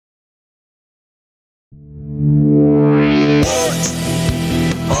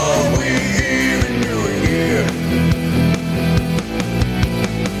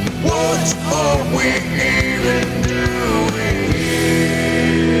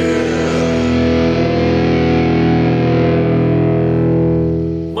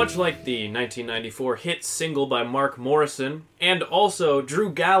like the 1994 hit single by Mark Morrison, and also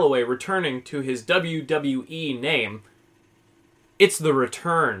Drew Galloway returning to his WWE name, it's the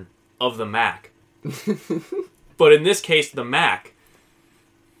return of the Mac. But in this case, the Mac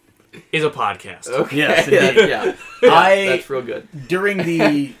is a podcast. Okay. Yes, indeed. Yeah. That's real good. During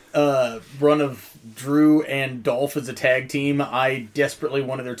the run of Drew and Dolph as a tag team, I desperately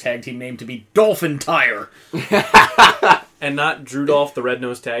wanted their tag team name to be Dolphin Tire. And not Drew Dolph, the Red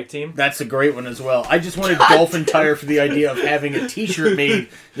Nose Tag Team. That's a great one as well. I just wanted Dolphin Tire for the idea of having a t-shirt made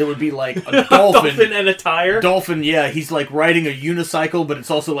that would be like a dolphin. Dolphin and a tire? Dolphin, yeah, he's like riding a unicycle, but it's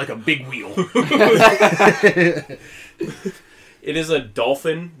also like a big wheel. It is a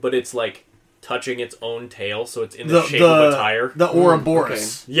dolphin, but it's like touching its own tail, so it's in the shape of a tire. The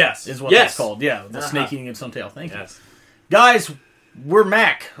Ouroboros Yes. is what that's called. Yeah, the snake eating its own tail. Thank you. Yes. Guys, we're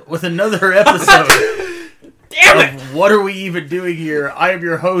Mac with another episode. Damn it! Of What Are We Even Doing Here? I am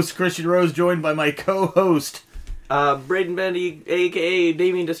your host, Christian Rose, joined by my co-host. Braden Bendy, a.k.a.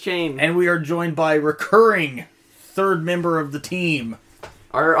 Damien Deschain. And we are joined by recurring third member of the team.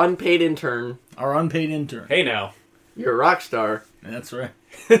 Our unpaid intern. Our unpaid intern. Hey now. You're a rock star. That's right.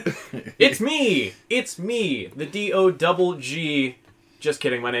 It's me! It's me! The D-O-double-G. Just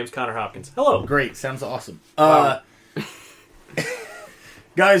kidding, my name's Connor Hopkins. Hello. Great. Sounds awesome. Wow.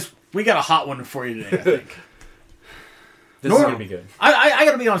 Guys, we got a hot one for you today, I think. This is going to be good. I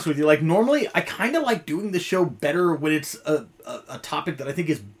gotta be honest with you. Like, normally, I kind of like doing the show better when it's a topic that I think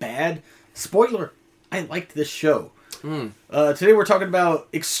is bad. Spoiler, I liked this show. Today we're talking about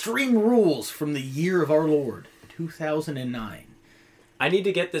Extreme Rules from the year of our Lord, 2009. I need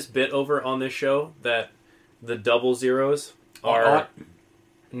to get this bit over on this show that the double zeros are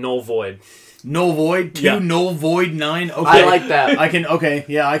null void. Null Void, 2, Yeah. Null Void, 9. Okay. I like that. I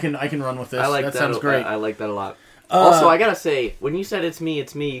can run with this. I like that. That sounds great. I like that a lot. Also, I gotta say, when you said it's me,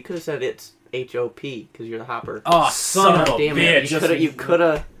 you could have said it's H-O-P, because you're the hopper. Oh, son of a Damn bitch. it. You could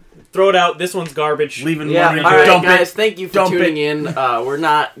have... Throw it out. This one's garbage. Leaving Yeah, money. alright, Dump guys, it. thank you for Dump tuning it. in. We're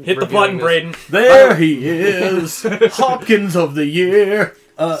not... Hit the reviewing button, this. Braden. There he is. Hopkins of the year.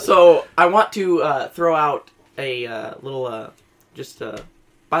 So, I want to throw out a little,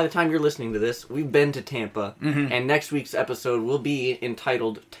 by the time you're listening to this, we've been to Tampa, and next week's episode will be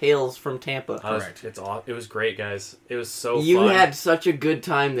entitled Tales from Tampa. Correct. It was great, guys. It was so You fun. had such a good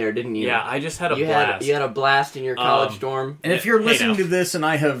time there, didn't you? Yeah, I just had a you blast. You had a blast in your college dorm. And if you're Hey, listening now. to this and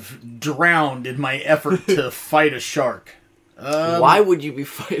I have drowned in my effort to fight a shark, Why would you be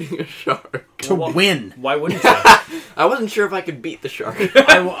fighting a shark? to win, Why wouldn't you? I wasn't sure if I could beat the shark.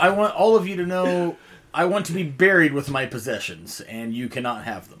 I want all of you to know I want to be buried with my possessions, and you cannot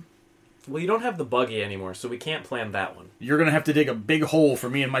have them. Well, you don't have the buggy anymore, so we can't plan that one. You're going to have to dig a big hole for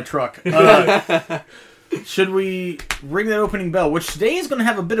me and my truck. Should we ring that opening bell, which today is going to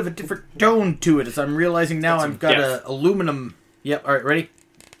have a bit of a different tone to it, as I'm realizing now I've got depth. a aluminum... Yep, alright, ready?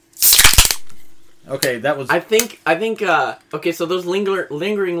 Okay, that was... I think, okay, so those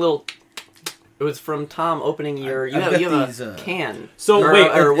lingering little... It was from Tom opening your... You I've have got a these, can. So, or,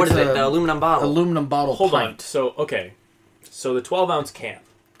 wait, Or what it's is it? a The aluminum bottle. aluminum bottle Hold on. pint. So, okay. So the 12-ounce can.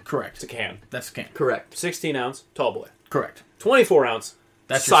 Correct. It's a can. That's a can. Correct. 16-ounce, tall boy. Correct. 24-ounce,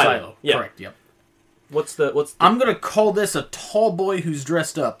 That's your silo. silo. Yeah. Correct, yep. What's the... I'm going to call this a tall boy who's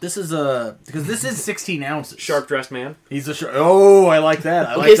dressed up. This is because this is 16 ounces. Sharp-dressed man? He's a sharp... Oh, I like that.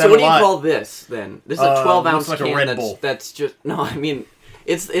 I Okay, like so that what a do you lot. call this, then? This is a 12-ounce looks like a can Red Bull. that's just... No, I mean,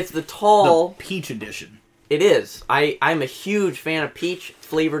 it's the tall... The peach edition. It is. I'm a huge fan of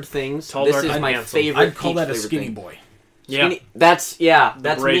peach-flavored things. Tall, this dark, is and my handsome. favorite I'd call that a peach-flavored skinny thing. boy. Yeah. Skinny- That's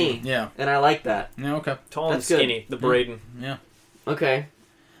Braden. me. Yeah. And I like that. Yeah, okay. Tall That's and good. skinny. The Braden. Yeah. Okay.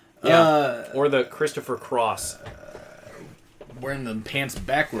 Yeah. Or the Christopher Cross. Wearing the pants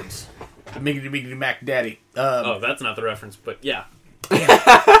backwards. The Miggity Mac Daddy. Oh, that's not the reference, but yeah.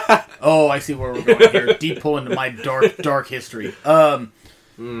 Oh, I see where we're going here. Deep pull into my dark history. Has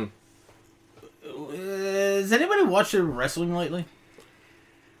anybody watched wrestling lately?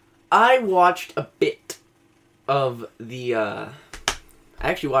 I watched a bit of the... I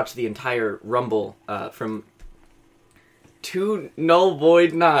actually watched the entire Rumble from 2 Null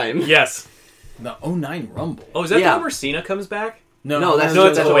Void 9. Yes. The 09 Rumble. Oh, is that Yeah. the one where Cena comes back? No, that's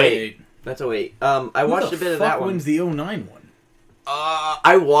 08. That's 08. I watched a bit of that one. When's the 09 one?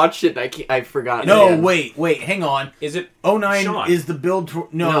 I watched it and I forgot. No, again. wait, hang on. Is it 09 Sean? is the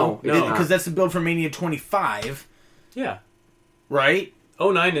build... No, it's not. because that's the build for Mania 25, Yeah. right?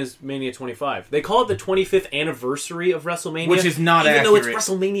 09 is Mania 25. They call it the 25th anniversary of WrestleMania. Which is not even though it's accurate.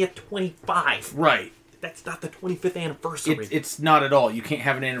 WrestleMania 25. Right. that's not the 25th anniversary. It's not at all. You can't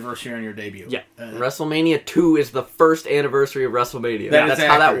have an anniversary on your debut. Yeah. WrestleMania 2 is the first anniversary of WrestleMania. That is That's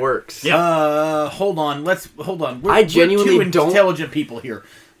how that accurate. works. Yeah. Hold on. I genuinely we're two don't- intelligent people here.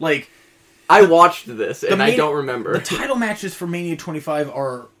 Like, I watched this, and I Mania- don't remember. The title matches for Mania 25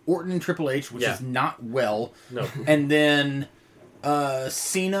 are Orton and Triple H, which Yeah. is not well. No. And then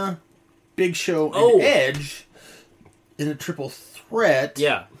Cena, Big Show, Oh. and Edge in a triple threat.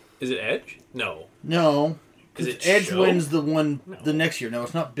 Yeah. Is it Edge? No. No. Is 'Cause it Edge Show? wins the next year. No,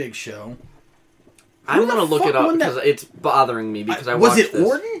 it's not Big Show. I'm Who the gonna look fuck it up won that? because it's bothering me because I Was watched it this.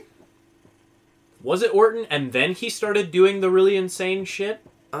 Orton? Was it Orton and then he started doing the really insane shit?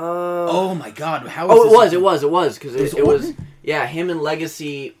 Oh my god! How? Oh, is it this- was because was it was Orton? him and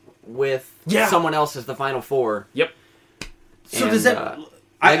Legacy with Yeah. someone else as the final four. Yep. So And, does that?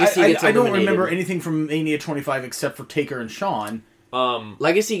 Legacy gets I don't eliminated. remember anything from Mania 25 except for Taker and Shawn.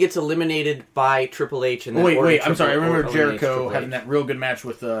 Legacy gets eliminated by Triple H, and then Wait, Orton I'm sorry. I remember eliminates Jericho Triple having H. that real good match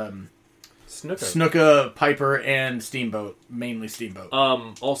with Snooker. Snuka, Piper, and Steamboat. Mainly Steamboat.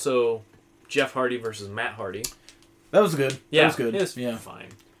 Also, Jeff Hardy versus Matt Hardy. That was good. Yeah. That was good. It was yeah. fine.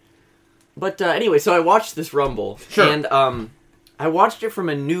 But anyway, so I watched this Rumble, Sure. and I watched it from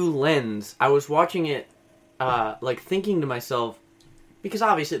a new lens. I was watching it, like thinking to myself, because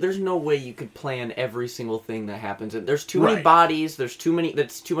obviously there's no way you could plan every single thing that happens. And there's too many Right. bodies. There's too many.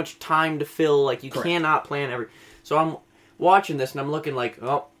 That's too much time to fill. Like you Correct. cannot plan every. So I'm watching this and I'm looking like,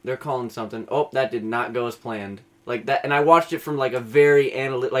 oh, they're calling something. Oh, that did not go as planned. Like that, and I watched it from like a very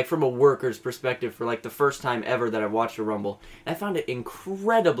like from a worker's perspective for like the first time ever that I watched a Rumble. And I found it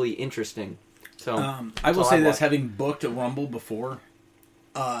incredibly interesting. So I will so say I this: watched. having booked a Rumble before,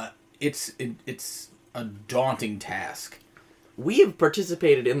 it's a daunting task, We have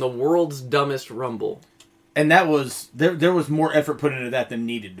participated in the world's dumbest Rumble. and that was there was more effort put into that than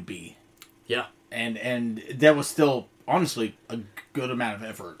needed to be, Yeah. and that was still honestly a good amount of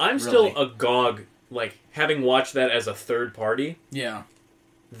effort. I'm really. still agog, like, having watched that as a third party, yeah.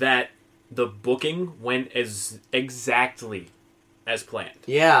 that the booking went as exactly as planned.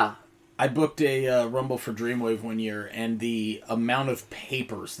 Yeah. I booked a Rumble for Dreamwave one year, and the amount of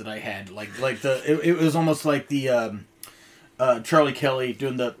papers that I had, it was almost like the Charlie Kelly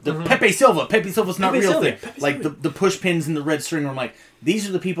doing the Pepe Silva. Pepe Silva's not Pepe real Silva, thing. Pepe Like Silva. the push pins and the red string. I'm like, these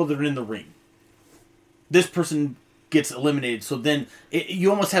are the people that are in the ring. This person gets eliminated. So then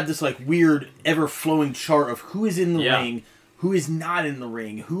you almost have this like weird ever flowing chart of who is in the Yeah. ring, who is not in the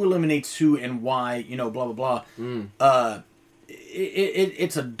ring, who eliminates who, and why. Blah blah blah.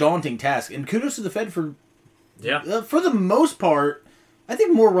 It's a daunting task, and kudos to the Fed for the most part. I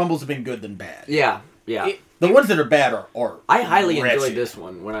think more Rumbles have been good than bad. Yeah. Yeah. The ones that are bad are I highly wretched. enjoyed this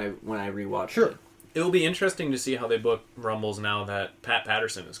one when I rewatched Sure. it. It will be interesting to see how they book Rumbles now that Pat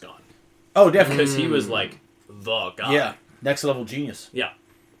Patterson is gone. Oh, definitely. Because he was, like, the guy. Yeah, next level genius. Yeah.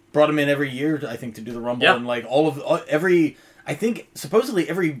 Brought him in every year, I think, to do the Rumble, Yeah. and like I think supposedly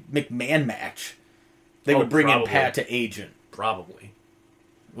every McMahon match, they Oh, would bring probably. in Pat to agent, Probably.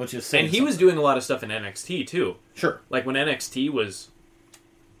 which is saying And he was something. doing a lot of stuff in NXT, too. Sure. Like, when NXT was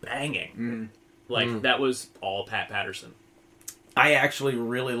banging. That was all Pat Patterson. I actually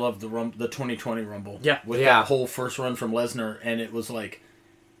really loved the 2020 Rumble. Yeah. with Yeah. that whole first run from Lesnar, and it was like,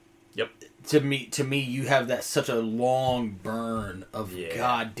 Yep. to me, you have that such a long burn of Yeah.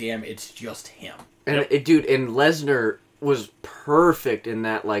 God damn, it's just him. And Yep. and Lesnar was perfect in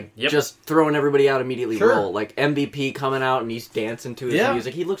that, like, Yep. just throwing everybody out immediately Sure. role. Like, MVP coming out and he's dancing to his Yeah.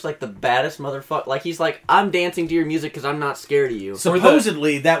 music. He looks like the baddest motherfucker. Like, he's like, I'm dancing to your music because I'm not scared of you.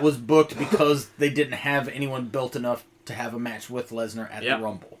 Supposedly, that was booked because they didn't have anyone built enough to have a match with Lesnar at Yeah. the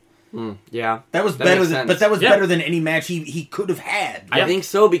Rumble. Yeah. That was That better makes than, sense. but that was Yeah. better than any match he could have had. I think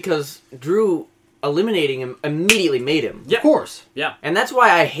so because Drew eliminating him immediately made him. Yeah. Of course. Yeah. And that's why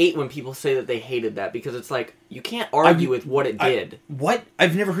I hate when people say that they hated that because it's like, you can't argue with what it did. What?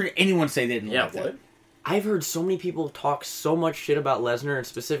 I've never heard anyone say they didn't Yeah, like that. what? I've heard so many people talk so much shit about Lesnar and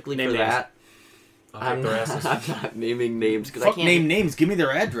specifically Name for names. that. I'll take the rest. I'm not naming names because I Fuck can't. name names. Give me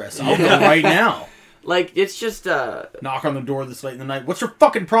their address. I'll go right now. Like, it's just, Knock on the door this late in the night. What's your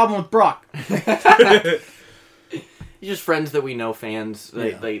fucking problem with Brock? just friends that we know, fans.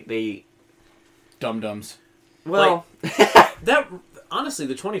 Yeah. They Dum-dums. well, That, honestly,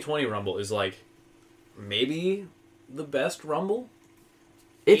 the 2020 Rumble is, like, maybe the best Rumble.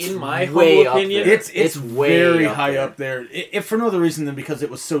 it's in my way humble up opinion, there. It's way very up high there. up there. If for no other reason than because it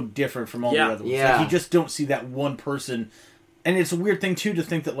was so different from all Yeah. the other ones. Yeah. Like, you just don't see that one person. And it's a weird thing, too, to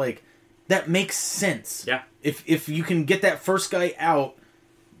think that, like, that makes sense. Yeah. If you can get that first guy out,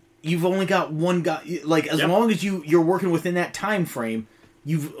 you've only got one guy. Like, as Yep. long as you're working within that time frame,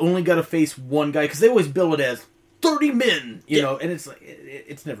 you've only got to face one guy, because they always bill it as 30 men, you know, and it's like,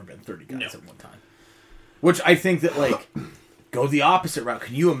 it's never been 30 guys at one time. Which I think that, like, go the opposite route.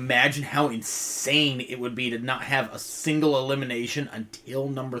 Can you imagine how insane it would be to not have a single elimination until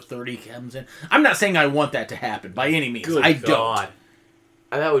number 30 comes in? I'm not saying I want that to happen by any means. Good I God.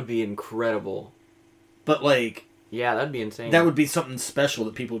 don't. That would be incredible. But, like, Yeah, that'd be insane. that would be something special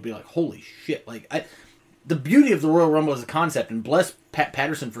that people would be like, holy shit. Like, the beauty of the Royal Rumble as a concept, and bless Pat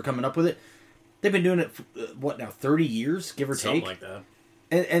Patterson for coming up with it, they've been doing it for, 30 years, give or Something take? like that.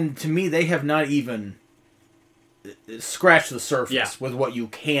 And to me, they have not even scratched the surface with what you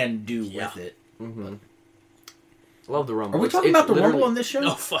can do with it. Mm-hmm. Love the Rumble. Are we talking about the literally- Rumble on this show?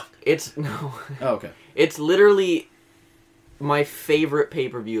 Oh, fuck. No. Oh, okay. It's literally my favorite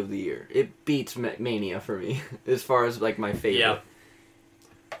pay-per-view of the year. It beats Mania for me, as far as, like, my favorite. Yeah.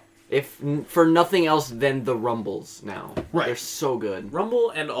 If for nothing else than the Rumbles now. Right. They're so good. Rumble,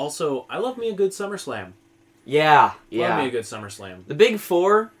 and also, I love me a good SummerSlam. Yeah. Love me a good SummerSlam. The big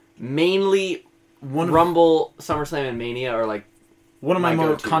four, mainly One of, Rumble, SummerSlam, and Mania are, like, one of my more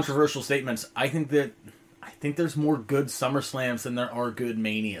go-tos. controversial statements, I think there's more good SummerSlams than there are good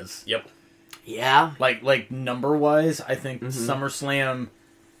Manias. Yep. yeah. Like number-wise, I think Mm-hmm. SummerSlam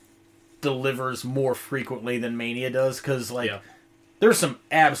delivers more frequently than Mania does, because, like, Yeah. there's some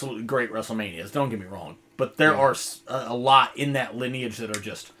absolutely great WrestleManias, don't get me wrong, but there are a lot in that lineage that are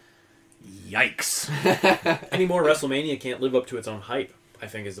just yikes. Any more WrestleMania can't live up to its own hype, I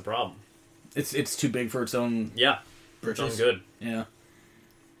think, is the problem. It's too big for its own Yeah. It's britches. good. Yeah.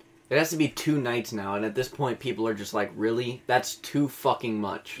 It has to be 2 nights now, and at this point, people are just like, really? That's too fucking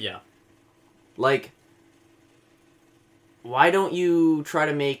much. Yeah. Like, why don't you try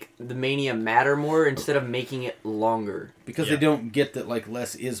to make the Mania matter more instead of making it longer? Because Yeah. they don't get that, like,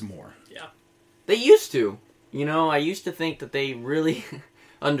 less is more. Yeah. They used to. You know, I used to think that they really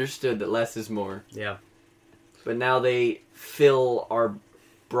understood that less is more. Yeah. But now they fill our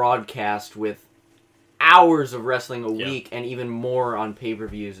broadcast with hours of wrestling a Yeah. week and even more on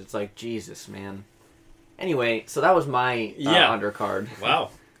pay-per-views. It's like, Jesus, man. Anyway, so that was my undercard.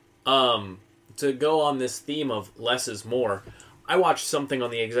 Wow. To go on this theme of less is more, I watched something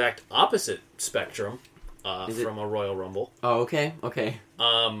on the exact opposite spectrum from a Royal Rumble. Oh, okay, okay.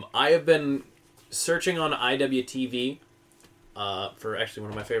 I have been searching on IWTV for actually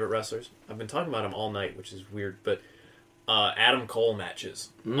one of my favorite wrestlers. I've been talking about him all night, which is weird, but Adam Cole matches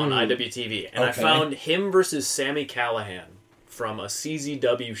on IWTV. And I Okay. found him versus Sami Callihan from a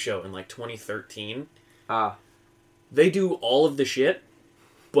CZW show in like 2013. Ah, They do all of the shit,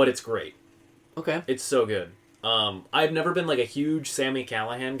 but it's great. okay. It's so good. I've never been like a huge Sami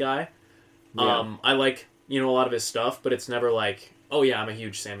Callihan guy. Yeah. I like, a lot of his stuff, but it's never like, oh yeah, I'm a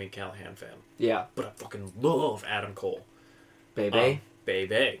huge Sami Callihan fan. Yeah, But I fucking love Adam Cole. baby.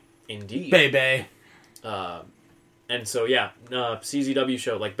 Baby. Indeed. Baby. And so, yeah, CZW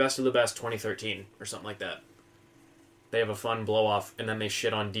show, like Best of the Best 2013 or something like that. They have a fun blow-off, and then they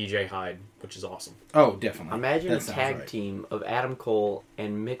shit on DJ Hyde, which is awesome. Oh, definitely. Imagine That a sounds tag right. team of Adam Cole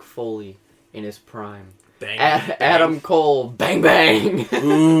and Mick Foley in his prime. Bang. bang. Adam Cole, bang bang.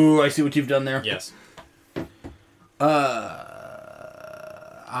 Ooh, I see what you've done there. Yes.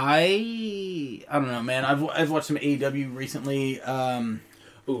 I don't know, man. I've watched some AEW recently.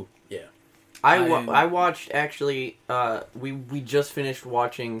 Ooh, yeah. I watched actually. We just finished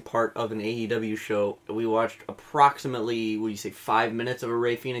watching part of an AEW show. We watched approximately 5 minutes of a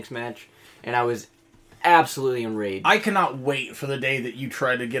Rey Fenix match, and I was absolutely enraged. I cannot wait for the day that you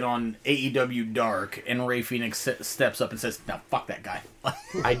try to get on AEW Dark and Rey Fenix steps up and says, "No, fuck that guy,"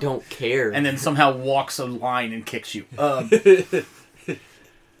 I don't care. and then somehow walks a line and kicks you.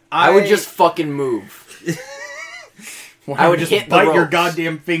 I would just fucking move. I would just just hit the bite your ropes.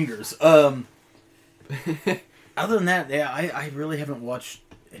 goddamn fingers. Other than that, yeah, I really haven't watched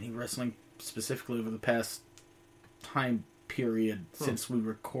any wrestling specifically over the past time period since we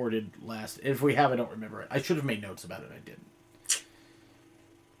recorded last. If we have, I don't remember it. I should have made notes about it. I didn't.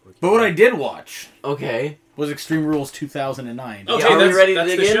 But what I did watch Okay. was Extreme Rules 2009. Okay, are we that's, ready to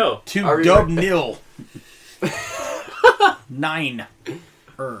that's dig the in? show. To Are we dub re- nil. 9.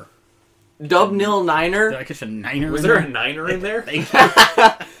 Dub Nil Niner. Did I catch a niner? Was in there there? a niner in there? Thank you.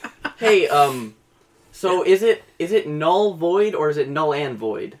 Hey, so is it null void or is it null and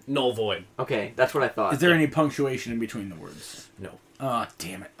void? Null void. Okay, that's what I thought. Is there any punctuation in between the words? No. Oh,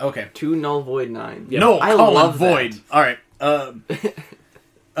 damn it. Okay. 2 null void 9? Yeah. No, I colon, love void. that. All right.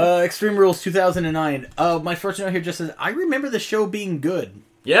 Extreme Rules 2009. My first note here just says, I remember the show being good.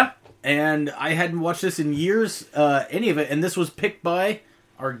 Yeah? And I hadn't watched this in years, any of it. And this was picked by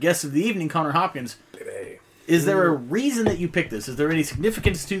our guest of the evening, Connor Hopkins. Baby. Is there a reason that you picked this? Is there any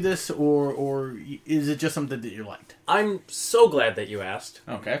significance to this, or is it just something that you liked? I'm so glad that you asked.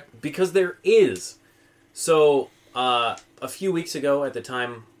 Okay. Because there is. So, a few weeks ago, at the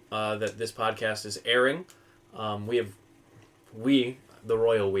time that this podcast is airing, we, the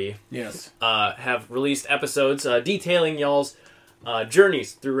royal we, Yes. have released episodes detailing y'all's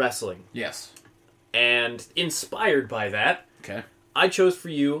journeys through wrestling. Yes. And inspired by that, Okay. I chose for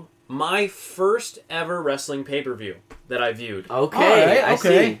you my first ever wrestling pay-per-view that I viewed. Okay, All right, I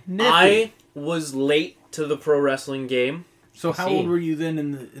see. Nifty. I was late to the pro wrestling game. So how see. old were you then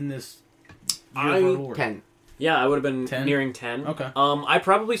in this? year of I- our Lord? 10. Yeah, I would have been 10? nearing 10. Okay. I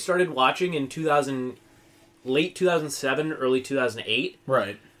probably started watching in late 2007, early 2008.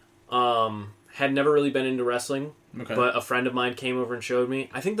 Right. Had never really been into wrestling, Okay. but a friend of mine came over and showed me.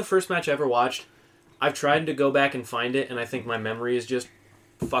 I think the first match I ever watched, I've tried to go back and find it, and I think my memory is just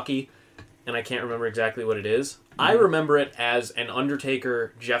fucky, and I can't remember exactly what it is. I remember it as an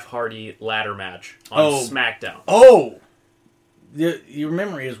Undertaker Jeff Hardy ladder match on SmackDown. Oh, your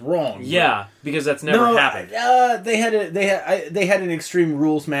memory is wrong. Yeah, because that's never happened. They had an Extreme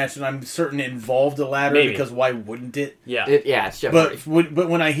Rules match, and I'm certain it involved a ladder Maybe. because why wouldn't it? Yeah. It's Jeff Hardy. But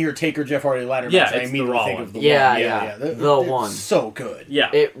when I hear Taker Jeff Hardy ladder Yeah, match, I it's the immediately Raw think one. of the Yeah, one. yeah. The The one. So good. Yeah.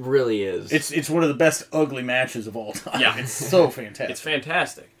 It really is. It's one of the best ugly matches of all time. Yeah. It's so fantastic. It's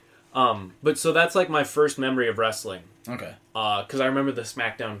fantastic. But so that's like my first memory of wrestling. Okay. Because I remember the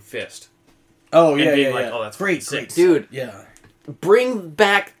SmackDown Fist. Oh And yeah, being yeah, like, yeah. oh, that's great, sick. great, Dude. Yeah. Bring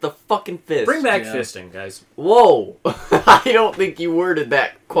back the fucking fist. Bring back Yeah. fisting, guys. Whoa. I don't think you worded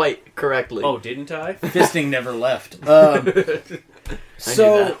that quite correctly. Oh, didn't I? Fisting never left.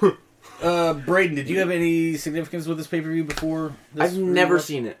 Braden, did you have any significance with this pay-per-view before this? I've never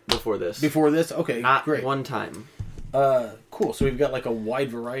seen it before this. Before this? Okay, Not great. one time. Cool. So we've got like a wide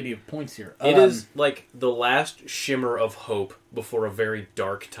variety of points here. It is like the last shimmer of hope before a very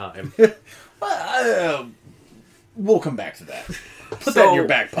dark time. We'll come back to that. Put that So- in your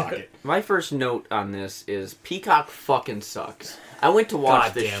back pocket. My first note on this is Peacock fucking sucks. I went to watch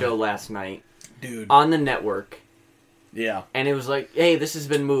God this damn show it. last night Dude. on the network, Yeah. and it was like, hey, this has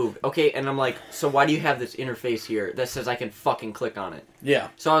been moved. Okay, and I'm like, so why do you have this interface here that says I can fucking click on it? Yeah.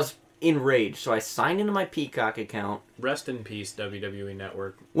 So I was enraged. So I signed into my Peacock account, Rest in peace, WWE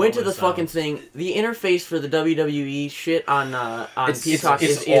Network. went to Moment the of fucking silence. thing. The interface for the WWE shit on Peacock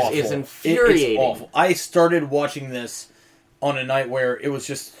it's is awful. infuriating. It's awful. I started watching this on a night where it was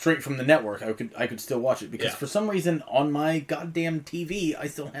just straight from the network. I could still watch it because Yeah. for some reason on my goddamn TV I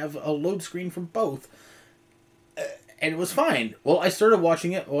still have a load screen from both, and it was fine. Well, I started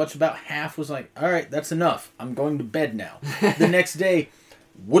watching it. Watched about half. Was like, all right, that's enough. I'm going to bed now. The next day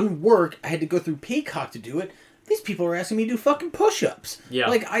wouldn't work. I had to go through Peacock to do it. These people are asking me to do fucking push-ups. Yeah.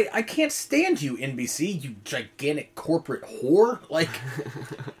 Like, I can't stand you, NBC, you gigantic corporate whore. Like,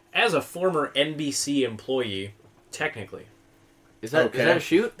 As a former NBC employee, technically. Is that Okay. is that a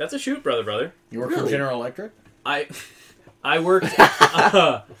shoot? That's a shoot, brother. you work for Really? General Electric? I worked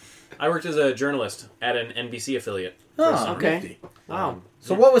I worked as a journalist at an NBC affiliate. Oh, okay. nifty. Wow.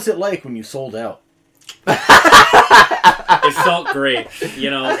 So what was it like when you sold out? It felt great, you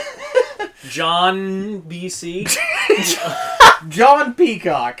know. John BC, John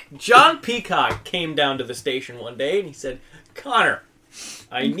Peacock. John Peacock came down to the station one day and he said, "Connor,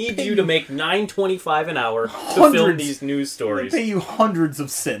 I need you to make $9.25 an hour to film Hundreds. these news They stories." pay you hundreds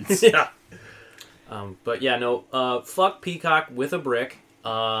of cents. Yeah. But yeah, no. Fuck Peacock with a brick.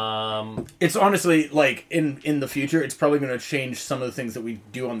 It's honestly, like, in the future, it's probably going to change some of the things that we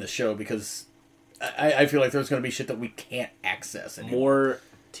do on this show because I feel like there's going to be shit that we can't access anymore. More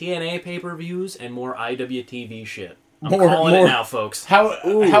TNA pay-per-views and more IWTV shit. I'm More- calling more- it now, folks.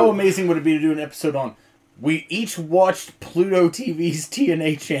 How amazing would it be to do an episode on we each watched Pluto TV's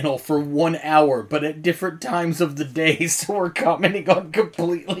TNA channel for 1 hour, but at different times of the day, so we're commenting on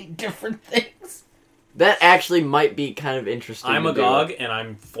completely different things. That actually might be kind of interesting. I'm to do. agog and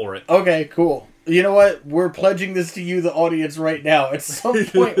I'm for it. Okay, cool. You know what? We're pledging this to you, the audience, right now. At some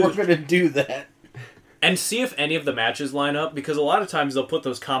point, we're going to do that. And see if any of the matches line up, because a lot of times they'll put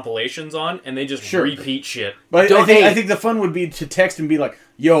those compilations on and they just Sure. repeat shit. But Don't- I hey. think the fun would be to text and be like,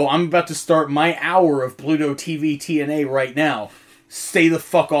 yo, I'm about to start my hour of Pluto TV TNA right now. Stay the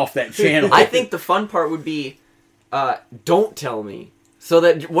fuck off that channel. I think the fun part would be, don't tell me. So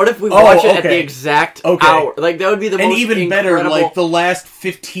that what if we watch it at the okay. exact Okay. hour? Like that would be the and most even better, incredible- like the last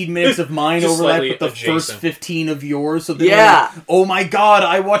 15 minutes of mine Just overlap slightly with the adjacent. first 15 of yours. So then we're Yeah. like, oh my god,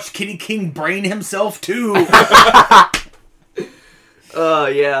 I watched Kitty King brain himself too.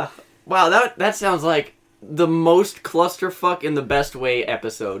 Yeah. Wow, that sounds like the most clusterfuck in the best way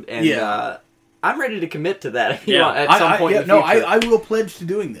episode. And Yeah. I'm ready to commit to that if you Yeah. want, at some point in the no, future. I will pledge to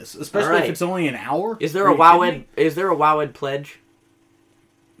doing this, especially Alright. if it's only an hour. Is there Are a you kidding me? Wowed pledge?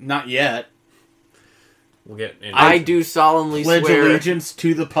 Not yet. We'll get into I it. do solemnly Pledge swear allegiance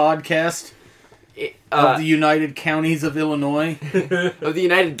to the podcast of the United Counties of Illinois. of the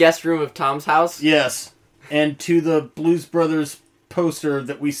United Guest Room of Tom's house. Yes, and to the Blues Brothers poster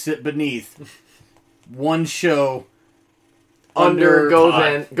that we sit beneath. One show Under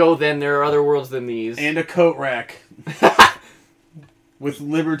pod, go then. There are other worlds than these. and a coat rack with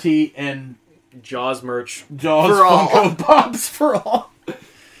Liberty and Jaws merch. Jaws For all. Funko Pops for all.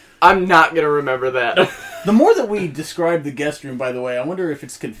 I'm not gonna remember that. The more that we describe the guest room, by the way, I wonder if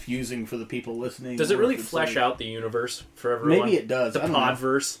it's confusing for the people listening. Does it or really if it's flesh like- out the universe for everyone? Maybe it does. The I don't know.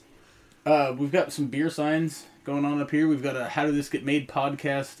 Podverse. We've got some beer signs going on up here. We've got a How Did This Get Made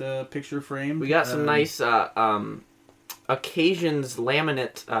podcast picture frame. We got some nice occasions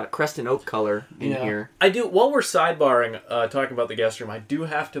laminate Creston Oak color in Yeah. here. I do. While we're sidebarring, talking about the guest room, I do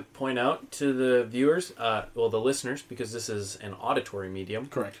have to point out to the viewers, the listeners, because this is an auditory medium,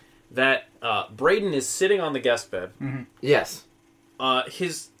 Correct. that Braden is sitting on the guest bed. Yes.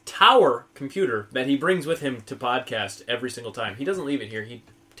 His tower computer that he brings with him to podcast every single time. He doesn't leave it here. He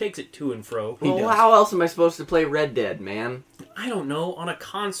takes it to and fro. He Well, does. how else am I supposed to play Red Dead, man? I don't know, on a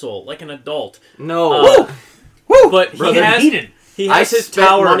console, like an adult. No. Woo! But he Brother, has heated. he I has his spent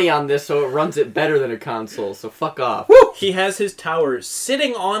tower. money on this, so it runs it better than a console. So fuck off. He has his tower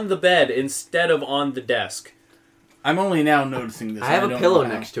sitting on the bed instead of on the desk. I'm only now noticing this. I have and a don't pillow know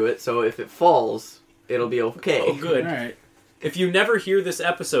how. next to it, so if it falls, it'll be okay. Oh, good. All right. If you never hear this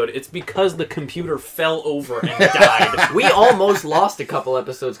episode, it's because the computer fell over and died. We almost lost a couple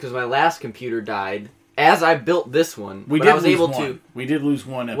episodes because my last computer died as I built this one. We but did I was lose able one. to. We did lose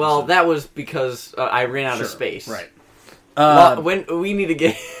one episode. Well, that was because I ran out Sure, of space. Right. When we need to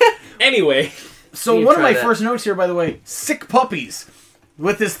get. Anyway, So You one of try my that. first notes here, by the way, Sick Puppies,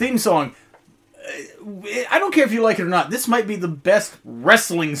 with this theme song. I don't care if you like it or not. This might be the best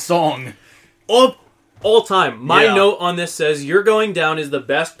wrestling song. all time. My Yeah. note on this says, "You're Going Down" is the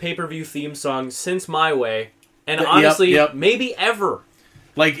best pay-per-view theme song since My Way, and Yep, honestly, yep. maybe ever.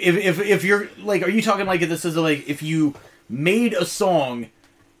 Like if you're like, are you talking like this is like if you made a song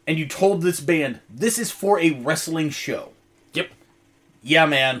and you told this band this is for a wrestling show? Yep. Yeah,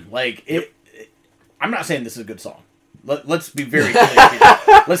 man. Like I'm not saying this is a good song. Let's be very clear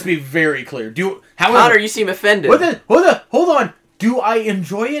here. Let's be very clear. However, Connor, you seem offended. hold on. Do I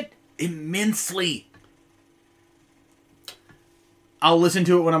enjoy it? Immensely. I'll listen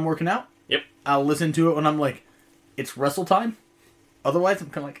to it when I'm working out. Yep. I'll listen to it when I'm like, it's wrestle time. Otherwise, I'm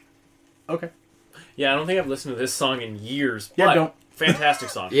kind of like, okay. Yeah, I don't think I've listened to this song in years. Yeah, but don't. Fantastic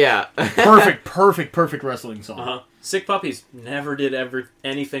song. Yeah. Perfect wrestling song. Uh-huh. Sick Puppies never did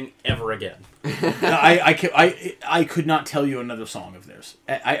anything ever again. I could not tell you another song of theirs.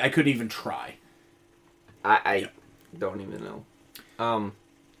 I couldn't even try. I don't even know.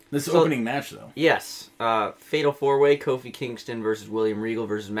 This So- opening match, though. Yes. Fatal 4-Way, Kofi Kingston versus William Regal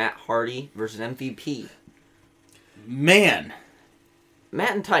versus Matt Hardy versus MVP. Man.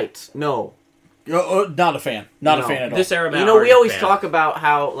 Matt in tights. No. Not a fan. Not a No. fan at all. This era, Matt You know, we Hardy's always bad. talk about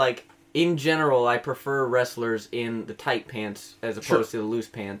how, like, in general, I prefer wrestlers in the tight pants as opposed to the loose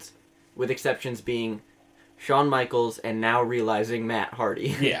pants, with exceptions being Shawn Michaels and now realizing Matt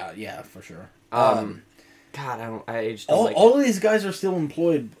Hardy. Yeah, for sure. God, I just don't all, like all it. of these guys are still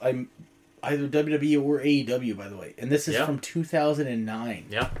employed. I'm either WWE or AEW, by the way, and this is Yeah. from 2009.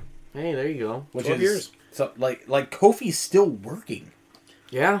 Yeah. Hey, there you go. Which 12 is years. So, like Kofi's still working.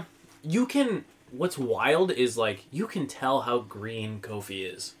 Yeah. You can... What's wild is, like, you can tell how green Kofi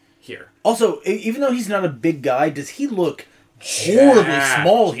is here. Also, even though he's not a big guy, does he look horribly Jacked.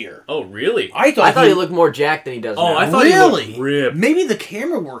 small here? Oh, really? I I thought he looked more jacked than he does Oh, now. I thought really? he looked ripped. Maybe the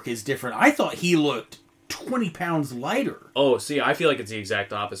camera work is different. I thought he looked 20 pounds lighter. Oh, see, I feel like it's the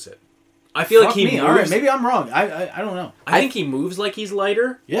exact opposite. I feel like Fuck he me. moves... All right, maybe I'm wrong. I don't know. I think he moves like he's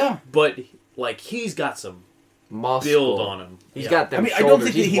lighter, Yeah. but, like, he's got some Muscle. build on him. He's Yeah. got them I mean, I shoulders. don't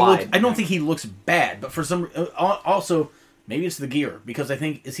think that He's he wide. looks. I don't think he looks bad, but for some also maybe it's the gear because I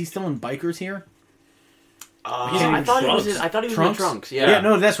think is he still in bikers here? He's in I thought he was trunks. in. I thought he was Trunks? in trunks. Yeah. Yeah.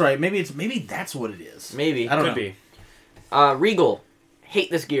 no, that's right. Maybe that's what it is. Maybe. I don't Could know. be. Regal.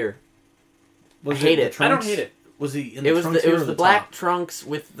 Hate this gear. Was hate the it. I don't trunks? hate it. Was he in the It was trunks the here or the black top? trunks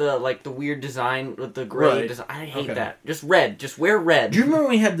with the weird design with the gray Right. design. I hate Okay. that. Just red. Just wear red. Do you remember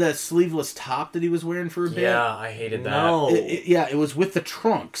when he had that sleeveless top that he was wearing for a bit? Yeah, I hated that. No. Yeah, it was with the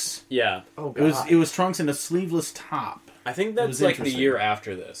trunks. Yeah. Oh It god. was trunks and a sleeveless top. I think It that's was like the interesting. year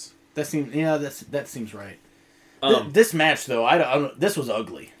after this. That seems right. This match, though, I don't, this was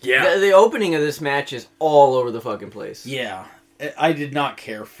ugly. Yeah. The opening of this match is all over the fucking place. Yeah. I did not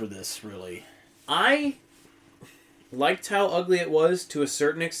care for this, really. I liked how ugly it was to a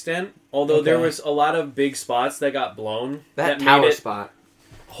certain extent, although there Okay. was a lot of big spots that got blown. That made tower it- spot.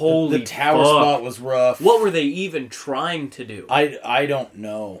 Holy The tower fuck. spot was rough. What were they even trying to do? I don't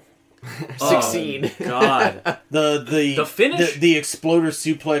know. Succeed. Oh, God. The finish? the exploder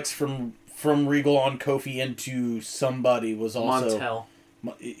suplex from Regal on Kofi into somebody was also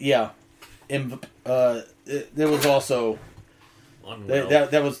Montel. yeah. There was also Unreal.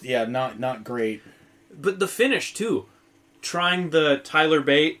 that was not great. But the finish, too. Trying the Tyler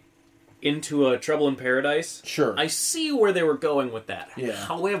Bate into a Trouble in Paradise. Sure. I see where they were going with that. Yeah.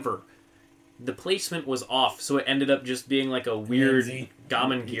 However, the placement was off, so it ended up just being like a weird Lindsay.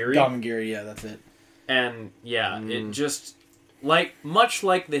 Gamengiri. Gamengiri, yeah, that's it. And, yeah, it just... much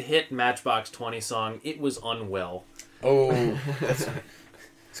like the hit Matchbox 20 song, it was unwell. Oh,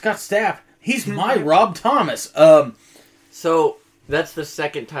 Scott Stapp. He's my Rob Thomas. So, that's the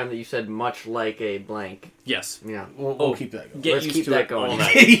second time that you said much like a blank. Yes. Yeah. We'll keep that going. Get Let's used keep to that it, going. all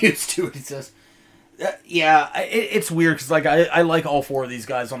that. Get used to it, he says. It's weird because I like all four of these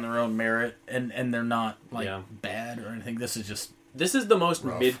guys on their own merit, and they're not bad or anything. This is just This is the most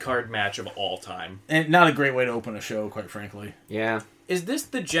Rough. mid-card match of all time. and not a great way to open a show, quite frankly. Yeah. Is this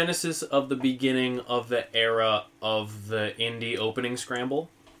the genesis of the beginning of the era of the indie opening scramble?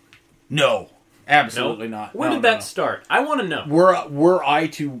 No, absolutely No? not. Where No, did no, that no. start? I want to know. Were I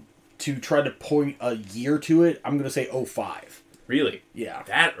to try to point a year to it, I'm going to say 05. Really? Yeah,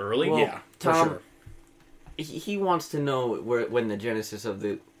 That early? Well, yeah, for Tom, sure. He wants to know when the genesis of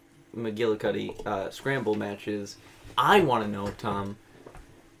the McGillicuddy scramble match is. I want to know, Tom.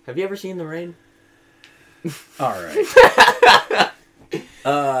 Have you ever seen The Rain? All right.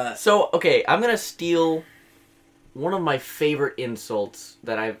 So, okay, I'm going to steal one of my favorite insults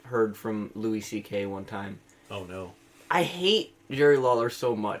that I've heard from Louis C.K. one time. Oh, no. I hate Jerry Lawler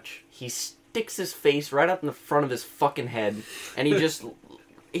so much. He sticks his face right up in the front of his fucking head, and he just...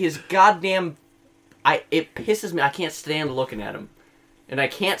 his goddamn... it pisses me. I can't stand looking at him. And I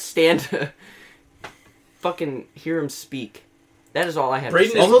can't stand to fucking hear him speak. That is all I have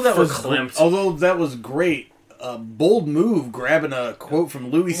Braden to say. is- Although that was great, bold move grabbing a quote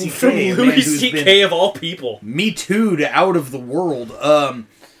from Louis C.K. From a man Louis who's C.K. been of all people. Me Too'd out of the world. Well,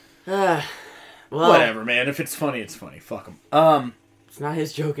 Whatever, man. If it's funny, it's funny. Fuck him. it's not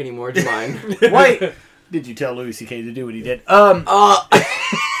his joke anymore. It's mine. Why did you tell Louis C.K. to do what he did?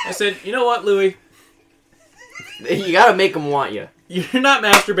 I said, you know what, Louis? You gotta make him want you. You're not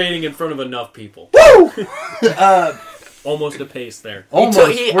masturbating in front of enough people. Woo! Almost a pace there. Almost. We're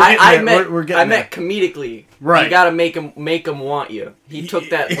We're getting I there. meant comedically. Right. You gotta make him want you. He took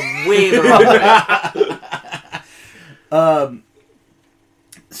that way the wrong way.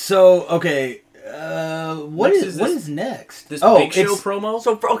 So okay, what Next is is what this- is next? This Big Show it's- promo?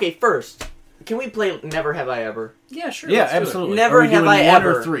 So, first, can we play Never Have I Ever? Yeah, sure. Yeah, let's do it. absolutely. Never Are we have doing I one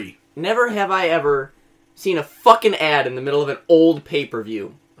ever- or three. Never have I ever seen a fucking ad in the middle of an old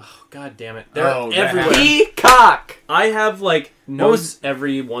pay-per-view. Oh, God damn it. They're Oh, that everywhere. Peacock! I have, like, notes was-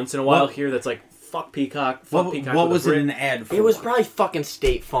 every once in a while what- here that's like, fuck Peacock, fuck What, Peacock. what with was a it brick, an ad for? It was probably fucking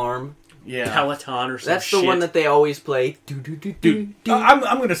State Farm. yeah. Peloton or some That's shit. the one that they always play. Dude, I'm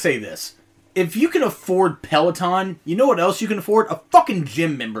going to say this. If you can afford Peloton, you know what else you can afford? A fucking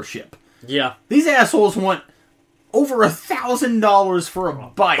gym membership. Yeah. These assholes want over $1,000 for a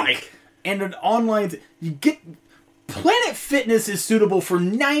bike. And an online... You get... Planet Fitness is suitable for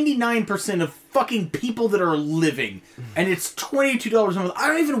 99% of fucking people that are living. And it's $22 a month. I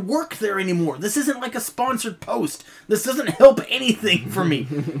don't even work there anymore. This isn't like a sponsored post. This doesn't help anything for me.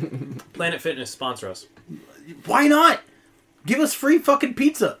 Planet Fitness, sponsor us. Why not? Give us free fucking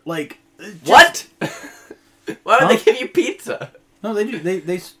pizza. Like... What? Why would Huh? they give you pizza? No, they do.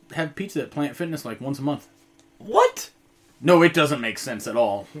 They have pizza at Planet Fitness like once a month. What? No, it doesn't make sense at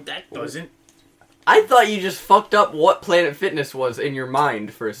all. That doesn't. I thought you just fucked up what Planet Fitness was in your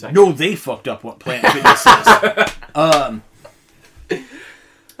mind for a second. No, they fucked up what Planet Fitness is.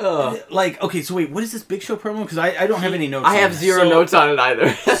 Like, okay, so wait, what is this Big Show promo? Because I don't have any notes. I on have this. zero So- notes on it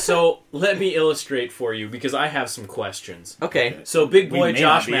either. So, let me illustrate for you, because I have some questions. Okay. So, big We boy may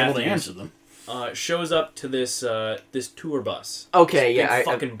Josh not be able to Matthews answer them. shows up to this this tour bus. Okay, Big yeah. I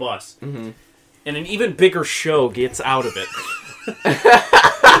fucking bus. And an even bigger show gets out of it.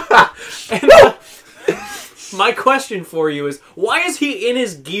 And my question for you is, why is he in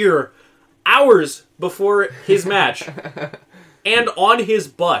his gear hours before his match and on his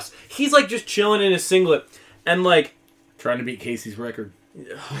bus? He's like just chilling in his singlet and like Trying to beat Casey's record.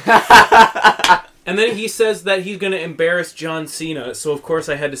 And then he says that he's going to embarrass John Cena. So, of course,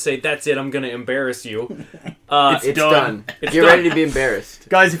 I had to say, that's it. I'm going to embarrass you. It's done. It's Get done. ready to be embarrassed.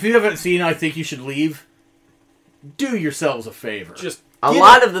 Guys, if you haven't seen I Think You Should Leave, do yourselves a favor. Just A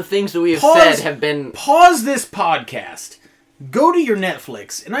lot of the things that we have said have been... Pause this podcast. Go to your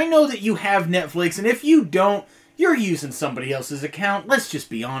Netflix. And I know that you have Netflix, and if you don't, you're using somebody else's account. Let's just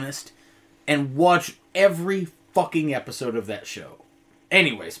be honest. And watch every fucking episode of that show.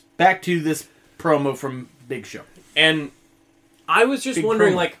 Anyways, back to this promo from Big Show. And I was just Big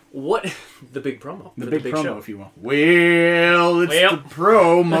wondering, promo. like, what... the big promo. The for big promo, show. if you will. Well, it's Well. the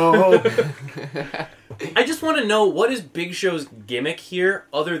promo. I just want to know, what is Big Show's gimmick here,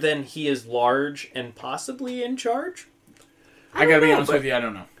 other than he is large and possibly in charge? I gotta be know, honest but- with you, I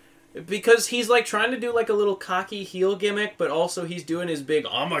don't know. Because he's, like, trying to do, like, a little cocky heel gimmick, but also he's doing his big,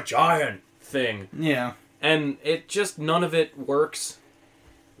 I'm a giant thing. Yeah. And it just, none of it works.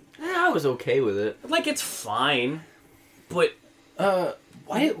 I was okay with it. Like, it's fine, but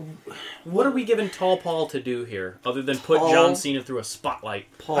Why? what are we giving Tall Paul to do here, other than put Paul? John Cena through a spotlight?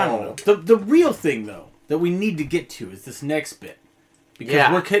 Paul. I don't know. The real thing, though, that we need to get to is this next bit. Because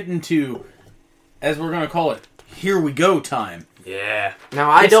Yeah. we're getting to, as we're going to call it, here we go time. Yeah. Now,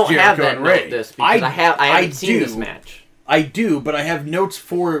 I It's don't have Jericho that and Ray. note this because I haven't seen do. this match. I do, but I have notes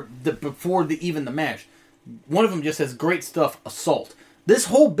for before even the match. One of them just says great stuff, assault. This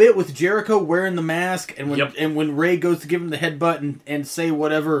whole bit with Jericho wearing the mask and when Yep. and when Ray goes to give him the headbutt and say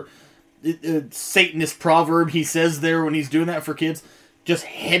whatever Satanist proverb he says there when he's doing that for kids, just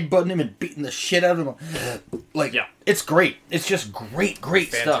headbutting him and beating the shit out of him. Like, Yeah. it's great. It's just great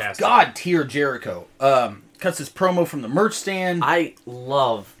stuff. Fantastic. God tier Jericho. Cuts his promo from the merch stand. I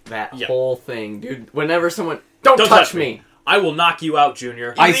love that Yeah. whole thing, dude. Whenever someone... Don't touch me! I will knock you out,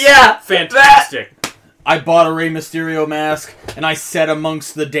 Junior. Yeah! Fantastic. I bought a Rey Mysterio mask, and I sat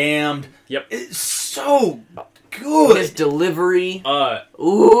amongst the damned. Yep. It's so His good. delivery... Uh,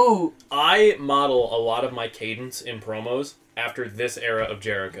 Ooh! I model a lot of my cadence in promos after this era of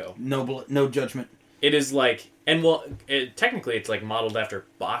Jericho. No judgment. It is like, and well, technically it's like modeled after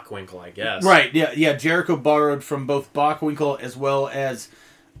Bockwinkel, I guess. Right, yeah. Jericho borrowed from both Bockwinkel as well as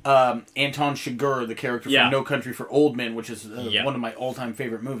Anton Chigurh, the character Yeah. from No Country for Old Men, which is Yeah. one of my all-time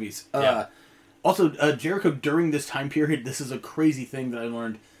favorite movies. Yeah. Also, Jericho, during this time period, this is a crazy thing that I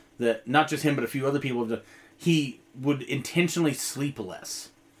learned, that not just him, but a few other people have done. He would intentionally sleep less.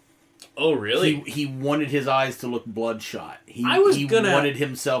 Oh, really? He wanted his eyes to look bloodshot. He wanted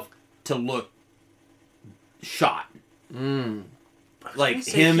himself to look shot. Like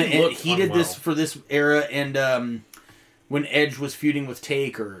say him, he and looked he did this unwell. for this era, and when Edge was feuding with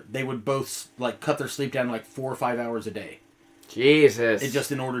Taker, they would both like cut their sleep down to like 4 or 5 hours a day. Jesus. It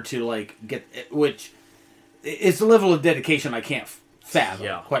just in order to like get, which it's a level of dedication I can't fathom.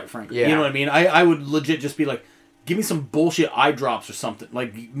 Yeah. Quite frankly, Yeah. you know what I mean. I would legit just be like, give me some bullshit eye drops or something.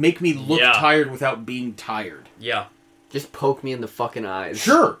 Like make me look Yeah. tired without being tired. Yeah. Just poke me in the fucking eyes.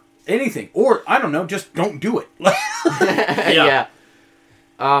 Sure, anything, or I don't know, just don't do it. Yeah.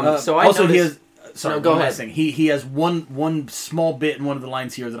 So I also noticed... he has. Sorry, No, go one last ahead. thing. He has one small bit in one of the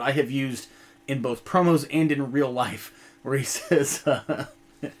lines here that I have used in both promos and in real life, where he says, "I'm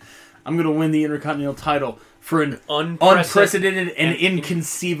going to win the Intercontinental title for an unprecedented and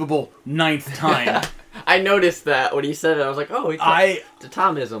inconceivable 9th time." I noticed that when he said it. I was like, oh, it's a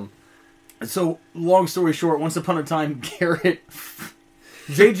Tomism. So, long story short, once upon a time, JJ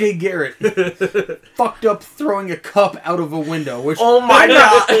Garrett fucked up throwing a cup out of a window. Which Oh my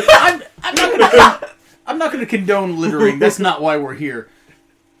God. I'm not going to condone littering. That's not why we're here.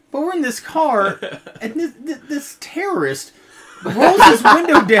 But we're in this car, and this terrorist rolls his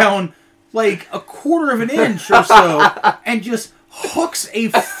window down like a quarter of an inch or so, and just hooks a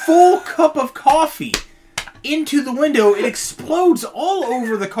full cup of coffee into the window. It explodes all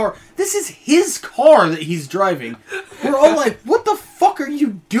over the car. This is his car that he's driving. We're all like, what the fuck are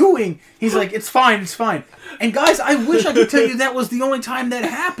you doing? He's like, it's fine. And guys, I wish I could tell you that was the only time that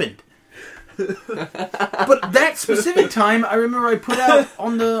happened. But that specific time, I remember I put out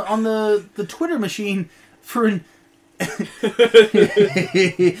on the Twitter machine for an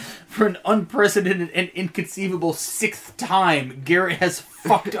for an unprecedented and inconceivable 6th time, Garrett has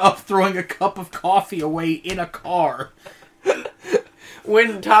fucked up throwing a cup of coffee away in a car.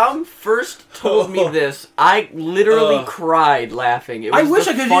 When Tom first told me this, I literally cried laughing. It was I wish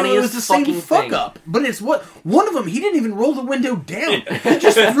the I could tell you it was funniest the same fucking fuck thing. up, but it's what one of them. He didn't even roll the window down. He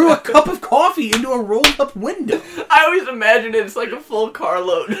just threw a cup of coffee into a rolled up window. I always imagine it's like a full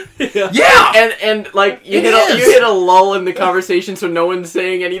carload. Yeah, and like you It hit is. you hit a lull in the conversation, so no one's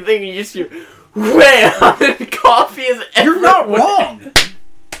saying anything. You just hear, wham! And coffee is everywhere. you're not wrong.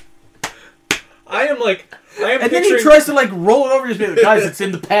 like, I am And picturing... then he tries to like roll it over his face. Guys, it's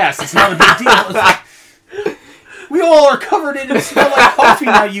in the past. It's not a big deal. It's like, we all are covered in it and smell like coffee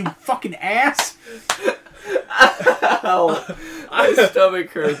now, you fucking ass. Ow. My stomach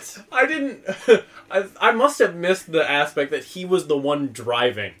hurts. I didn't... I must have missed the aspect that he was the one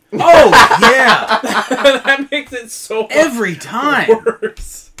driving. Oh, yeah. That makes it so much Every time.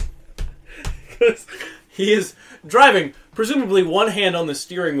 worse. Because he is driving, presumably one hand on the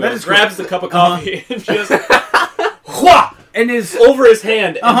steering wheel, That is grabs correct. the cup of coffee and just... whah! And his... Over his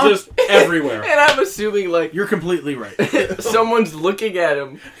hand and just everywhere. And I'm assuming, like, You're completely right. someone's looking at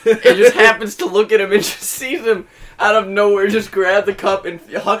him and just happens to look at him and just sees him out of nowhere just grab the cup and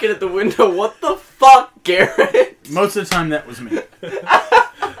huck it at the window. What the fuck, Garrett? Most of the time, that was me.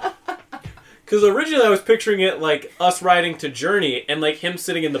 Because originally I was picturing it like us riding to Journey and like him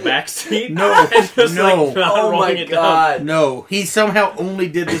sitting in the back seat. No, and just no. like not Oh my rolling it down. god. No, he somehow only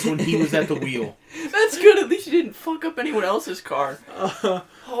did this when he was at the wheel. That's good. At least you didn't fuck up anyone else's car.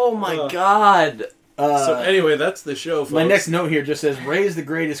 Oh my god. So anyway, that's the show, folks. My next note here just says, Ray is the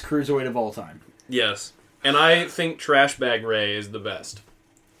greatest cruiserweight of all time. Yes. And I think Trash Bag Ray is the best.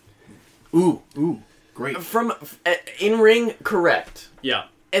 Ooh, great. From in ring, correct. Yeah.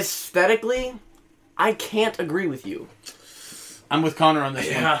 Aesthetically, I can't agree with you. I'm with Connor on this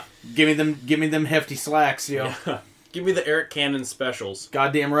Yeah. one. Give me them hefty slacks, yo. Give me the Eric Cannon specials.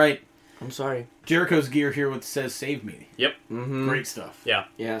 Goddamn right. I'm sorry. Jericho's gear here says "Save Me." Yep. Mm-hmm. Great stuff. Yeah.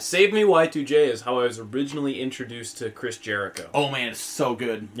 Yeah. Save Me Y2J is how I was originally introduced to Chris Jericho. Oh man, it's so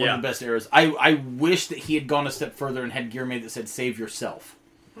good. One Yeah. of the best eras. I wish that he had gone a step further and had gear made that said "Save Yourself."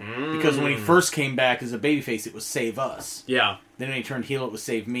 Because when he first came back as a babyface, it was "Save Us." Yeah. Then when he turned heel, it was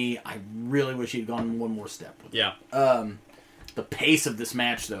 "Save Me." I really wish he'd gone one more step with it. Yeah. The pace of this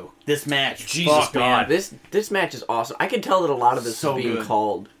match, though. This match. Jesus fuck, God. man. This match is awesome. I can tell that a lot of this So is being good.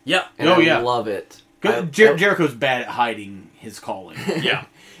 called, Yeah. and Oh, I yeah. love it. Good. Jericho's bad at hiding his calling. Yeah.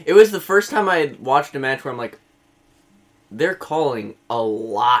 It was the first time I had watched a match where I'm like, they're calling a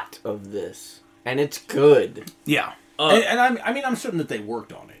lot of this, and it's good. Yeah. Uh, and I'm certain that they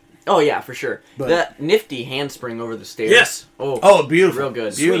worked on it. Oh yeah, for sure. But- That nifty handspring over the stairs. Yes. Oh, beautiful. Real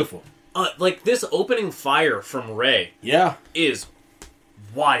good. Beautiful. Like this opening fire from Ray Yeah. is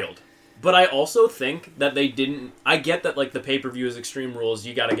wild. But I also think that they didn't... I get that, like, the pay-per-view is Extreme Rules.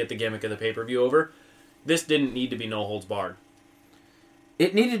 You gotta get the gimmick of the pay-per-view over. This didn't need to be no holds barred.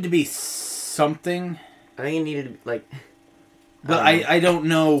 It needed to be something, I think it needed to be like. but I don't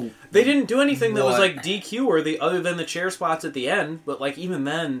know. They didn't do anything that was, What? like, DQ-worthy other than the chair spots at the end. But, like, even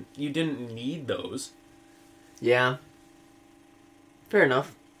then, you didn't need those. Yeah. Fair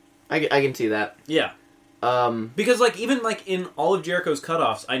enough. I can see that. Yeah. Because, like, even, like, in all of Jericho's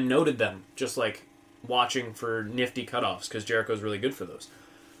cutoffs, I noted them. Just, like, watching for nifty cutoffs. Because Jericho's really good for those.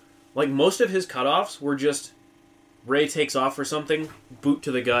 Like, most of his cutoffs were just... Ray takes off for something, boot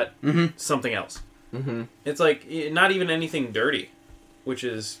to the gut, something else. Mm-hmm. It's like, not even anything dirty, which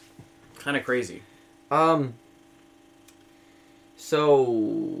is kind of crazy. So,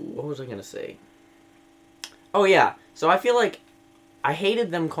 what was I going to say? Oh, yeah. So I feel like I hated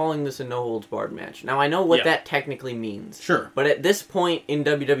them calling this a no-holds-barred match. Now, I know what Yeah. that technically means. Sure. But at this point in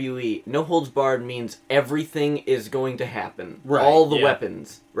WWE, no-holds-barred means everything is going to happen. Right, All the yeah.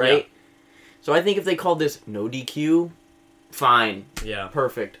 weapons, right? Yeah. So I think if they called this no DQ, fine. Yeah.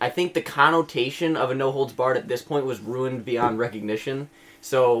 Perfect. I think the connotation of a no-holds-barred at this point was ruined beyond recognition.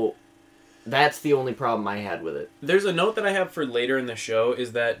 So that's the only problem I had with it. There's a note that I have for later in the show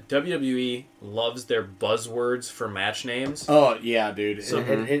is that WWE loves their buzzwords for match names. Oh yeah, dude. So-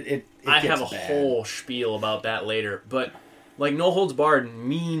 It I gets have a bad. whole spiel about that later, but like no holds barred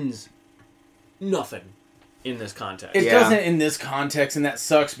means nothing in this context. It Yeah. doesn't in this context, and that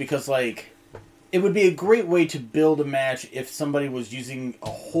sucks because like it would be a great way to build a match if somebody was using a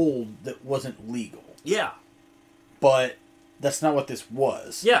hold that wasn't legal, Yeah. but that's not what this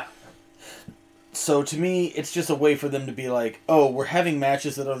was. Yeah. So to me, it's just a way for them to be like, "Oh, we're having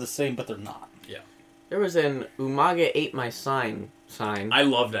matches that are the same, but they're not." There was an Umaga ate my sign, I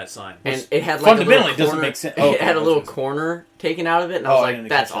love that sign. and it had like Fundamentally, a little it doesn't corner, make sense. It Okay, had a little that's what corner taken out of it, and I was like,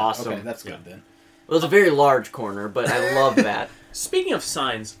 "That's awesome." Okay, that's good then. It was a very large corner, but I love that. Speaking of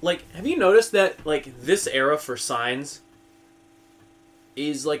signs, like, have you noticed that, like, this era for signs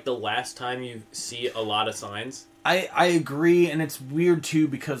is, like, the last time you see a lot of signs? I agree, and it's weird too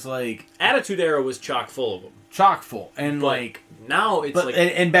because like Attitude Era was chock full of them. chock full, and But like, now it's but like,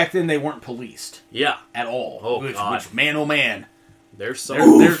 and back then they weren't policed yeah, at all. Oh, which, God. which man, oh man, there's some...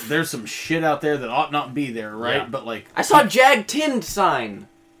 there's some shit out there that ought not be there, right? Yeah. But like, I saw Jag Tinned sign.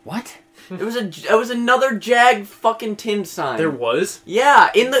 what? It was another Jag fucking Tinned sign. There was? Yeah,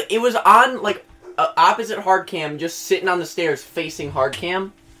 it was on like opposite hard cam, just sitting on the stairs facing hard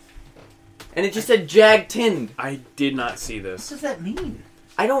cam, and it just said Jag Tinned. I did not see What this. does that mean?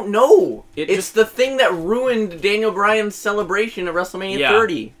 I don't know. It It's just- the thing that ruined Daniel Bryan's celebration at WrestleMania Yeah.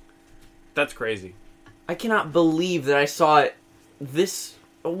 30. That's crazy. I cannot believe that I saw it. This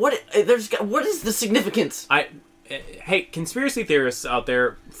what? What is the significance? Hey, conspiracy theorists out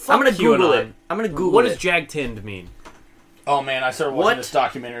there, I'm gonna Google QAnon. it. I'm gonna Google What it. does Jag Tinned mean? Oh man, I started watching What? this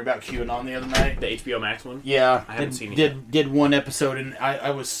documentary about QAnon the other night. The HBO Max one? Yeah, I haven't seen it Did one episode, and I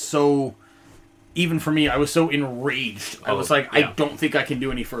was so. Even for me, I was so enraged. I Oh, was like, yeah. I don't think I can do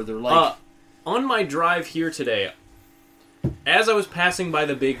any further. Like, On my drive here today, as I was passing by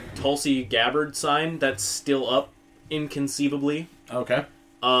the big Tulsi Gabbard sign that's still up, inconceivably, okay,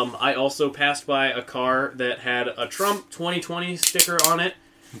 I also passed by a car that had a Trump 2020 sticker on it,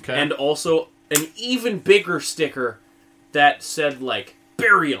 okay, and also an even bigger sticker that said, like,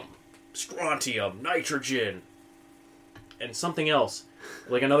 barium, strontium, nitrogen, and something else,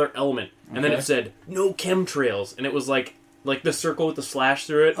 like another element. And then Okay. it said, no chemtrails, and it was like the circle with the slash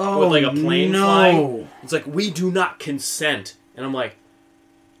through it, Oh, with like a plane no. flying. It's like, we do not consent. And I'm like,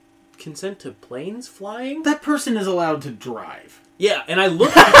 consent to planes flying? that person is allowed to drive. Yeah, and I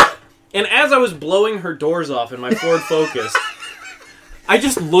looked at and as I was blowing her doors off in my Ford Focus, I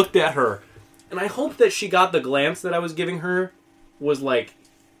just looked at her, and I hope that she got the glance that I was giving her was like,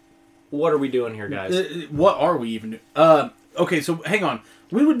 what are we doing here, guys? What are we even doing? Okay, so hang on.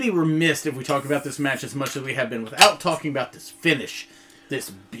 We would be remiss if we talked about this match as much as we have been without talking about this finish. This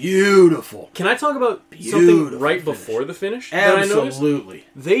beautiful. Can I talk about Beautiful something right finish. before the finish that I noticed? Absolutely.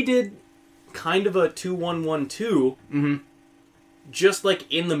 They did kind of a 2-1-1-2, just like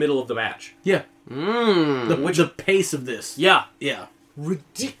in the middle of the match. Yeah. Mmm. The pace of this. Yeah. Yeah.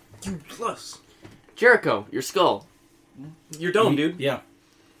 Ridiculous. Jericho, your skull. You're dome, dude. Yeah.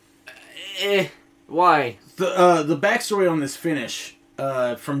 Why? The backstory on this finish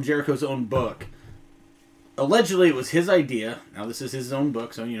from Jericho's own book. Allegedly, it was his idea. Now, this is his own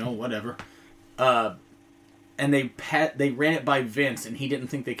book, so, whatever. And they ran it by Vince, and he didn't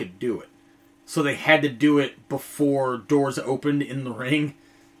think they could do it. So they had to do it before doors opened in the ring.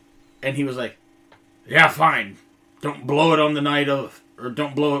 And he was like, yeah, fine. Don't blow it on the night of, or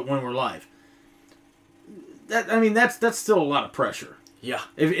don't blow it when we're live. That's still a lot of pressure. Yeah.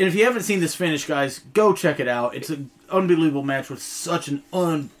 If you haven't seen this finish, guys, go check it out. It's an unbelievable match with such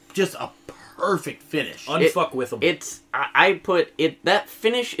just a perfect finish. Unfuckwithable. It's I put it. That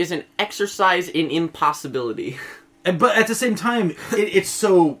finish is an exercise in impossibility, But at the same time, it's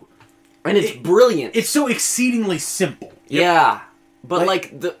so and it's brilliant. it's so exceedingly simple. yeah, but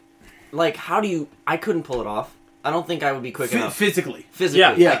Like- how do you? I couldn't pull it off. I don't think I would be quick enough. Physically.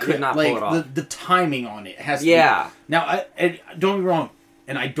 Physically, Yeah, I could not like, pull it off. The timing on it has to Yeah. be... Now, and don't get me wrong,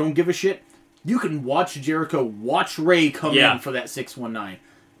 and I don't give a shit, you can watch Jericho, watch Ray come Yeah. in for that 619.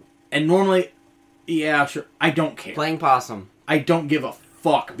 And normally, yeah, sure, I don't care. Playing possum. I don't give a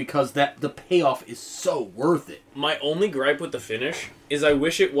fuck because the payoff is so worth it. My only gripe with the finish is I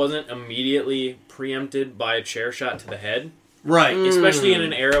wish it wasn't immediately preempted by a chair shot to the head. Right. Especially in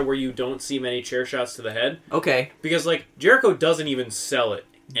an era where you don't see many chair shots to the head. Okay. Because, like, Jericho doesn't even sell it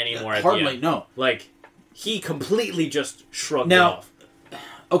anymore at the Hardly, end. no. Like, he completely just shrugged Now- it off.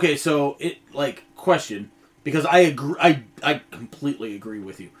 Okay, so question, because I agree, I completely agree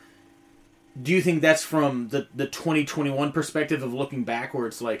with you. Do you think that's from the 2021 perspective of looking back, where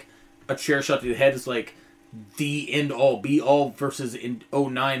it's like a chair shot to the head is like the end all be all, versus in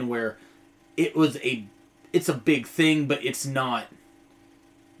 2009 where it's a big thing, but it's not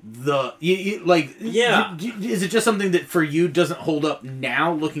Yeah. Is it just something that for you doesn't hold up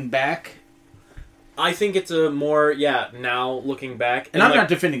now looking back? I think it's a more, now looking back. And I'm not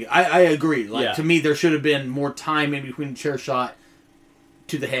defending it. I agree. Like, Yeah. to me, there should have been more time in between the chair shot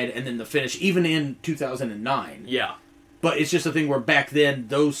to the head and then the finish, even in 2009. Yeah. But it's just a thing where back then,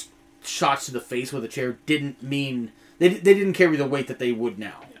 those shots to the face with a chair didn't mean... They didn't carry the weight that they would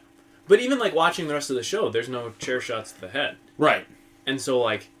now. But even, like, watching the rest of the show, there's no chair shots to the head. Right. And so,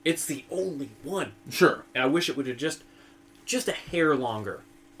 like, it's the only one. Sure. And I wish it would have just a hair longer.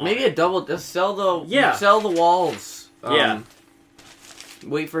 Maybe a double. Just sell the Yeah. Sell the walls. Yeah.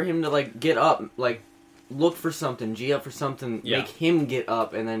 Wait for him to get up. Look for something. G up for something. Yeah. Make him get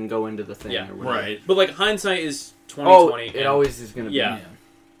up and then go into the thing. Yeah. Or whatever. Right. But, like, hindsight is Oh, 2020. it always is going to be. Yeah.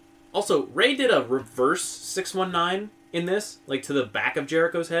 Also, Ray did a reverse 619 in this, like, to the back of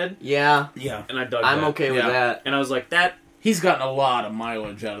Jericho's head. Yeah. Yeah. And I dug I'm that. okay with Yeah. that. And I was like, that... He's gotten a lot of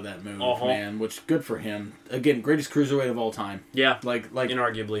mileage out of that move, Uh-huh. man, which good for him. Again, greatest cruiserweight of all time. Yeah. Like,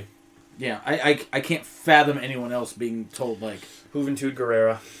 Inarguably. yeah, I can't fathom anyone else being told, like... Juventud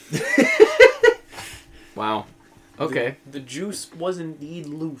Guerrera. Wow. Okay. The juice was indeed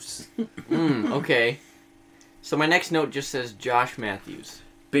loose. Okay. So my next note just says Josh Matthews.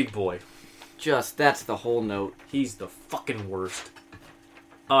 Big boy. That's the whole note. He's the fucking worst.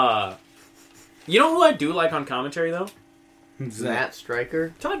 You know who I do like on commentary, though? Matt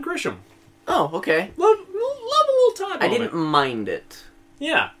Stryker. Todd Grisham. Oh, okay. Love a little Todd I moment. didn't mind it.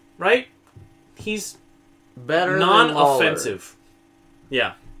 Yeah, right? He's Better than non-offensive.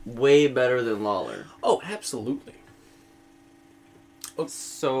 Yeah. Lawler. Way better than Lawler. Oh, absolutely.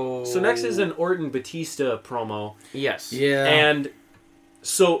 So next is an Orton Batista promo. Yes. Yeah. And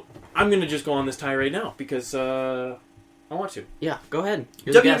so I'm going to just go on this tirade now because I want to. Yeah, go ahead.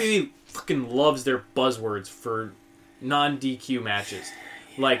 You're the guest. WWE fucking loves their buzzwords for non-DQ matches.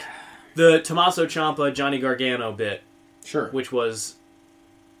 Like the Tommaso Ciampa Johnny Gargano bit, Sure. which was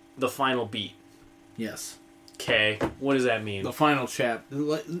the final beat. Yes. Okay, what does that mean? The final chapter.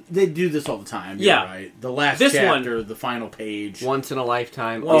 They do this all the time. You're Yeah. right. The last This chapter, the final page. Once in a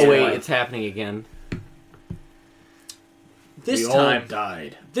lifetime. Once Oh, in a wait, life. it's happening again. This we time, all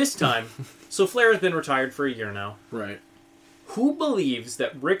died. so Flair has been retired for a year now. Right. Who believes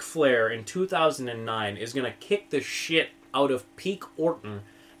that Ric Flair in 2009 is going to kick the shit out of Peak Orton,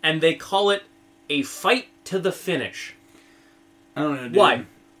 and they call it a fight to the finish? I don't know, dude. Why?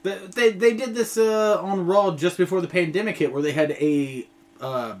 They did this on Raw just before the pandemic hit, where they had a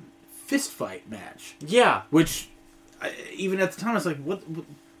fist fight match. Yeah. Which, even at the time, I was like, what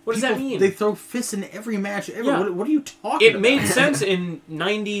What does that mean? They throw fists in every match ever. Yeah. What are you talking about? It made sense in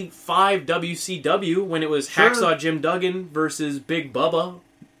 95 WCW when it was Sure. Hacksaw Jim Duggan versus Big Bubba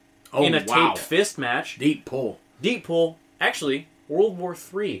in a taped fist match. Deep pull. Deep pull. Actually, World War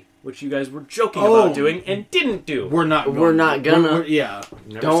III, which you guys were joking about doing and didn't do. We're not gonna. yeah.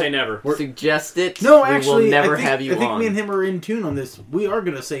 Never Don't say never. suggest it. No, we actually, will never I think, have you I think on. me and him are in tune on this. We are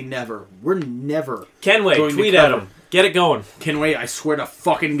going to say never. We're never. Kenway, going to tweet at cover. him. Get it going. Kenway, I swear to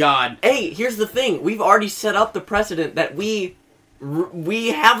fucking God. Hey, here's the thing. We've already set up the precedent that we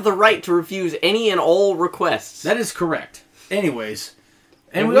have the right to refuse any and all requests. That is correct. Anyways.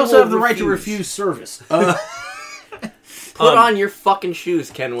 And we we also will have the right to refuse. refuse service. Put on your fucking shoes,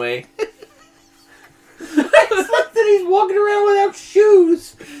 Kenway. It's like that he's walking around without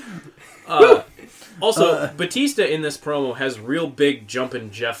shoes. Also, Batista in this promo has real big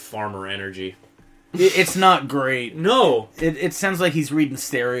jumpin' Jeff Farmer energy. It's not great. No. It sounds like he's reading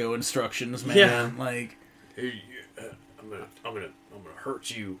stereo instructions, man. Yeah. Like, Hey, I'm gonna hurt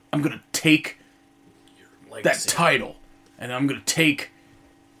you. I'm gonna take Your legs that title, and I'm gonna take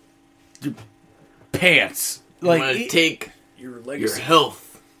your pants. I'm Like, gonna take your your legacy.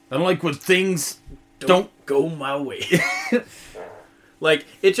 health. I don't like when things Don't go my way. Like,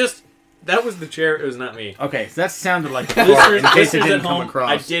 it just... That was the chair. It was not me. Okay, that sounded like Listeners, in case it listeners didn't at come home, across.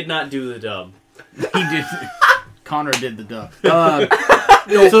 I did not do the dub. He did. Connor did the dub.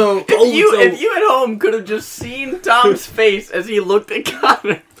 So If you at home could have just seen Tom's face as he looked at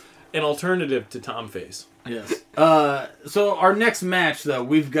Connor. An alternative to Tom Face. yes. So our next match, though,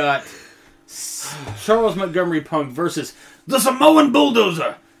 we've got Charles Montgomery Punk versus the Samoan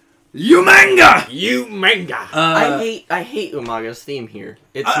Bulldozer, Umanga. You manga. I hate Umaga's theme here.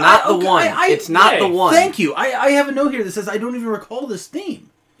 It's not the okay, one. It's not the hey, one. Thank you. I have a note here that says I don't even recall this theme.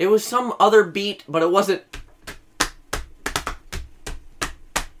 It was some other beat, but it wasn't.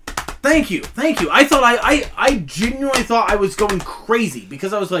 Thank you. I thought I genuinely thought I was going crazy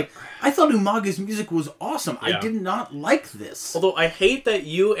because I was like, I thought Umaga's music was awesome. Yeah. I did not like this. Although I hate that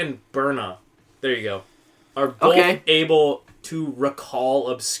you and Berna, there you go, are both Okay. able to recall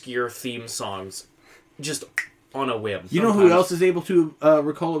obscure theme songs just on a whim. You know who sometimes. else is able to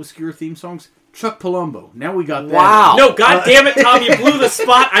recall obscure theme songs? Chuck Palumbo. Now we got that. Wow. No, god damn it, Tom, you blew the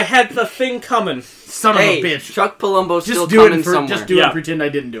spot. I had the thing coming. Son Hey, of a bitch. Chuck Palumbo's still Just do coming it for somewhere. just do it Yeah. and pretend I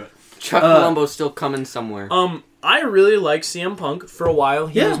didn't do it. Chuck Palumbo's still coming somewhere. I really like CM Punk for a while.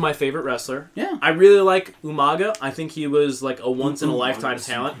 He Yeah. was my favorite wrestler. Yeah. I really like Umaga. I think he was like a once in a lifetime Umaga's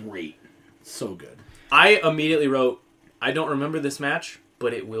talent. Great. So good. I immediately wrote, I don't remember this match,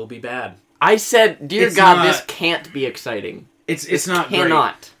 but it will be bad. I said, dear It's God, not- this can't be exciting. It's not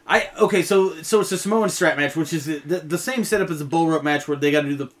Cannot. great. So it's a Samoan strap match, which is the same setup as a bull rope match where they got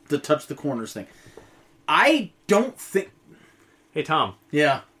to do the touch the corners thing. I don't think. Hey, Tom,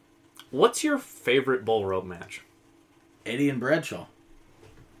 Yeah, what's your favorite bull rope match? Eddie and Bradshaw.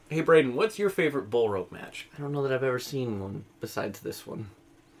 Hey, Braden, what's your favorite bull rope match? I don't know that I've ever seen one besides this one.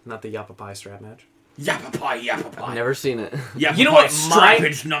 Not the Yappa Pie strap match? Yappa pie, yappa I've pie. never seen it. Yappa You know pie what,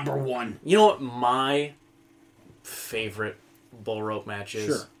 strappage number one. You know what my favorite bull rope match is?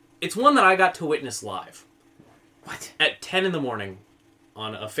 Sure. It's one that I got to witness live. What? At 10 in the morning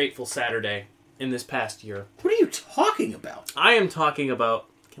on a fateful Saturday in this past year. What are you talking about? I am talking about...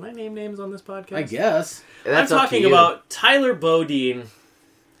 Can I name names on this podcast? I guess. That's I'm up to talking you. about Tyler Bodine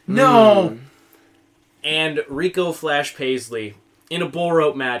No. and Rico Flash Paisley in a bull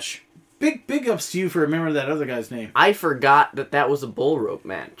rope match. Big ups to you for remembering that other guy's name. I forgot that was a bull rope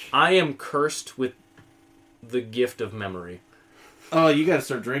match. I am cursed with the gift of memory. Oh, you got to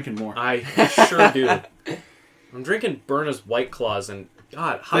start drinking more. I sure do. I'm drinking Berna's White Claws, and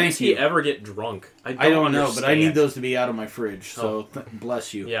God, how Thank does he you. ever get drunk? I don't know, but I need understand. those to be out of my fridge. So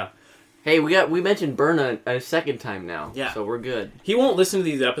bless you. Yeah. Hey, we mentioned Berna a second time now. Yeah. So we're good. He won't listen to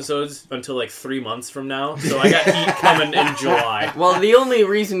these episodes until like 3 months from now, so I got heat coming in July. Well, the only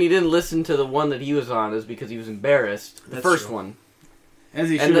reason he didn't listen to the one that he was on is because he was embarrassed. The That's first true. one. As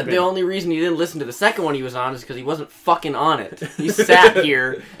he And should have the been. only reason he didn't listen to the second one he was on is because he wasn't fucking on it. He sat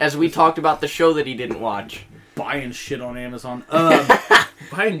here as we talked about the show that he didn't watch. Buying shit on Amazon.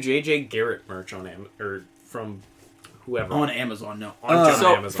 Buying JJ Garrett merch on or from whoever. On Amazon, no. On John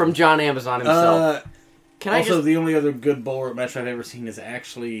So, Amazon. from John Amazon himself. Can I also, just... the only other good bull rope match I've ever seen is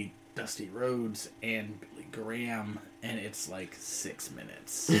actually Dusty Rhodes and Billy Graham, and it's like 6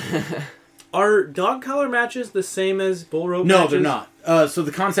 minutes. Are dog collar matches the same as bull rope No, matches? they're not. So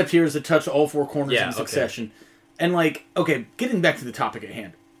the concept here is to touch all four corners Yeah, in okay. succession. And like, okay, getting back to the topic at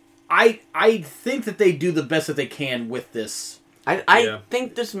hand. I think that they do the best that they can with this. I Yeah.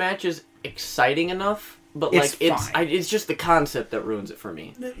 think this match is exciting enough, but It's like fine. it's just the concept that ruins it for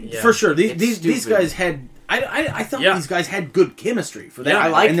me. Yeah. For sure. It's These stupid. guys had I thought Yeah. these guys had good chemistry for that. Yeah, I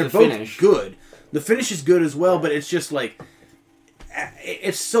liked and they're the both finish. good. The finish is good as well, but it's just like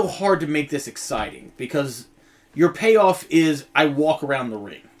it's so hard to make this exciting because your payoff is I walk around the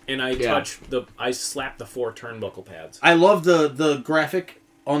ring. And I I slap the 4 turnbuckle pads. I love the graphic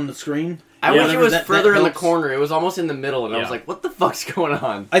on the screen. I Yeah. wish it was That further in the helps. corner. It was almost in the middle, and I was Yeah. like, "What the fuck's going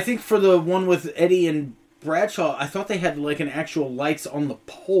on?" I think for the one with Eddie and Bradshaw, I thought they had like an actual lights on the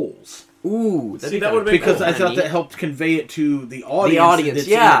poles Ooh, See, that would've been because cool. I thought neat. that helped convey it to the audience. audience, that's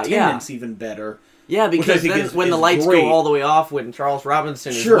yeah, in yeah. attendance even better. Yeah, Which I because think then is- when the is lights great. go all the way off, when Charles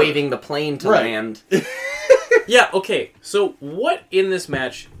Robinson is Sure. waving the plane to Right. land, Yeah, okay. So what in this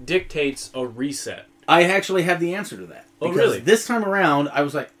match dictates a reset? I actually have the answer to that. Oh, Because really? this time around, I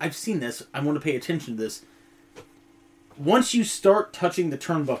was like, I've seen this. I want to pay attention to this. Once you start touching the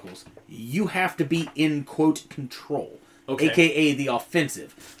turnbuckles, you have to be in, quote, control. Okay. AKA the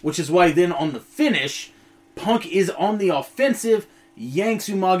offensive. Which is why then on the finish, Punk is on the offensive, yanks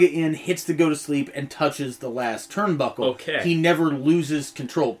Umaga in, hits the go-to-sleep, and touches the last turnbuckle. Okay. He never loses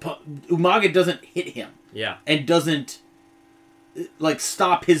control. Umaga doesn't hit him. Yeah. And doesn't, like,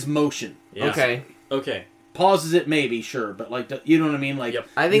 stop his motion. Yeah. okay. Okay. Pauses it maybe, sure, but like you know what I mean. Like Yep.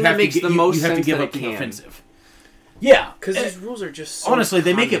 I think you that have to makes gi- the you- most you have to sense give that up it the can. offensive. Yeah, Because these rules are just so honestly,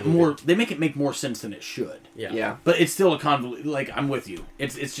 they make it convoluted. more. They make it make more sense than it should. Yeah. Yeah, But it's still a convoluted. Like I'm with you.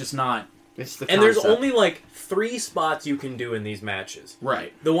 It's just not it's the And there's concept. only like 3 spots you can do in these matches.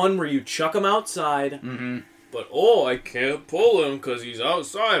 right. The one where you chuck him outside, Mm-hmm. but I can't pull him because he's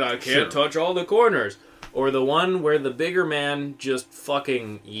outside. I can't Sure. touch all the corners. Or the one where the bigger man just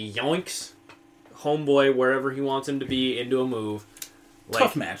fucking yoinks homeboy wherever he wants him to be into a move. Like,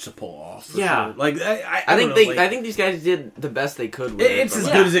 Tough match to pull off. For Yeah. sure. Like I don't think know, they. like, I think these guys did the best they could with it. it's but, as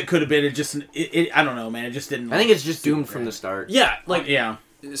like, good as it could have been. It just I don't know, man. It just didn't. I think it's just doomed from the start. Yeah, like yeah.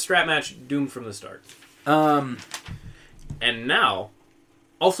 strap match doomed from the start. Um. And now,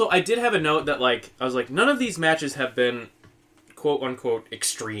 also, I did have a note that, like, I was like, none of these matches have been, quote unquote,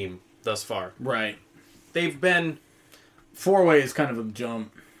 extreme thus far. Right. They've been, 4-way is kind of a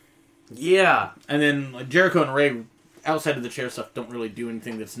jump, yeah, and then like, Jericho and Ray, outside of the chair stuff, don't really do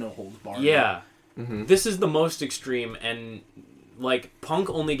anything that's no holds barred. yeah. Mm-hmm. This is the most extreme, and, like, Punk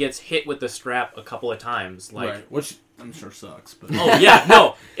only gets hit with the strap a couple of times. Like, right. Which I'm sure sucks. But oh, yeah,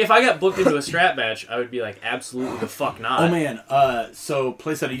 no. If I got booked into a strap match, I would be like, absolutely the fuck not. Oh man, so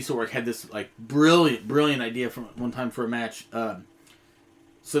place that I used to work had this like brilliant idea from one time for a match.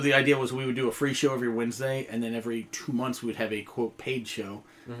 So the idea was we would do a free show every Wednesday, and then every 2 months we would have a quote paid show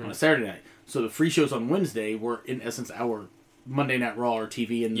on a Saturday night. So the free shows on Wednesday were in essence our Monday Night Raw or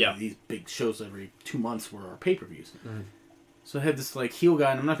TV, and Yeah. these big shows every 2 months were our pay-per-views. So I had this like heel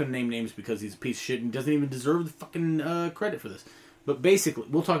guy, and I'm not going to name names because he's a piece of shit and doesn't even deserve the fucking credit for this. But basically,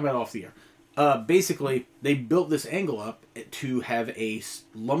 we'll talk about it off the air. Basically, they built this angle up to have a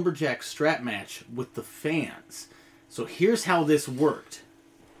lumberjack strap match with the fans. So here's how this worked.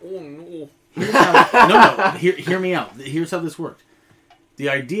 Oh, no. Here's how, hear me out. Here's how this worked. The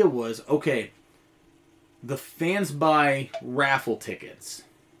idea was, okay, the fans buy raffle tickets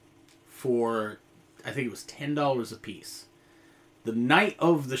for, I think it was $10 a piece. The night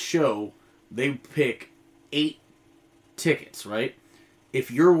of the show, they pick 8 tickets, right? If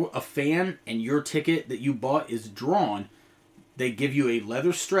you're a fan and your ticket that you bought is drawn, they give you a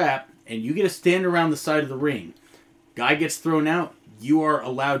leather strap and you get to stand around the side of the ring. Guy gets thrown out, you are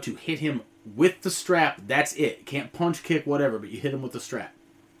allowed to hit him with the strap. That's it. Can't punch, kick, whatever, but you hit him with the strap.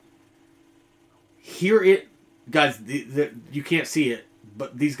 Guys, you can't see it,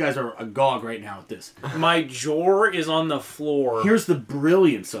 but these guys are agog right now at this. My jaw is on the floor. Here's the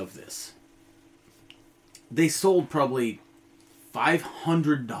brilliance of this. They sold probably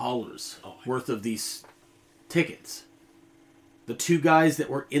 $500 worth of these tickets. The 2 guys that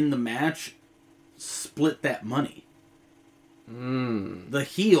were in the match split that money. The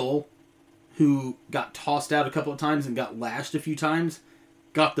heel, who got tossed out a couple of times and got lashed a few times,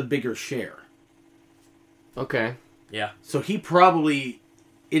 got the bigger share. Okay. Yeah. So he probably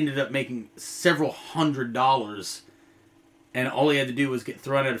ended up making several $100s, and all he had to do was get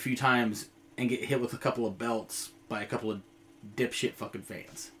thrown out a few times and get hit with a couple of belts by a couple of dipshit fucking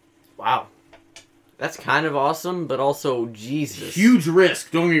fans. Wow. That's kind of awesome, but also, Jesus. Huge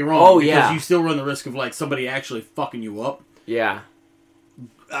risk, don't get me wrong. Oh, because yeah. you still run the risk of, like, somebody actually fucking you up. Yeah.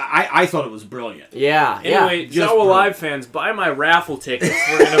 I thought it was brilliant. Yeah. Anyway, just Zoa Live fans, buy my raffle tickets.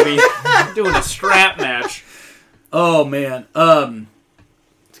 We're going to be doing a strap match. Oh, man.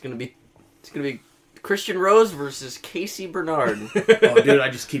 It's gonna be Christian Rose versus Casey Bernard. Oh, dude, I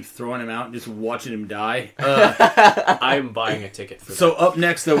just keep throwing him out and just watching him die. I'm buying a ticket for that. So up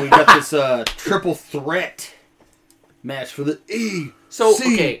next, though, we got this triple threat match for the ECW. So,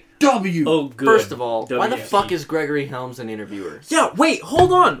 okay. Oh, good. First of all, why the WC. fuck is Gregory Helms an interviewer? Yeah, wait,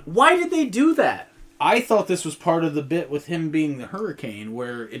 hold on. Why did they do that? I thought this was part of the bit with him being the Hurricane,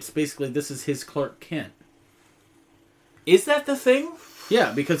 where it's basically this is his Clark Kent. Is that the thing?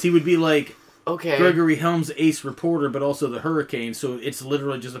 Yeah, because he would be like Okay. Gregory Helms, Ace Reporter, but also the Hurricane, so it's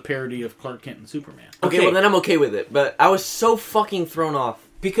literally just a parody of Clark Kent and Superman. Okay, Okay. well then I'm okay with it, but I was so fucking thrown off.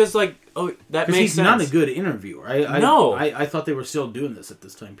 Because, like, that Because makes he's sense. not a good interviewer. No. I thought they were still doing this at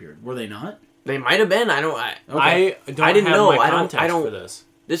this time period. Were they not? They might have been. I don't. I don't I didn't have know. my I don't- context I don't- for this.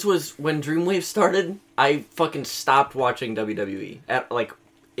 This was when Dreamwave started. I fucking stopped watching WWE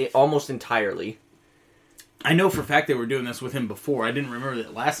almost entirely. I know for a fact they were doing this with him before. I didn't remember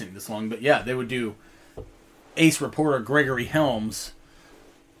it lasting this long, but yeah, they would do Ace Reporter Gregory Helms.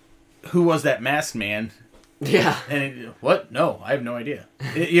 Who was that masked man? Yeah. And what? No, I have no idea.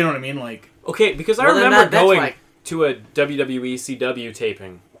 You know what I mean? Like, Okay, because I Well, then remember that's going like- to a WWE CW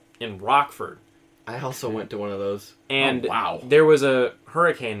taping in Rockford, I also went to one of those. and Oh, wow. there was a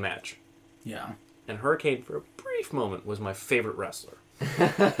Hurricane match. yeah. And Hurricane, for a brief moment, was my favorite wrestler.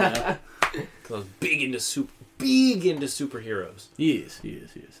 Yeah. 'Cause I was big into superheroes. He is.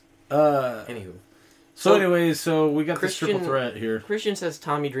 Anywho. So anyways, so we got this triple Christian- threat here. Christian says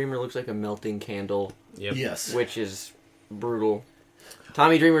Tommy Dreamer looks like a melting candle, Yep. Yes. which is brutal.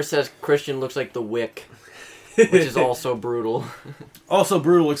 Tommy Dreamer says Christian looks like the Wick, which is also brutal. Also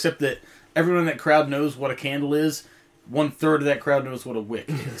brutal, except that everyone in that crowd knows what a candle is. 1/3 of that crowd knows what a wick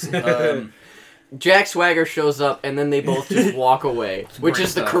is. Jack Swagger shows up, and then they both just walk away, which Great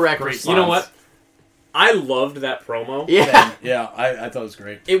is the stuff. correct Great response. You know what? I loved that promo. Yeah. yeah, I thought it was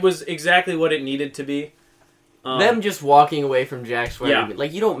great. It was exactly what it needed to be. Them just walking away from Jack Swagger. Yeah.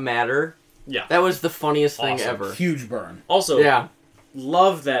 Like, you don't matter. Yeah. That was the funniest thing Awesome. ever. Huge burn. Also, Yeah.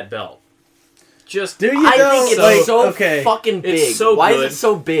 love that belt. Just There you I go. think it's Like, so okay. fucking big. It's so Why good. is it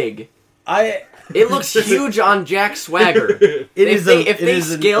so big? It It looks huge on Jack Swagger. is if they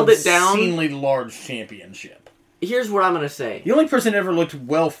is an scaled it down- obscenely large championship. Here's what I'm gonna say. The only person that ever looked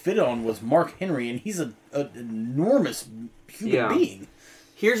well fit on was Mark Henry, and he's an enormous human Yeah. being.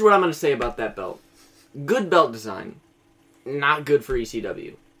 Here's what I'm gonna say about that belt. Good belt design. Not good for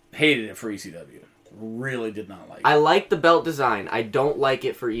ECW. Hated it for ECW. Really did not like it. I like the belt design. I don't like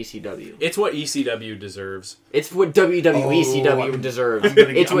it for ECW. it's what ECW deserves. It's what WWE Oh, ECW I'm- deserves. I'm gonna-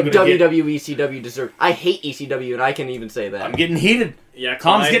 It's I'm what gonna get- WWE ECW deserves. I hate ECW, and I can even say that. I'm getting heated. Yeah,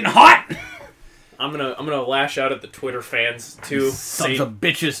 Tom's Clyde, getting hot. I'm gonna lash out at the Twitter fans too. Sons Say- of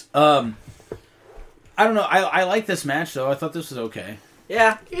bitches. I don't know. I like this match though. I thought this was okay.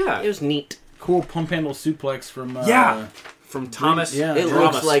 Yeah, Yeah. it was neat. Cool pump handle suplex from Yeah. From Thomas. Yeah. It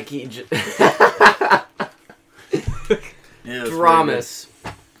Dramas. looks like he just... Yeah, it's Dramas.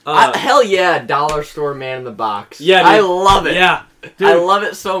 Hell yeah, Dollar Store Man in the Box. Yeah, dude. I love it. Yeah. I love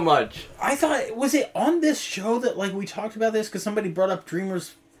it so much. I thought, was it on this show that like we talked about this because somebody brought up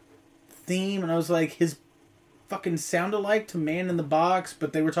Dreamer's theme and I was like, his fucking sound alike to Man in the Box,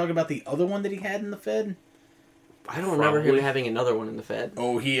 but they were talking about the other one that he had in the Fed. I don't remember him Probably. having another one in the Fed.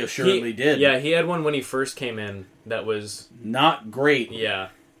 Oh, he assuredly did. Yeah, he had one when he first came in that was Not great. yeah.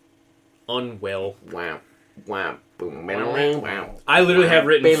 unwell. Wow. Wow. Boom. Wow. I literally have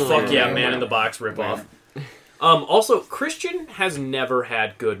written Bam. "fuck yeah, Man in the Box" ripoff. Also, Christian has never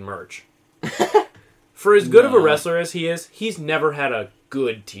had good merch. For as good of a wrestler as he is, he's never had a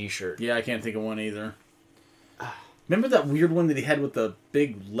good T-shirt. Yeah, I can't think of one either. Remember that weird one that he had with the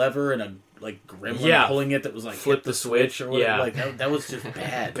big lever and a like gremlin pulling it that was like Flip hit the switch or whatever? yeah. Like that was just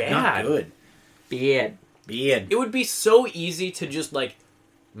bad. Bad. Not good. Bad. Bad. It would be so easy to just like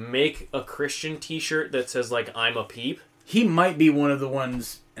make a Christian T-shirt that says like "I'm a peep." He might be one of the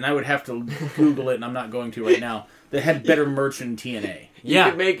ones, and I would have to Google it, and I'm not going to right now, that had better merch than TNA. Yeah.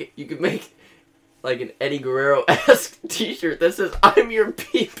 You could make like an Eddie Guerrero-esque T-shirt that says "I'm your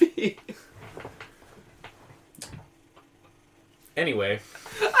PP." Anyway,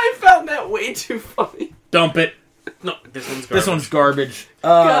 I found that way too funny. Dump it. no, this one's garbage. This one's garbage.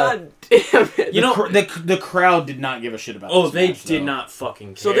 God damn it! You know, the crowd did not give a shit about. oh, this they match, did though. not fucking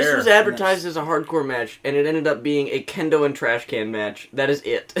care. So this was advertised as a hardcore match, and it ended up being a kendo and trash can match. That is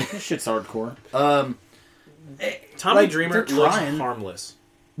it. This shit's hardcore. Tommy like, Dreamer they're looks trying. harmless.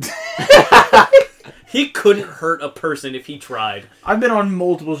 He couldn't hurt a person if he tried. I've been on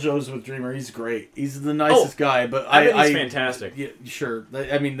multiple shows with Dreamer. He's great. He's the nicest guy. But I bet he's fantastic. Yeah, sure.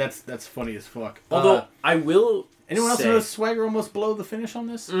 I mean, that's funny as fuck. Although I will. anyone else say, notice Swagger almost blow the finish on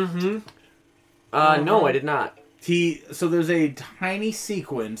this? Mm-hmm. No, I did not. So there's a tiny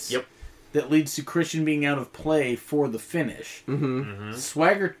sequence. Yep. That leads to Christian being out of play for the finish. Mm-hmm.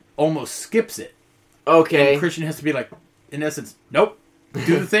 Swagger almost skips it. Okay. And Christian has to be like, in essence, nope,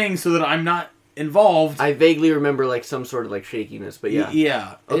 do the thing so that I'm not involved. I vaguely remember like some sort of like shakiness, but yeah.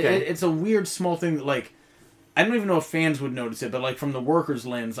 Yeah. Okay. It's a weird small thing that like, I don't even know if fans would notice it, but like from the worker's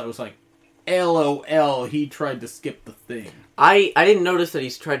lens, I was like, LOL, he tried to skip the thing. I didn't notice that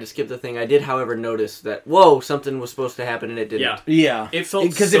he's tried to skip the thing. I did, however, notice that something was supposed to happen and it didn't. Yeah. Yeah. It felt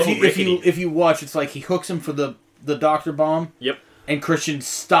because so if you watch, it's like he hooks him for the doctor bomb. Yep. And Christian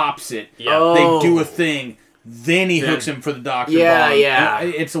stops it. Yeah. Oh. They do a thing. Then he hooks him for the doctor bomb. Yeah.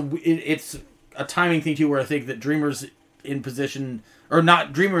 And it's a timing thing too, where I think that Dreamer's in position, or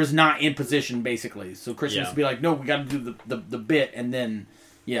not. Dreamer is not in position basically. So Christian has to be like, no, we got to do the bit, and then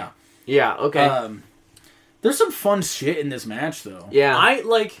Yeah. Okay. There's some fun shit in this match though. yeah. I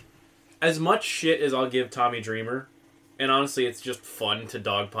like as much shit as I'll give Tommy Dreamer, and honestly, it's just fun to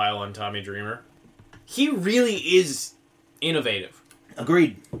dogpile on Tommy Dreamer. He really is innovative.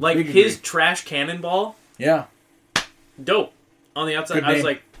 Agreed. Like Big his agreed. trash cannonball, Yeah. dope. On the outside, Good I was name.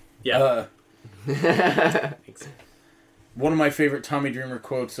 like, yeah. One of my favorite Tommy Dreamer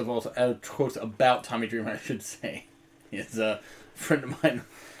quotes of all quotes about Tommy Dreamer, I should say, is a friend of mine.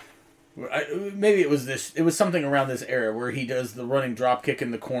 Maybe it was something around this era where he does the running drop kick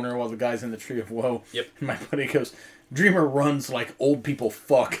in the corner while the guy's in the Tree of Woe. Yep. And my buddy goes, Dreamer runs like old people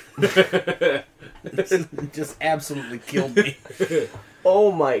fuck. Just absolutely killed me.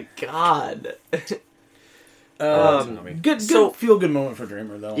 Oh my god. Good feel good moment for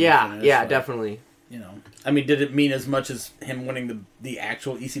Dreamer though. Yeah, Finish, like, definitely. You know, I mean, did it mean as much as him winning the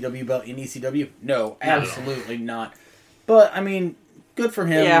actual ECW belt in ECW? No, absolutely not. But I mean, good for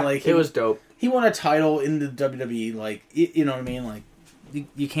him. Yeah, like it was dope. He won a title in the WWE. Like you know what I mean? Like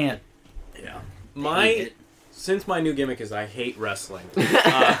you can't. Yeah. hate it. Since my new gimmick is I hate wrestling.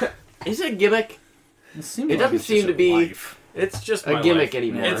 Is it a gimmick? It doesn't it's seem just to a be- life. It's just A my gimmick life.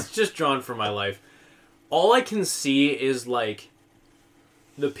 anymore. It's just drawn from my life. All I can see is like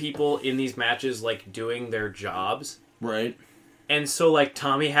the people in these matches like doing their jobs. Right. And so like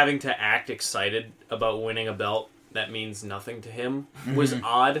Tommy having to act excited about winning a belt that means nothing to him was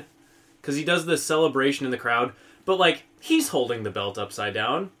odd. Because he does this celebration in the crowd, but like he's holding the belt upside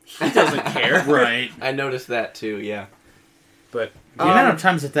down. He doesn't care. Right. I noticed that too, yeah. But The amount of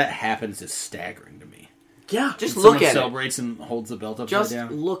times that happens is staggering to me. yeah, Just When look someone at it. celebrates and holds the belt upside Just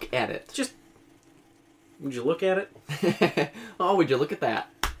down. look at it. just would you look at it? Oh, would you look at that?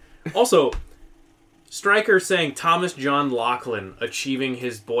 Also, Stryker saying Thomas John Laughlin achieving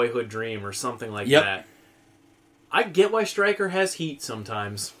his boyhood dream or something like Yep. that. I get why Stryker has heat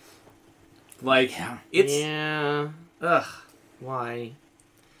sometimes. Like, Yeah. it's... Yeah. Ugh. Why?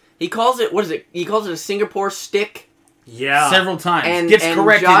 He calls it, what is it? He calls it a Singapore stick. Yeah. Several times. And- Gets and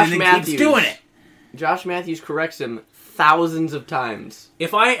corrected Josh and then Matthews. keeps doing it. Josh Matthews corrects him thousands of times.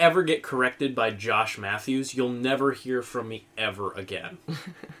 If I ever get corrected by Josh Matthews, you'll never hear from me ever again.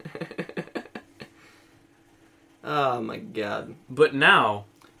 Oh my god. But now,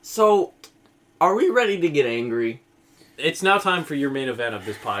 So, are we ready to get angry? it's now time for your main event of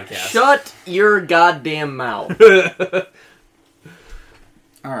this podcast. Shut your goddamn mouth.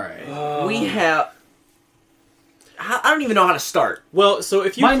 All right. We have... I don't even know how to start. Well, so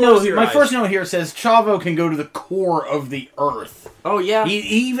if you My close your eyes... first note here says Chavo can go to the core of the earth. Oh, yeah.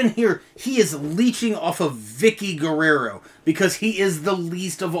 Even here, he is leeching off of Vicky Guerrero because he is the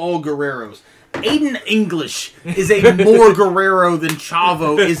least of all Guerreros. Aiden English is a more Guerrero than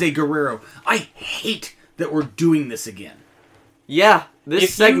Chavo is a Guerrero. I hate that we're doing this again. Yeah,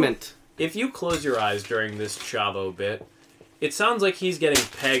 this segment. If you close your eyes during this Chavo bit, it sounds like he's getting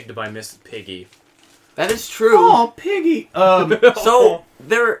pegged by Miss Piggy. That is true. Oh, Piggy. So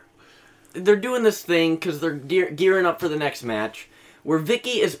they're doing this thing because they're gearing up for the next match, where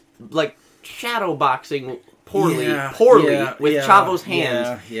Vicky is like shadow boxing poorly with Chavo's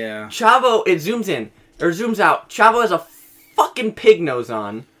hands. Yeah. Chavo, it zooms out. Chavo has a fucking pig nose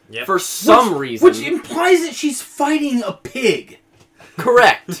on for some reason, which implies that she's fighting a pig.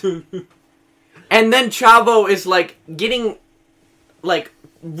 Correct. And then Chavo is like getting like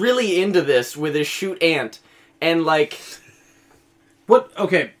really into this with his shoot ant, and like what?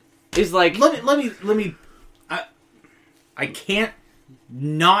 Okay, is like let me. I can't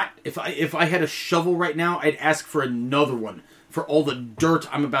not. If I had a shovel right now, I'd ask for another one for all the dirt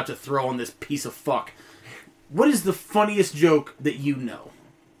I'm about to throw on this piece of fuck. What is the funniest joke that you know?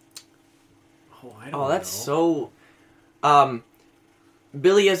 Oh, I don't know. That's so.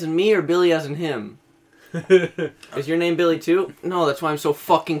 Billy as in me or Billy as in him? Is your name Billy too? No, that's why I'm so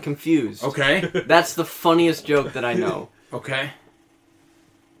fucking confused. Okay. That's the funniest joke that I know. Okay.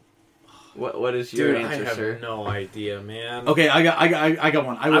 What is your Dude, answer, I have sir? no idea, man. Okay, I got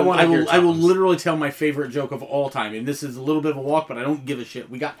one. I will literally tell my favorite joke of all time, and this is a little bit of a walk, but I don't give a shit.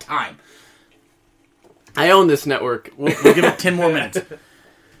 We got time. I own this network. We'll give it 10 more minutes.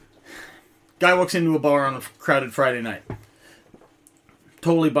 Guy walks into a bar on a crowded Friday night.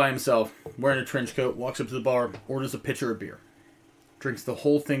 Totally by himself, wearing a trench coat, walks up to the bar, orders a pitcher of beer. Drinks the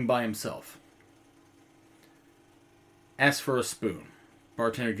whole thing by himself. Asks for a spoon.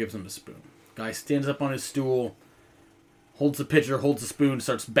 Bartender gives him a spoon. Guy stands up on his stool, holds the pitcher, holds the spoon,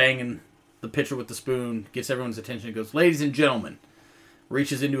 starts banging the pitcher with the spoon, gets everyone's attention, and goes, "Ladies and gentlemen,"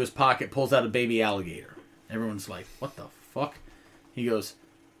 reaches into his pocket, pulls out a baby alligator. Everyone's like, "What the fuck?" He goes,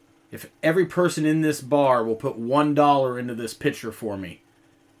 "If every person in this bar will put $1 into this pitcher for me,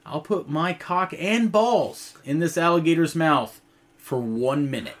 I'll put my cock and balls in this alligator's mouth for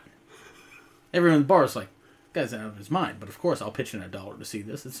 1 minute." Everyone in the bar is like, "Guy's out of his mind," but of course I'll pitch in $1 to see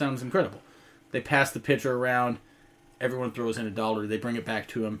this. It sounds incredible. They pass the pitcher around. Everyone throws in $1. They bring it back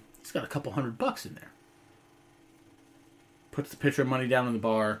to him. He's got a couple $100 in there. Puts the pitcher of money down in the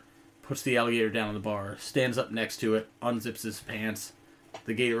bar. Puts the alligator down in the bar. Stands up next to it. Unzips his pants.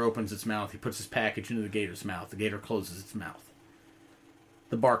 The gator opens its mouth. He puts his package into the gator's mouth. The gator closes its mouth.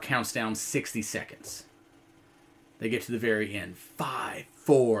 The bar counts down 60 seconds. They get to the very end. 5,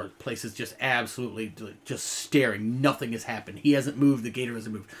 4. The place is just absolutely just staring. Nothing has happened. He hasn't moved. The gator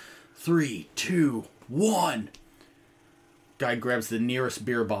hasn't moved. 3, 2, 1. Guy grabs the nearest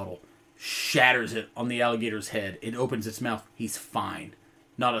beer bottle. Shatters it on the alligator's head. It opens its mouth. He's fine.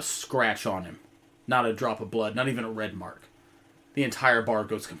 Not a scratch on him. Not a drop of blood. Not even a red mark. The entire bar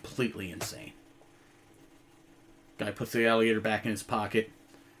goes completely insane. Guy puts the alligator back in his pocket.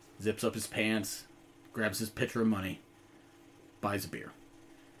 Zips up his pants. Grabs his pitcher of money. Buys a beer.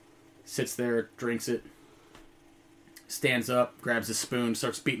 Sits there, drinks it. Stands up, grabs his spoon,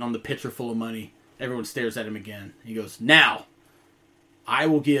 starts beating on the pitcher full of money. Everyone stares at him again. He goes, "Now, I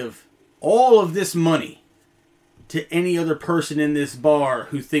will give all of this money to any other person in this bar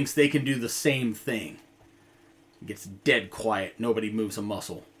who thinks they can do the same thing." It gets dead quiet. Nobody moves a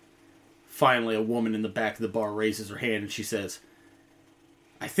muscle. Finally, a woman in the back of the bar raises her hand and she says,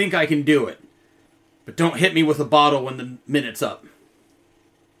 "I think I can do it, but don't hit me with a bottle when the minute's up."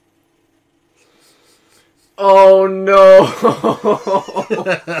 Oh no!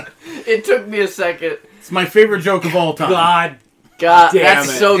 It took me a second. It's my favorite joke of all time. God, Damn that's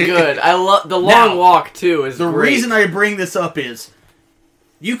it. so good. I love the long Now, walk too. Is The great. reason I bring this up is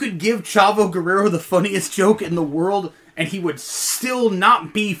you could give Chavo Guerrero the funniest joke in the world and he would still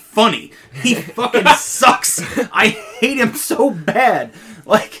not be funny. He fucking sucks. I hate him so bad.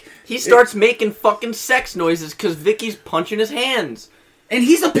 Like, he starts making fucking sex noises because Vicky's punching his hands, and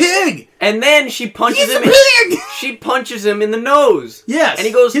he's a pig. and then she punches He's him. a pig. She punches him in the nose. Yes, and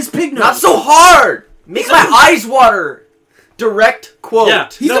he goes, his pig nose. "Not so hard. Makes my eyes water." Direct quote. Yeah.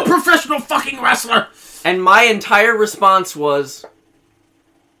 He's No. a professional fucking wrestler. And my entire response was,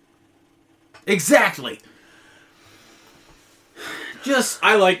 Exactly. Just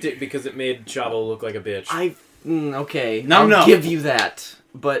I liked it because it made Chavo look like a bitch. okay, No, I'll no. give you that.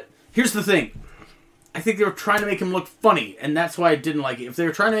 But here's the thing. I think they were trying to make him look funny, and that's why I didn't like it. If they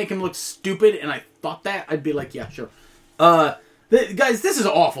were trying to make him look stupid, and I thought that, I'd be like, yeah, sure. Guys, this is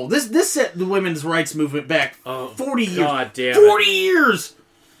awful. This set the women's rights movement back 40 years. God damn 40 it. years!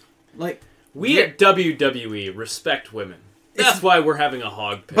 Like, We at WWE respect women. That's why we're having a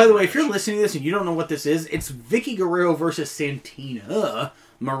hog pit by the way, match. if you're listening to this and you don't know what this is, it's Vicky Guerrero versus Santina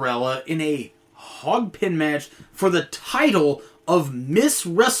Marella in a hog pin match for the title of Miss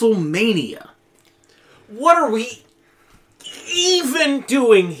WrestleMania. What are we even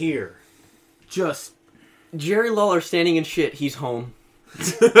doing here? Just Jerry Lawler standing in shit. He's home.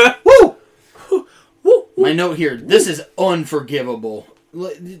 woo! My note here. This is unforgivable.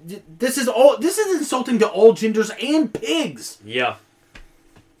 This is insulting to all genders and pigs. Yeah.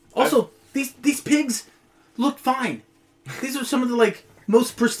 Also, these pigs look fine. These are some of the like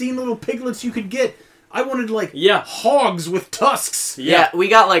most pristine little piglets you could get. I wanted like hogs with tusks. Yeah, we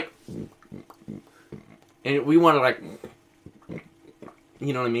got like, and we wanted like,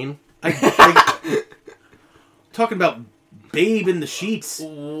 you know what I mean? Talking about Babe in the sheets.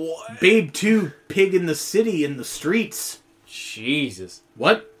 What? Babe 2, Pig in the city, in the streets. Jesus.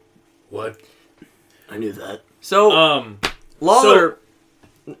 What? I knew that. So, Lawler...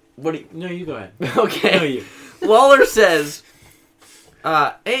 what do you... No, you go ahead. Okay. No, you. Lawler says,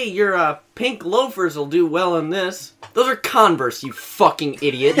 hey, your pink loafers will do well in this. Those are Converse, you fucking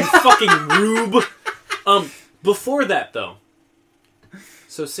idiot. You fucking rube. Before that, though.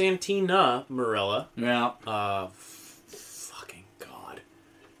 So, Santina Marella... Yeah. Fucking God.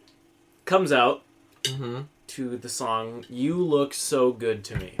 Comes out Mm-hmm. to the song "You Look So Good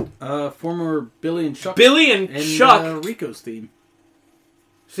to Me." Former Billy and Chuck. Billy and Chuck Rico's theme.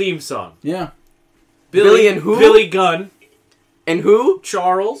 theme song. Yeah. Billy and who? Billy Gunn. And who?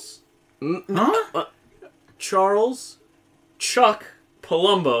 Charles. Huh? Charles. Chuck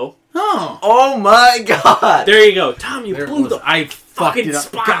Palumbo. Oh. Oh my god! There you go. Tom, you blew the I fucked fucking it up.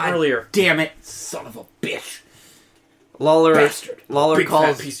 spot God earlier. damn it. Son of a bitch. Big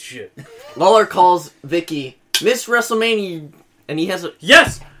fat piece of shit. Lawler calls Vicky Miss WrestleMania, and he has a...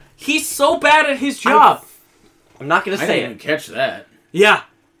 Yes! He's so bad at his job. I'm not gonna I say didn't even it. catch that. Yeah.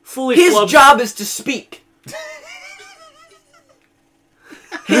 Fully His flubs. job is to speak.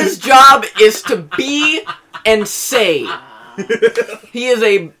 His job is to be and say. He is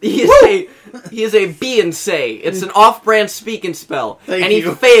a be and say. It's an off-brand speak and spell. Thank and you.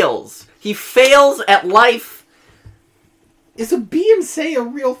 he fails. He fails at life. Is a be and say a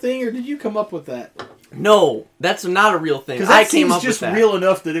real thing, or did you come up with that? No, that's not a real thing. Because I that came seems up just with that. real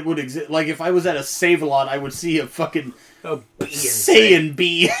enough that it would exist. Like, if I was at a Save-A-Lot, I would see a fucking Say say and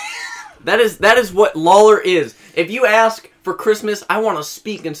be. That is what Lawler is. If you ask for Christmas, I want to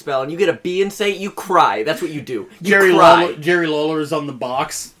speak and spell, and you get a B and say, you cry. That's what you do. You cry. Jerry Lawler is on the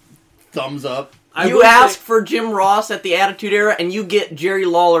box. Thumbs up. You ask for Jim Ross at the Attitude Era, and you get Jerry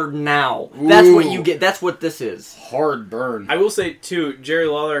Lawler now. That's what you get. That's what this is. Hard burn. I will say, too, Jerry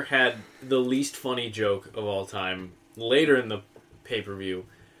Lawler had the least funny joke of all time later in the pay-per-view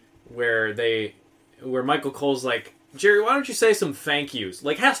where Michael Cole's like, Jerry, why don't you say some thank yous?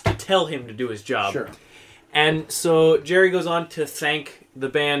 Like, has to tell him to do his job. Sure. And so Jerry goes on to thank the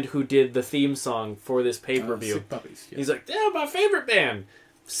band who did the theme song for this pay-per-view. Sick Puppies. Yeah. He's like, yeah, my favorite band.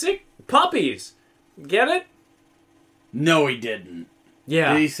 Sick Puppies. Get it? No, he didn't.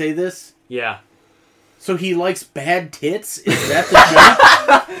 Yeah. Did he say this? Yeah. So he likes bad tits? Is that the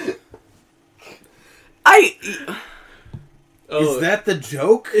joke? Is that the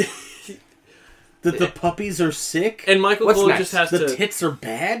joke? That the puppies are sick? And Michael What's Cole next? just has The to... tits are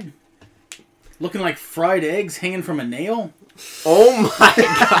bad? Looking like fried eggs hanging from a nail? Oh my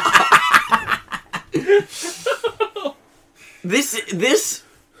god. This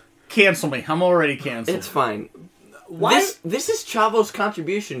Cancel me. I'm already canceled. it's fine. Why? This is Chavo's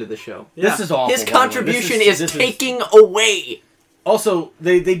contribution to the show. This is awful. His by the way. contribution This is taking away. Also,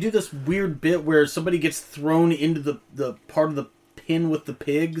 they do this weird bit where somebody gets thrown into the part of the pin with the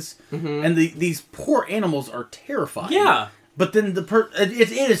pigs, and these poor animals are terrifying. Yeah. But then it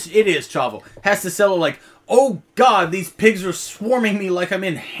is Chavo has to sell it like, oh god, these pigs are swarming me like I'm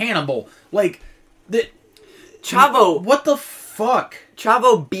in Hannibal. Like, Chavo, what the fuck?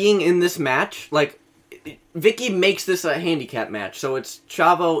 Chavo being in this match, like, Vicky makes this a handicap match, so it's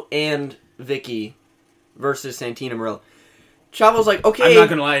Chavo and Vicky versus Santina Marella. Chavo's like, okay. I'm not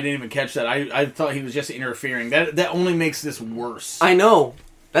gonna lie, I didn't even catch that. I thought he was just interfering. That only makes this worse. I know.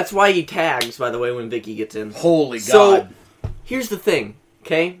 That's why he tags, by the way, when Vicky gets in. Holy So, god. here's the thing,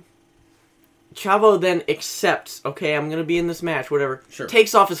 okay? Chavo then accepts, okay, I'm gonna be in this match, whatever. Sure.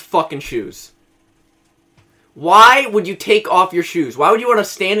 Takes off his fucking shoes. Why would you take off your shoes? Why would you want to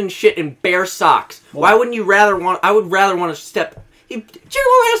stand in shit in bare socks? Why wouldn't you I would rather want to step... Jerry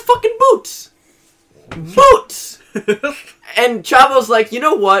Lawler has fucking boots! boots! And Chavo's like, you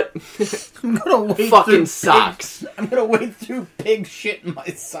know what? I'm gonna wait Fucking through socks. I'm gonna wade through pig shit in my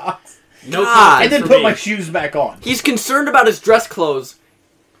socks. No God. coffee And then for put me. my shoes back on. He's concerned about his dress clothes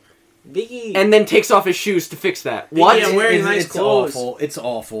Vicky. and then takes off his shoes to fix that. What? Yeah, I'm wearing nice it's clothes. awful. It's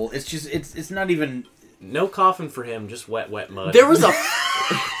awful. It's just it's not even. No coffin for him, just wet mud. There was a...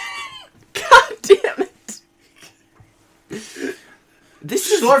 God damn it.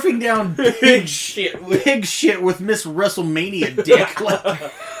 This is... Slurping down pig shit with Miss WrestleMania dick.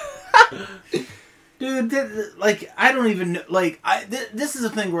 Like, dude, like, I don't even know. Like, this is a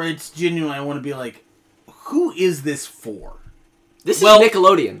thing where it's genuine. I want to be like, who is this for? This Well- is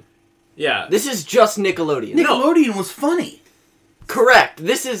Nickelodeon. Yeah. This is just Nickelodeon. Nickelodeon was funny. Correct.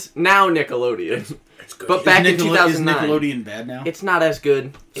 This is now Nickelodeon. It's good. But back in Is 2009. Nickelodeon bad now? It's not as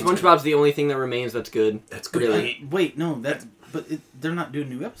good. SpongeBob's the only thing that remains that's good. That's good. Really. Wait, no, that's. But they're not doing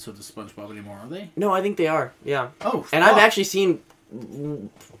new episodes of SpongeBob anymore, are they? No, I think they are. Yeah. Oh, And I've actually seen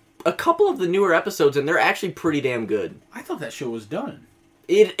a couple of the newer episodes, and they're actually pretty damn good. I thought that show was done.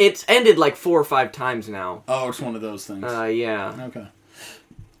 It's ended like 4 or 5 times now. Oh, it's one of those things. Yeah. Okay.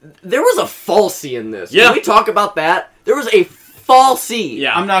 There was a falsie in this. Yeah. Can we talk about that? There was a falsie.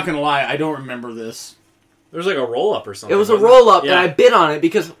 Yeah. I'm not gonna lie, I don't remember this. There was like a roll up or something. It was a wasn't roll up, Yeah. and I bid on it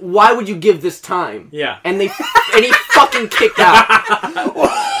because why would you give this time? Yeah. And he fucking kicked out.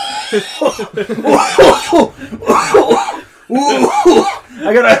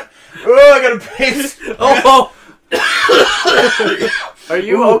 I gotta pace. Oh, Are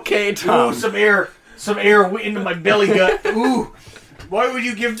you okay, Ooh, Tom? some air went into my belly gut. Ooh, why would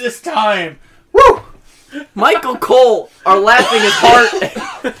you give this time? Woo! Michael Cole are laughing as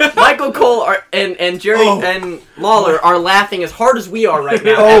hard. Michael Cole and Jerry and Lawler are laughing as hard as we are right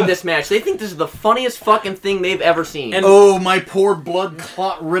now at this match. They think this is the funniest fucking thing they've ever seen. And- Oh, my poor blood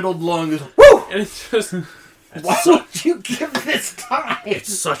clot riddled lungs. Woo! and it's just Why would you give this time?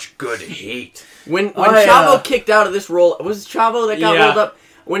 it's such good heat. when I, Chavo kicked out of this roll, was it Chavo that got Yeah. rolled up?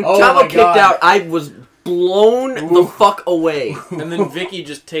 When Oh Chavo my kicked God. out, I was blown the fuck away. And then Vicky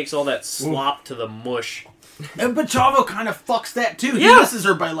just takes all that slop to the mush. But Chavo kind of fucks that too. He Yeah. misses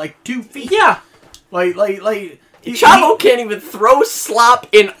her by like 2 feet. Yeah. Like. Chavo can't even throw slop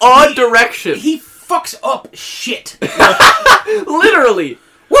in odd directions. He fucks up shit. Literally.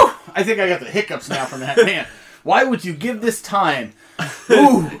 Woo! I think I got the hiccups now from that. Man, why would you give this time?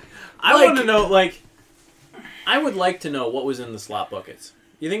 Ooh. I Like- want to know, like, I would like to know what was in the slop buckets.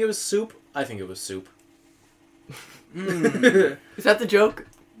 You think it was soup? I think it was soup. Is that the joke?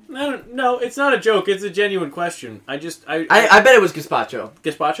 No, it's not a joke. It's a genuine question. I I bet it was gazpacho.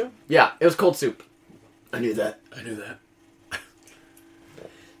 Gazpacho? Yeah, it was cold soup. I knew that. I knew that.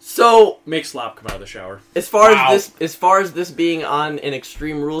 So, Make slop come out of the shower. as far Wow. as this being on an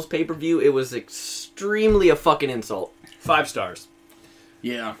Extreme Rules pay-per-view, it was extremely a fucking insult. 5 stars.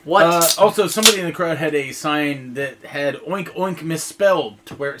 Yeah. What? Also, somebody in the crowd had a sign that had oink oink misspelled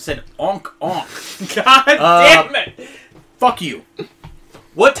to where it said onk onk. God damn it! Fuck you.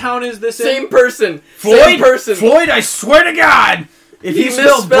 What town is this Same in? person. Floyd, Same person. Floyd, I swear to God. If He you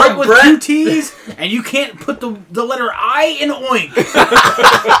spell misspelled Brett with Brett. 2 T's and you can't put the letter I in oink.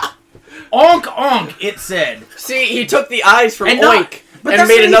 Onk onk, it said. See, he took the I's from And not- oink but and that's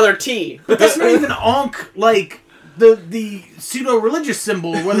made not another T. But that's not even onk like the pseudo-religious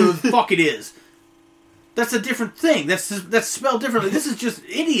symbol or whatever the fuck it is. That's a different thing. That's spelled differently. This is just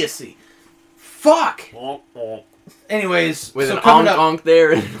idiocy. Fuck. Anyways, With so an coming onk up, onk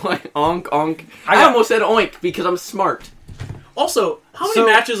there and like onk onk. I got- almost said oink because I'm smart. Also, how many So-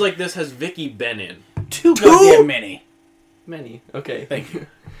 matches like this has Vicky been in? too goddamn many. Many. Okay. Thank you.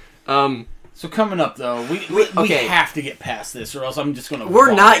 Um, So coming up though, we okay. have to get past this, or else I'm just gonna. we're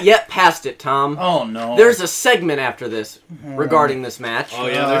vomit. not yet past it, Tom. Oh no. There's a segment after this regarding this match. Oh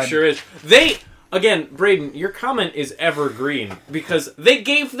yeah, there God. sure is. They again, Braden, your comment is evergreen because they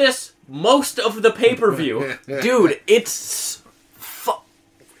gave this most of the pay-per-view. Dude, it's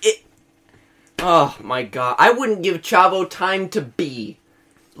oh my god. I wouldn't give Chavo time to be,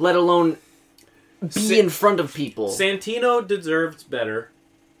 let alone be in front of people. Santino deserves better.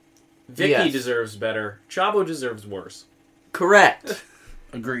 Vicky Yes. deserves better. Chavo deserves worse. Correct.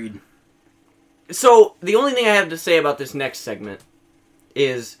 Agreed. So, the only thing I have to say about this next segment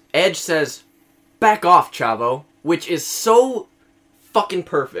is Edge says, "Back off, Chavo," which is so fucking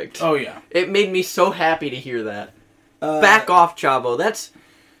perfect. Oh yeah. It made me so happy to hear that. Back off, Chavo. That's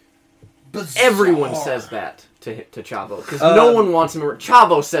Bizarre. everyone says that to Chavo because no one wants him.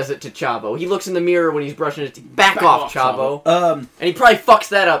 Chavo says it to Chavo. He looks in the mirror when he's brushing his teeth. Back off, Chavo. And he probably fucks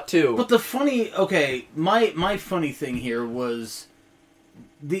that up too. But the funny, my funny thing here was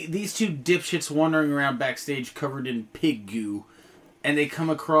these two dipshits wandering around backstage covered in pig goo, and they come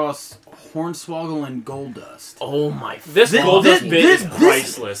across Hornswoggle and Goldust. Oh my! This Goldust bit is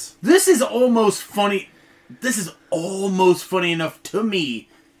priceless. This is almost funny. This is almost funny enough to me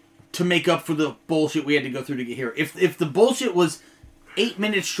to make up for the bullshit we had to go through to get here. If the bullshit was 8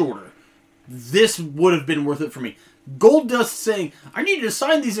 minutes shorter, this would have been worth it for me. Goldust saying, I need to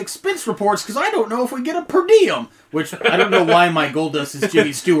sign these expense reports because I don't know if we get a per diem. Which, I don't know why my Goldust is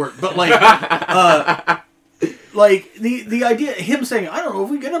Jimmy Stewart, but like the idea, him saying, I don't know if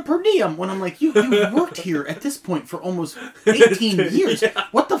we get a per diem, when I'm like, you worked here at this point for almost 18 years. Yeah.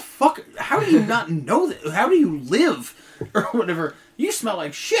 What the fuck? How do you not know that? How do you live? Or whatever. You smell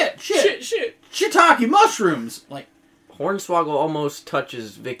like shit. Shiitake mushrooms. Like, Hornswoggle almost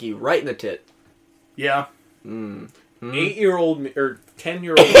touches Vicky right in the tit. Yeah. 8-year-old or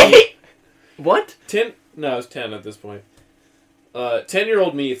 10-year-old me. What? 10? No, it was 10 at this point.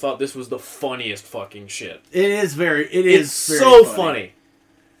 10-year-old me thought this was the funniest fucking shit. It is very so funny.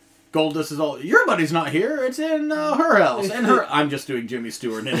 Goldust is all, your buddy's not here, it's in her house. And her, I'm just doing Jimmy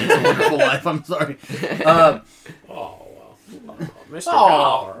Stewart in It's a Wonderful Life, I'm sorry. Oh, Mr.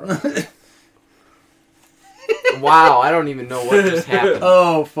 Dollar. Wow, I don't even know what just happened.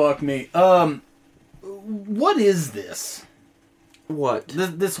 Oh, fuck me. What is this? What?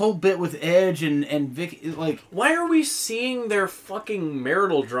 This whole bit with Edge and Vicky, like... Why are we seeing their fucking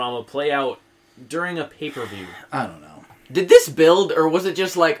marital drama play out during a pay-per-view? I don't know. Did this build, or was it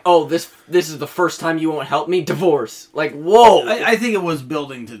just like, oh, this is the first time you won't help me? Divorce. Like, whoa! I think it was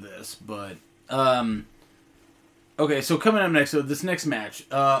building to this, but... Okay, so coming up next, so this next match,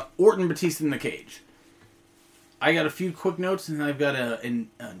 Orton, Batista in the cage. I got a few quick notes, and I've got an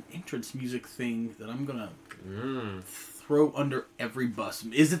entrance music thing that I'm gonna throw under every bus.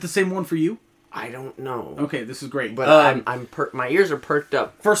 Is it the same one for you? I don't know. Okay, this is great. But my ears are perked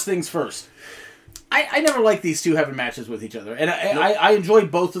up. First things first. I never liked these two having matches with each other, and I enjoy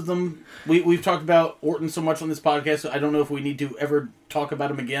both of them. We've talked about Orton so much on this podcast, so I don't know if we need to ever talk about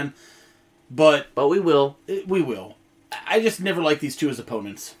him again. But we will. We will. I just never liked these two as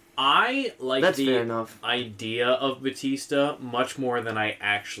opponents. I like That's the fair enough. idea of Batista much more than I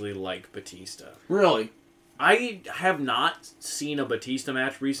actually like Batista. Really? I have not seen a Batista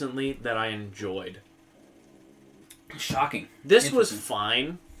match recently that I enjoyed. Shocking. This was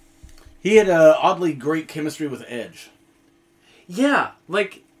fine. He had oddly great chemistry with Edge. Yeah,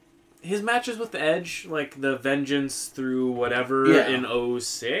 like his matches with Edge, like the Vengeance through whatever in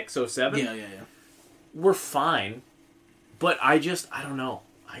 06, 07, Yeah. were fine. But I don't know.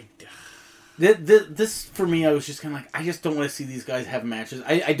 This, for me, I was just kind of like, I just don't want to see these guys have matches.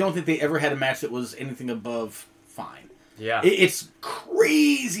 I don't think they ever had a match that was anything above fine. Yeah. It's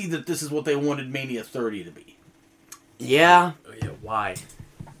crazy that this is what they wanted Mania 30 to be. Yeah. Why?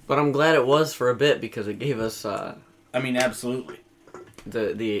 But I'm glad it was for a bit because it gave us I mean, absolutely.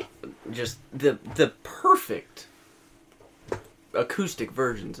 the perfect acoustic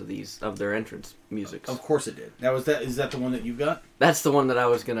versions of their entrance music. Of course it did. Now, is that the one that you got? That's the one that I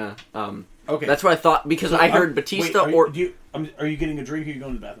was gonna. Okay. That's what I thought because So I heard Batista wait, are you getting a drink or are you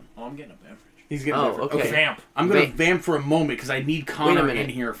going to the bathroom? Oh, I'm getting a beverage. He's getting a beverage. okay. Vamp. I'm going to vamp for a moment because I need Connor in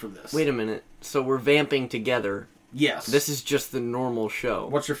here for this. Wait a minute. So we're vamping together. Yes. This is just the normal show.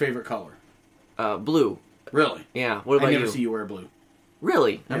 What's your favorite color? Blue. Really? Yeah. What about I you? never see you wear blue.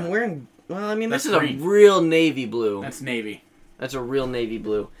 Really? Yeah. I'm wearing. Well, I mean, That's this is green. a real navy blue. That's navy. That's a real navy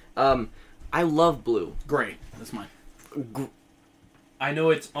blue. I love blue. Gray. That's mine. I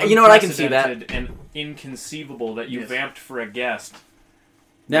know it's You know what, I can see that. unprecedented and inconceivable that you Yes. vamped for a guest.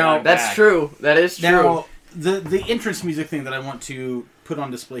 Now, Like That's that. true. That is true. Now, the entrance music thing that I want to put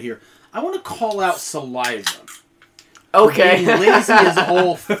on display here, I want to call out Saliva. Okay. Being lazy as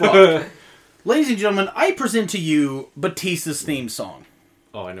all fuck. Ladies and gentlemen, I present to you Batista's theme song.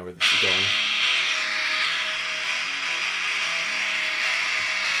 Oh, I know where this is going.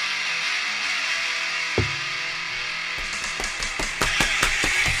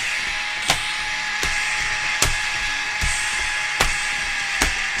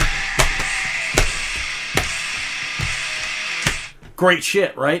 Great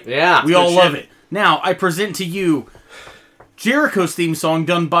shit, right? Yeah. We all Good love shit. it. Now, I present to you Jericho's theme song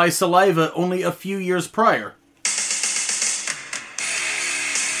done by Saliva only a few years prior.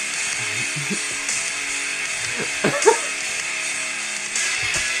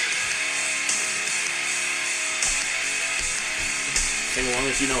 Sing along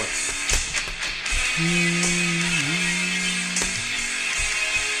if you know it.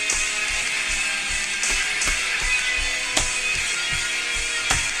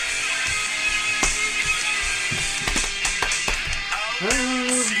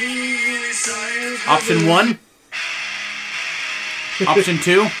 Option 1. Option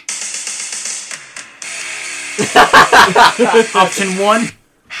 2. Option 1.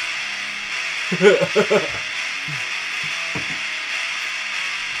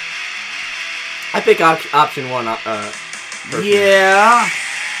 I pick option 1. Personally. Yeah.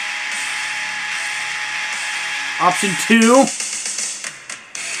 Option 2.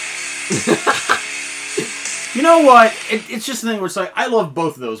 You know what? It's just a thing where it's like, I love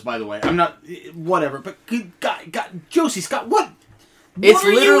both of those, by the way. I'm not... Whatever. But, God, Josie Scott, what It's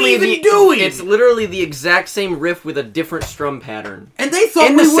are literally you even doing? It's literally the exact same riff with a different strum pattern. And they thought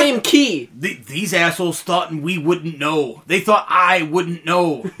In the same key. These assholes thought we wouldn't know. They thought I wouldn't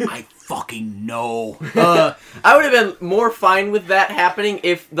know. I fucking know. I would have been more fine with that happening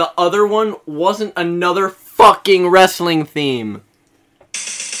if the other one wasn't another fucking wrestling theme.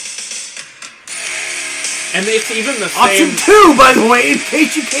 And it's even the Option same... 2, by the way, in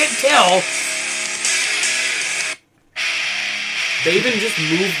case you can't tell. They even just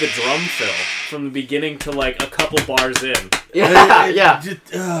moved the drum fill from the beginning to like a couple bars in. Yeah,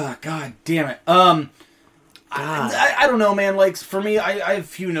 yeah. God damn it. I don't know, man. Like, for me, I have a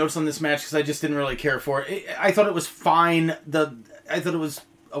few notes on this match because I just didn't really care for it. I thought it was fine. I thought it was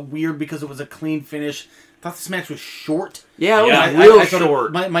weird because it was a clean finish. I thought this match was short. Yeah, it was Yeah, real I thought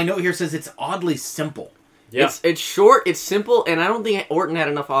short. My note here says it's oddly simple. Yeah. It's short, it's simple, and I don't think Orton had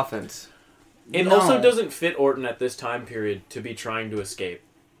enough offense. It No. also doesn't fit Orton at this time period to be trying to escape.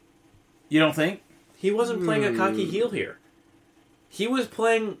 You don't think? He wasn't playing a cocky heel here. He was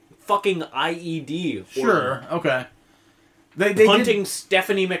playing fucking IED. Sure. Okay. They Punting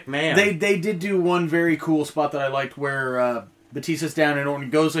Stephanie McMahon. They did do one very cool spot that I liked where Batista's down and Orton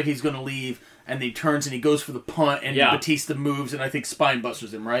goes like he's going to leave, and he turns and he goes for the punt, and Yeah. Batista moves, and I think spine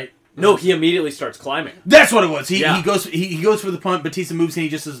busters him, right? No, he immediately starts climbing. That's what it was. He Yeah. goes for the punt. Batista moves and he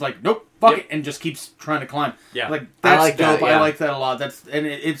just is like, nope, fuck Yep. it, and just keeps trying to climb. Yeah. like I that's like that, dope. yeah. I like that a lot.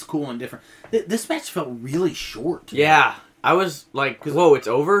 It's cool and different. This match felt really short. to me. Yeah. I was like, whoa, it's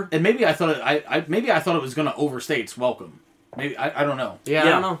over? and maybe I thought I thought it was going to overstay its welcome. Maybe I don't know. Yeah,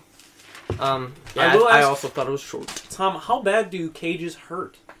 Yeah. I don't know. I will I ask- also thought it was short. Tom, how bad do cages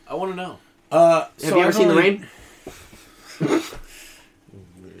hurt? I want to know. Have you ever seen The Rain?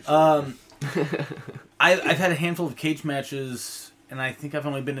 I've had a handful of cage matches, and I think I've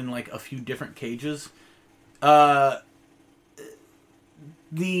only been in like a few different cages.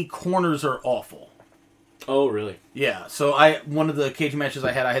 The corners are awful. Oh, really? Yeah, so one of the cage matches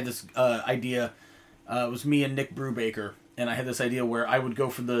I had this idea. It was me and Nick Brubaker, and I had this idea where I would go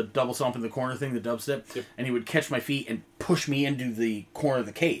for the double stomp in the corner thing, the dubstep, Yep. and he would catch my feet and push me into the corner of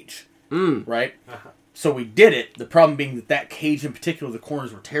the cage. Right? So we did it. The problem being that cage in particular, the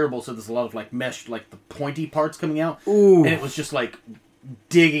corners were terrible, so there's a lot of like mesh, like the pointy parts coming out. Ooh. And it was just like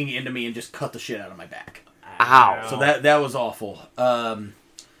digging into me and just cut the shit out of my back. Ow. So that was awful.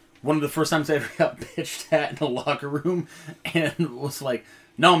 One of the first times I ever got bitched at in a locker room and was like,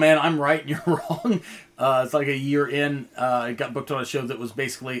 no, man, I'm right and you're wrong. It's like a year in, I got booked on a show that was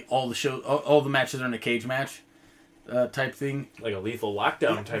basically all the matches are in a cage match type thing. Like a lethal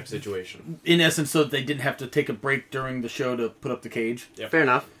lockdown type situation. In essence, so that they didn't have to take a break during the show to put up the cage. Fair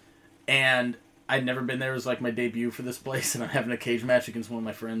enough. And I'd never been there. It was like my debut for this place, and I'm having a cage match against one of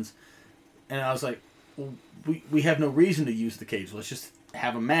my friends. And I was like, well, we have no reason to use the cage. Let's just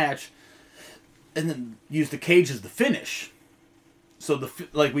have a match, and then use the cage as the finish. So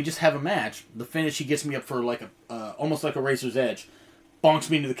we just have a match. The finish, he gets me up for like almost like a razor's edge, bonks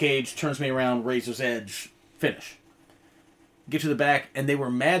me into the cage, turns me around, razor's edge, finish. Get to the back, and they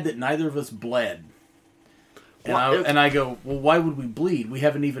were mad that neither of us bled. And I go, well, why would we bleed? We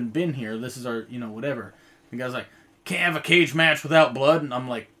haven't even been here. This is our, whatever. The guy's like, can't have a cage match without blood. And I'm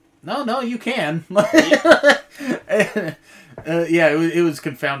like, no, you can. It was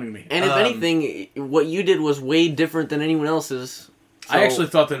confounding me. And if anything, what you did was way different than anyone else's. So I actually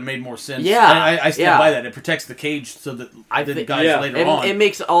thought that it made more sense. Yeah, And I stand yeah. by that. It protects the cage so that the guys yeah. later on. it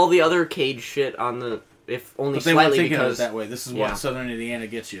makes all the other cage shit on the, if only but they weren't slightly, thinking because of it that way. This is yeah. what Southern Indiana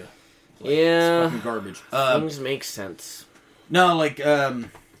gets you. yeah, It's fucking garbage. things make sense. No,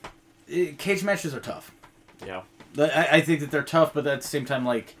 cage matches are tough. Yeah. I think that they're tough, but at the same time,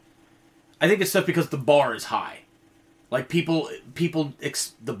 I think it's tough because the bar is high. Like the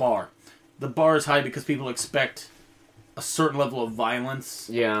bar is high because people expect a certain level of violence.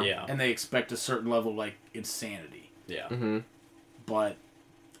 Yeah. Yeah. And they expect a certain level of insanity. Yeah. Mm-hmm. But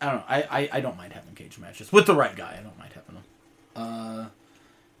I don't know. I don't mind having cage matches with the right guy. I don't mind having them.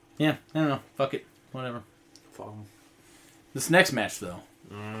 Yeah, I don't know. Fuck it. Whatever. This next match though.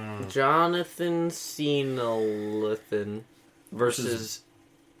 Jonathan Cena versus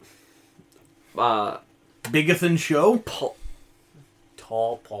Bigathan show.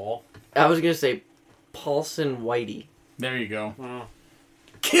 Tall Paul. I was gonna say Paulson Whitey. There you go. Oh.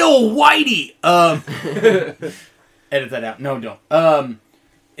 Kill Whitey. Edit that out. No, don't.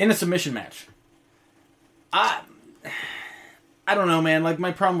 In a submission match. I don't know, man. Like,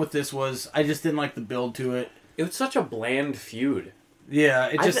 my problem with this was I just didn't like the build to it. It was such a bland feud. Yeah,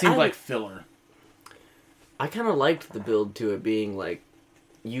 it just seemed like filler. I kind of liked the build to it being like,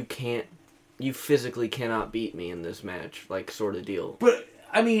 you physically cannot beat me in this match, like, sort of deal. But,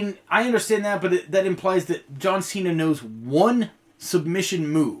 I mean, I understand that, but that implies that John Cena knows one submission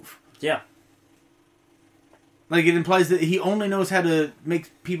move. Yeah. Like, it implies that he only knows how to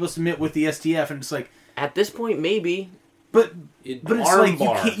make people submit with the STF, and it's like... At this point, maybe. But it's like,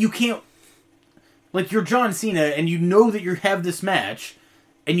 bar. you can't... Like, you're John Cena, and you know that you have this match,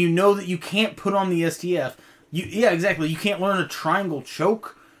 and you know that you can't put on the STF. Yeah, exactly. You can't learn a triangle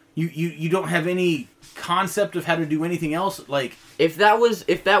choke. You don't have any concept of how to do anything else. Like, if that was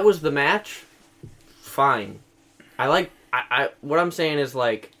the match, fine. What I'm saying is,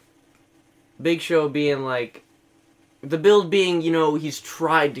 like, Big Show being like, the build being, you know, he's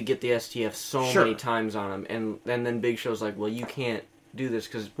tried to get the STF so many times on him, and then Big Show's like, well, you can't do this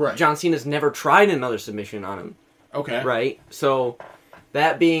because John Cena's never tried another submission on him. okay. Right? So,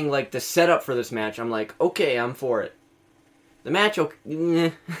 that being, like, the setup for this match, I'm like, okay, I'm for it. The match,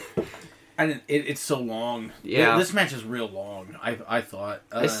 okay. It's so long. Yeah. This match is real long, I thought.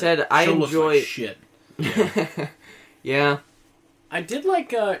 I said I show looks enjoy... like shit. Yeah. I did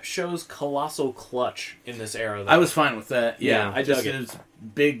like Show's Colossal Clutch in this era, though. I was fine with that. Yeah, I just dug it. his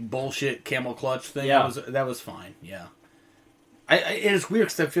big bullshit camel clutch thing. Yeah. That was fine. Yeah. It is weird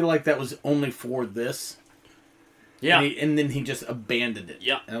because I feel like that was only for this. Yeah. And then he just abandoned it.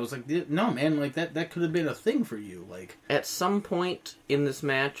 Yeah. And I was like, no, man, like that could have been a thing for you. Like, At some point in this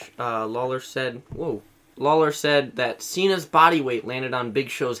match, Lawler said that Cena's body weight landed on Big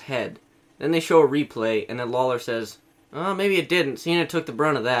Show's head. Then they show a replay, and then Lawler says, oh, maybe it didn't. Cena took the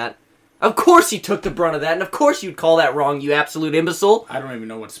brunt of that. Of course he took the brunt of that, and of course you'd call that wrong, you absolute imbecile. I don't even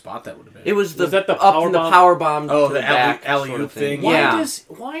know what spot that would have been. It was Was that the up power in the bomb? power bomb. Oh, to the back alley-oop sort of thing? Why Yeah.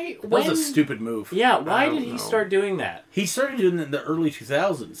 Why? That When, was a stupid move. Yeah, I why don't did he know. start doing that? He started doing it in the early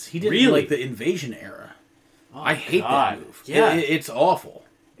 2000s. He did it in, Really? like, the Invasion era. Oh, I hate God. that move. Yeah. It's awful.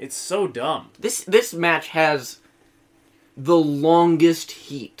 It's so dumb. This match has the longest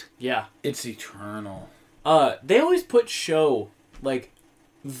heat. Yeah. It's eternal. They always put Show, like,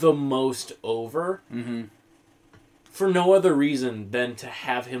 the most over for no other reason than to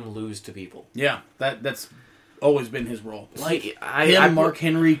have him lose to people. Yeah, that's always been his role. Like, Mark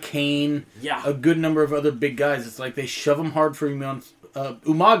Henry, Kane, Yeah. a good number of other big guys. It's like they shove him hard for a few months.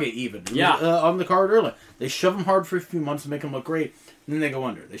 Umaga even. Yeah. On the card earlier. They shove him hard for a few months to make him look great, and then they go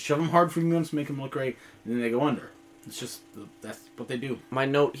under. They shove him hard for a few months to make him look great, and then they go under. It's just, that's what they do. My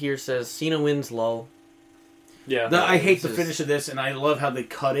note here says Cena wins low. Yeah. I hate the this is- finish of this, and I love how they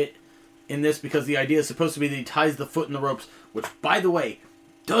cut it in this because the idea is supposed to be that he ties the foot in the ropes, which, by the way,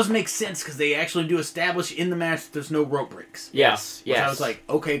 does make sense because they actually do establish in the match that there's no rope breaks. Yes, Which yes. I was like,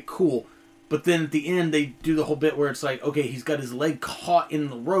 okay, cool. But then at the end, they do the whole bit where it's like, okay, he's got his leg caught in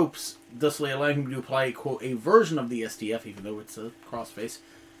the ropes, thusly allowing him to apply, quote, a version of the STF, even though it's a crossface.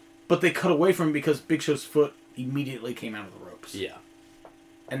 But they cut away from him because Big Show's foot immediately came out of the ropes. Yeah.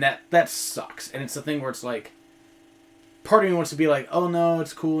 And that sucks. And it's the thing where it's like, part of me wants to be like, oh no,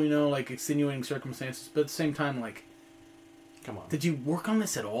 it's cool, you know, like extenuating circumstances. But at the same time, like, Come on. did you work on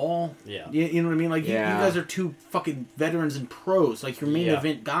this at all? Yeah. You know what I mean? Like, you Yeah. guys are two fucking veterans and pros. Like, your main Yeah.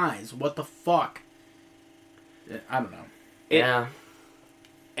 event guys. What the fuck? I don't know. Yeah.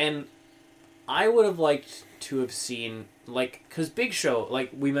 And I would have liked to have seen, like, because Big Show, like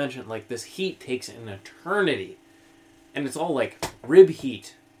we mentioned, like, this heat takes an eternity. And it's all, like, rib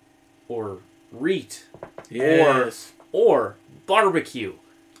heat. Or reet. Yes. Or barbecue.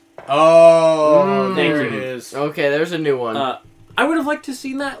 Oh, Thank there you. it is. Okay, there's a new one. I would have liked to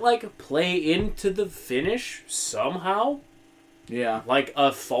seen that, like, play into the finish somehow. Yeah. Like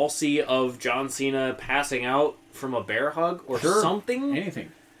a falsie of John Cena passing out from a bear hug or Sure. something.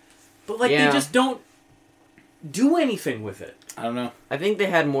 Anything. But, like, Yeah. they just don't do anything with it. I don't know. I think they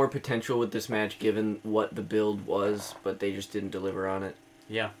had more potential with this match given what the build was, but they just didn't deliver on it.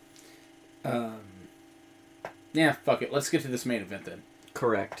 Yeah. Yeah, fuck it. Let's get to this main event then.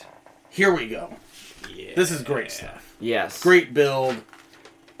 Correct. Here we go. Yeah. This is great stuff. Yes. Great build.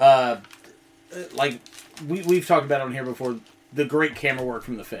 Like, we've talked about it on here before, the great camera work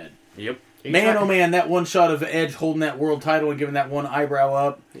from the Fed. Yep. Man, oh man, that one shot of Edge holding that world title and giving that one eyebrow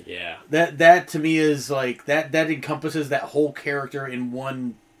up, Yeah. that to me is like, that encompasses that whole character in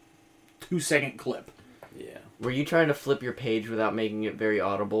one 2-second clip. Yeah. Were you trying to flip your page without making it very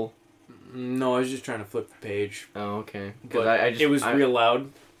audible? No, I was just trying to flip the page. Oh, okay. But Because it was real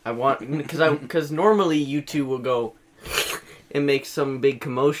loud. I want because normally you two will go and make some big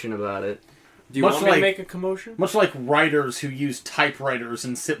commotion about it. Do you Much want me to like- make a commotion? Much like writers who use typewriters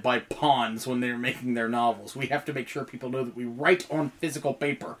and sit by ponds when they're making their novels, we have to make sure people know that we write on physical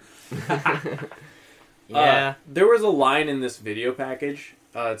paper. Yeah. There was a line in this video package.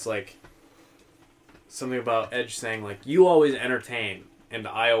 It's like something about Edge saying like, "You always entertain, and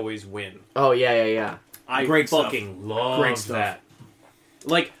I always win." Oh yeah. I Great stuff. fucking love Great stuff. that.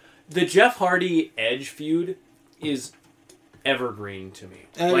 Like the Jeff Hardy Edge feud is evergreen to me.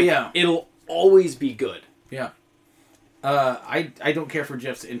 Like, Yeah. it'll always be good. Yeah. I don't care for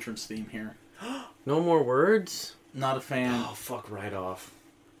Jeff's entrance theme here. No more words. Not a fan. Oh fuck! Right off.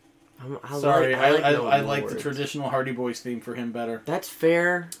 Sorry, I no like more the words. traditional Hardy Boys theme for him better. That's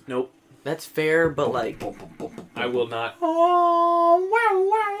fair. Nope. That's fair, but like, I will not. Oh,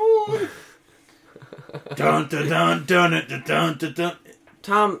 wow, wow. Dun dun dun dun dun dun dun dun.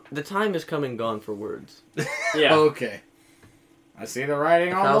 Tom, the time is come and gone for words. Yeah. Okay. I see the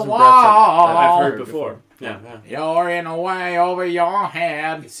writing on the 1,000 wall. breaths I've heard heard before. before. Yeah. You're in a way over your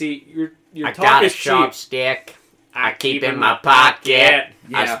head. See, your I talk got a is cheap. sharp stick. I keep in my pocket.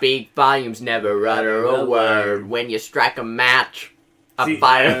 I Yeah. speak volumes, never utter a word. When you strike a match, a See,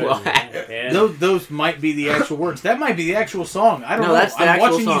 fire will Those might be the actual words. That might be the actual song. I don't No, know. that's the I'm actual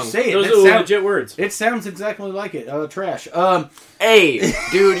watching song. you say it. Those That are sound- legit words. It sounds exactly like it. Trash. Hey,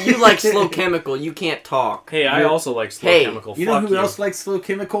 dude, you like Slow Chemical. You can't talk. Hey, I also like Slow Hey, Chemical. You know Fuck who else likes Slow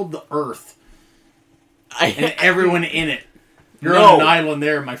Chemical? The Earth. And I, everyone in it. You're No. on an island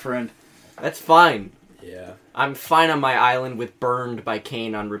there, my friend. that's fine. Yeah. I'm fine on my island with Burned by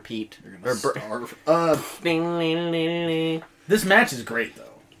Kane on repeat. You're Or gonna starve. Yeah, This match is great, though.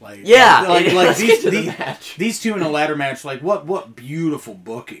 Like, let's these, get to the these, match. these two in a ladder match, like, what beautiful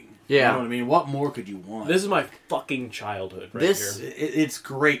booking. You Yeah. know what I mean? What more could you want? This is my fucking childhood right This- here. It's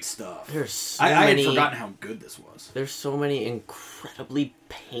great stuff. There's so I had many. forgotten how good this was. There's so many incredibly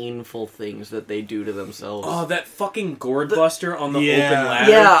painful things that they do to themselves. Oh, that fucking gourd buster on the Yeah. open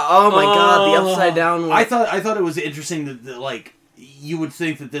ladder. yeah. Oh my god, the Oh. upside down one. I thought it was interesting that like you would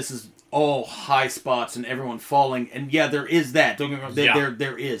think that this is all high spots and everyone falling, and yeah, there is that. Don't get me wrong, Yeah.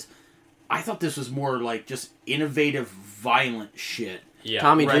 there is. I thought this was more like just innovative, violent shit, Yeah.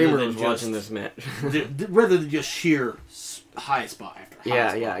 Tommy rather Dreamer than was just- watching this match. rather than just sheer high spot after high Yeah,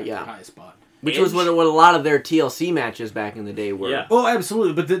 spot yeah, after yeah. high spot. Which was what a lot of their TLC matches back in the day were. Yeah. Oh,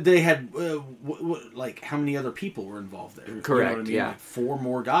 absolutely, but they had like how many other people were involved there? Correct, You know what I mean? yeah. Like 4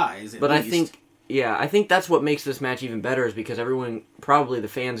 more guys. But at I least. think that's what makes this match even better is because everyone, probably the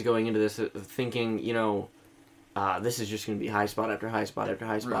fans going into this thinking, this is just going to be high spot after high spot after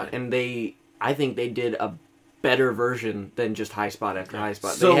high spot. Right. And I think they did a better version than just high spot after high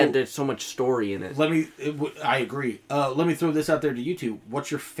spot. So- There's so much story in it. I agree. Let me throw this out there to you two.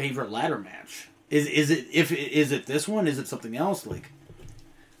 What's your favorite ladder match? Is it this one? Is it something else? Like,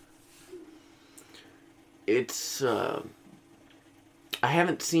 It's, I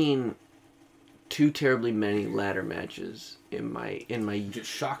haven't seen too terribly many ladder matches in my just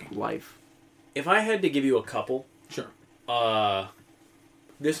shocking. life. If I had to give you a couple, Sure.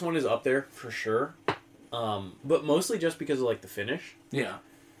 this one is up there for sure. But mostly just because of like the finish. Yeah.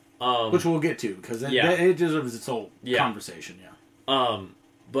 Which Which we'll get to because Yeah. it deserves its whole Yeah. conversation. Yeah.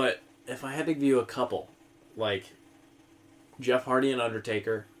 But if I had to give you a couple, like Jeff Hardy and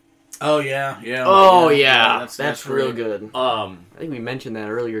Undertaker. Oh yeah, yeah. Oh yeah, that's that's real great. good. I I think we mentioned that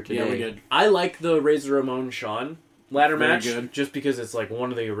earlier today. Yeah, we did. I like the Razor Ramon Shawn ladder Very match good. just because it's like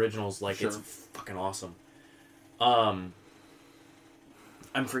one of the originals. Like Sure. it's fucking awesome. I'm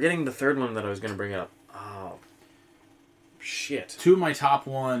forgetting the third one that I was going to bring up. Oh, shit. Two of my top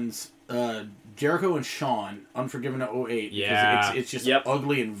ones, Jericho and Shawn, Unforgiven at 08. Yeah. Because it's just Yep.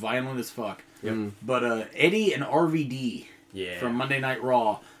 ugly and violent as fuck. Yep. But Eddie and RVD Yeah. from Monday Night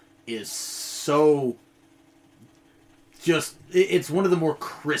Raw is so just... It's one of the more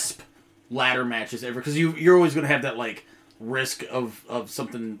crisp ladder matches ever. Because you're always going to have that, like, risk of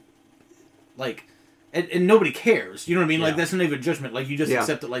something, like... And nobody cares. You know what I mean? Like, Yeah. that's not even a judgment. Like, you just Yeah.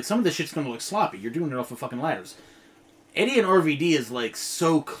 accept that, like, some of this shit's going to look sloppy. You're doing it off of fucking ladders. Eddie and RVD is, like,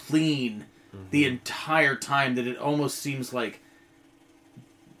 so clean the entire time that it almost seems like...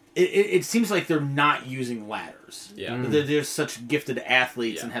 It seems like they're not using ladders. Yeah. They're such gifted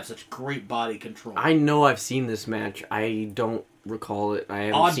athletes Yeah. and have such great body control. I know I've seen this match. I don't recall it. I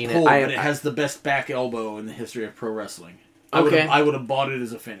haven't Odd seen pull, it. but it has the best back elbow in the history of pro wrestling. Okay. I would have bought it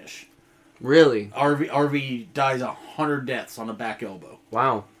as a finish. Really? RV dies 100 deaths on a back elbow.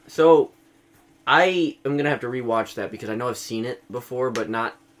 Wow. So I am gonna have to rewatch that because I know I've seen it before, but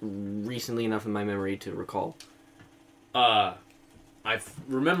not recently enough in my memory to recall. I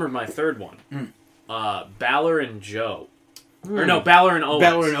remembered my third one. Balor and Joe. Or no, Balor and Owens.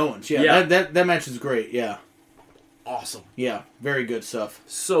 Balor and Owens. Yeah, Yeah. That match is great. Yeah, Awesome. yeah, very good stuff.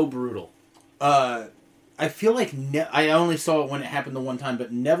 So brutal. I feel like I only saw it when it happened the one time,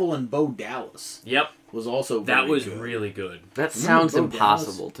 but Neville and Bo Dallas Yep. was also That very was good. really good. That Remember sounds Bo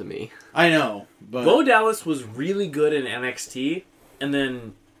impossible to me. I know, but Bo Dallas was really good in NXT and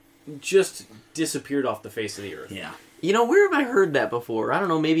then just disappeared off the face of the earth. yeah. You know, where have I heard that before? I don't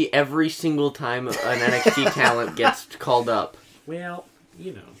know, maybe every single time an NXT talent gets called up. Well,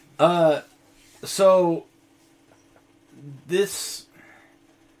 you know. So this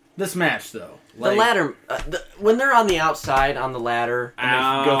match though, The ladder, when they're on the outside on the ladder,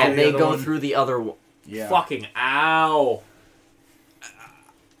 Ow. and they the go other one. through the other one. yeah. Fucking ow.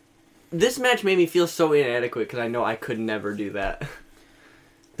 This match made me feel so inadequate because I know I could never do that.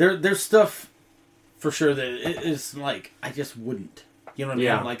 There's stuff for sure that it is like I just wouldn't. You know what I mean?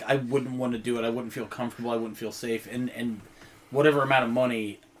 Yeah. Like I wouldn't want to do it. I wouldn't feel comfortable. I wouldn't feel safe. And whatever amount of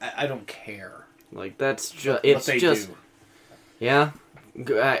money, I don't care. Like, that's just, what it's they just, do. yeah,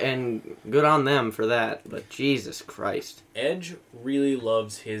 and good on them for that, but Jesus Christ. Edge really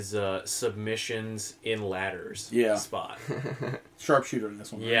loves his submissions in ladders Yeah. spot. Sharpshooter in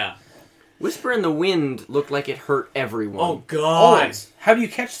this one. right? Yeah. Whisper in the Wind looked like it hurt everyone. Oh, God. Always. How do you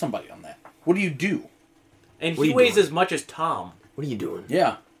catch somebody on that? What do you do? And What are he you weighs doing? as much as Tom. What are you doing?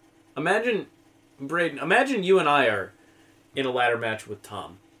 Yeah. Imagine, Braden, imagine you and I are in a ladder match with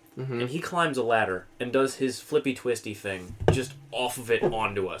Tom. Mm-hmm. And he climbs a ladder and does his flippy twisty thing just off of it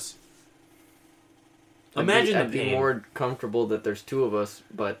onto us. Imagine I'd the be pain. more comfortable that there's two of us,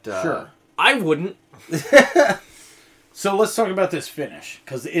 but Sure. I wouldn't. So let's talk about this finish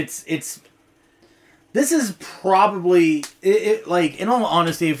because it's. This is probably like in all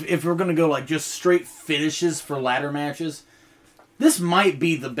honesty, if we're gonna go like just straight finishes for ladder matches, this might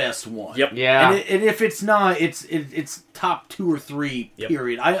be the best one. Yep. yeah. And if it's not, it's top 2 or 3. Yep.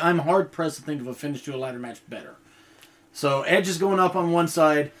 Period. I'm hard pressed to think of a finish to a ladder match better. So Edge is going up on one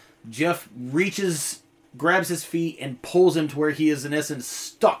side. Jeff grabs his feet, and pulls him to where he is in essence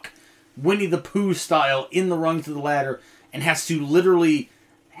stuck, Winnie the Pooh style, in the rungs of the ladder, and has to literally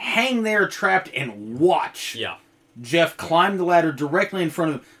hang there trapped and watch Yeah. Jeff climbed the ladder directly in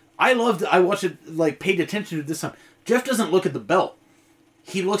front of him. I watched it, like, paid attention to it this time. Jeff doesn't look at the belt.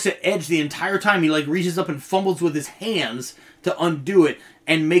 He looks at Edge the entire time. He, like, reaches up and fumbles with his hands to undo it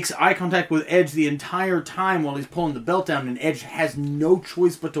and makes eye contact with Edge the entire time while he's pulling the belt down, and Edge has no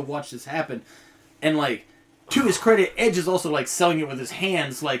choice but to watch this happen. And, like, to his credit, Edge is also, like, selling it with his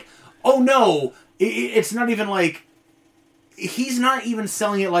hands, like, oh no, it's not even like... He's not even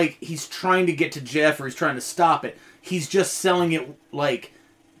selling it like he's trying to get to Jeff or he's trying to stop it. He's just selling it like,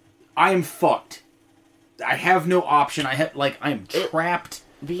 I am fucked. I have no option. I am trapped.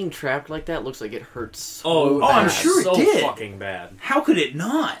 Being trapped like that looks like it hurts so Oh, I'm bad. sure it so did. fucking bad. How could it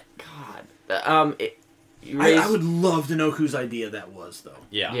not? God. You raised, I would love to know whose idea that was, though.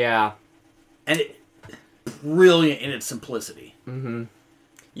 Yeah. yeah. And brilliant in its simplicity.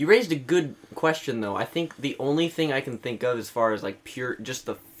 You raised a good question, though. I think the only thing I can think of as far as, like, pure, just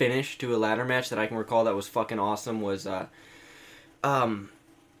the finish to a ladder match that I can recall that was fucking awesome was,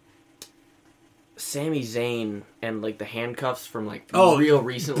 Sami Zayn and, like, the handcuffs from, like, real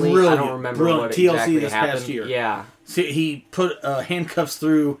recently. I brilliant, don't remember brilliant. what TLC exactly this happened. past year. Yeah. So he put handcuffs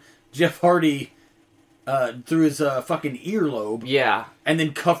through Jeff Hardy, through his fucking earlobe, Yeah. and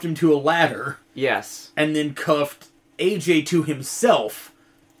then cuffed him to a ladder, Yes. and then cuffed AJ to himself,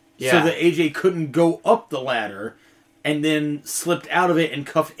 Yeah. so that AJ couldn't go up the ladder, and then slipped out of it and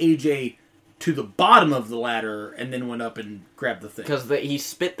cuffed AJ to the bottom of the ladder, and then went up and grabbed the thing. Because he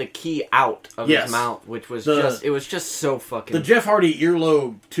spit the key out of Yes. his mouth, which was The- it was just so fucking... The Jeff Hardy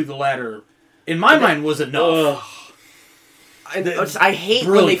earlobe to the ladder, in my mind, was enough. I hate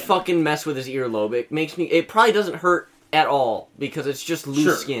when they Brilliant. fucking mess with his earlobe. It makes me... It probably doesn't hurt at all, because it's just loose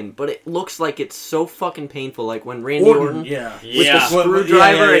Sure. skin, but it looks like it's so fucking painful, like when Randy Orton yeah. with Yeah. the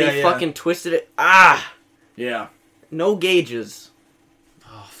screwdriver and he yeah. fucking twisted it. Ah! Yeah. No gauges.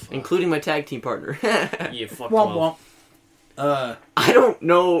 Oh, fuck. Including my tag team partner. You fuck Womp 12 womp. I don't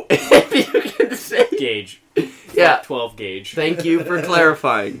know if you can say... gauge. Yeah. 12 gauge. Thank you for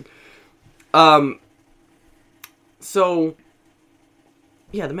clarifying. So...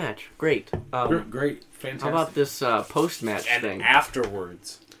 Yeah, the match. Great. Great. Fantastic. How about this post-match And thing?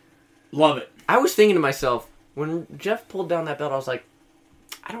 afterwards. Love it. I was thinking to myself, when Jeff pulled down that belt, I was like,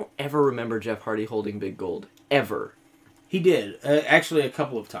 I don't ever remember Jeff Hardy holding Big Gold. Ever. He did. Actually, a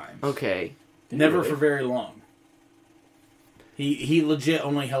couple of times. Okay. Never really? for very long. He legit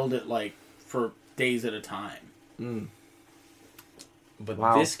only held it like for days at a time. But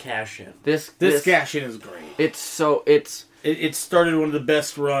Wow. this cash in. This cash in is great. It's It started one of the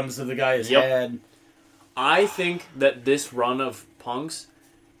best runs that the guy has Yep. had. I think that this run of Punk's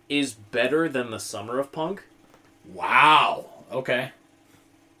is better than the Summer of Punk, Wow. Okay.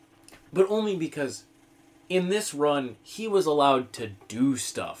 but only because in this run he was allowed to do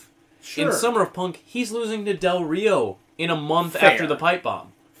stuff. Sure. In Summer of Punk, he's losing to Del Rio in a month Fair. after the pipe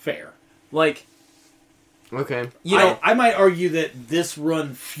bomb. Fair. Like, okay. you know, I might argue that this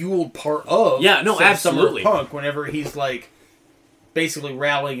run fueled part of Yeah, no, Summer of absolutely. Punk whenever he's like basically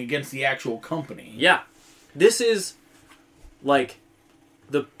rallying against the actual company. yeah, this is like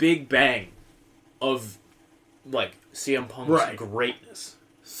the big bang of like CM Punk's Right. greatness.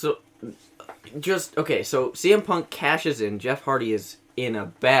 So CM Punk cashes in. Jeff Hardy is in a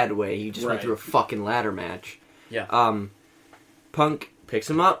bad way. He just went Right. through a fucking ladder match. Yeah. Punk picks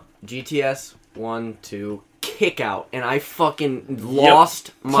him up. GTS 1, 2, kick out, and I fucking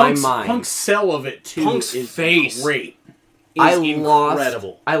lost my mind. Punk's sell of it too Punk's is face. great. I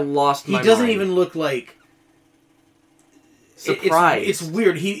incredible. lost He my doesn't mind. even look like Surprised. It's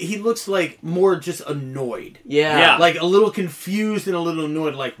weird. He looks like more just annoyed. Yeah. Like a little confused and a little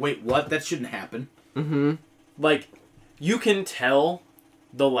annoyed. Like, wait, what? That shouldn't happen. Mm-hmm. Like, you can tell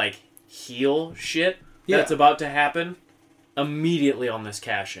the like heel shit Yeah. that's about to happen immediately on this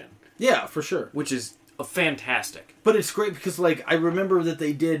cash in, Yeah, for sure. which is a fantastic. But it's great because, like, I remember that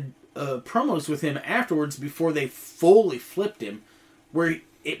they did promos with him afterwards before they fully flipped him, where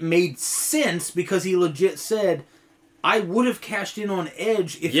it made sense because he legit said, I would have cashed in on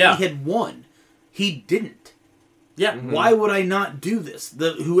Edge if Yeah. he had won. He didn't. Yeah. Why would I not do this?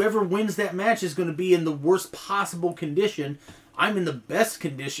 Whoever wins that match is going to be in the worst possible condition. I'm in the best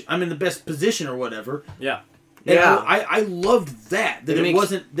condition. I'm in the best position or whatever. Yeah. And Yeah. I loved that. That It makes-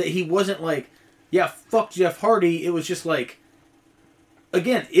 wasn't that he wasn't like, yeah, fuck Jeff Hardy. It was just like,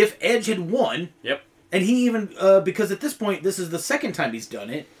 again, if Edge had won, Yep. and he even because at this point this is the second time he's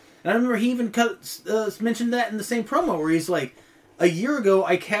done it, and I remember he even mentioned that in the same promo where he's like, a year ago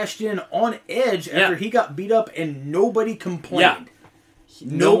I cashed in on Edge after Yeah. he got beat up and nobody complained, Yeah.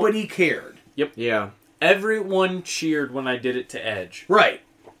 nobody cared, Yeah. Everyone cheered when I did it to Edge. right?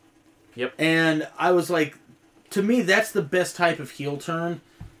 Yep. And I was like, to me, that's the best type of heel turn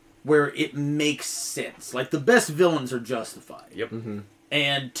where it makes sense. Like, the best villains are justified. Yep. Mm-hmm.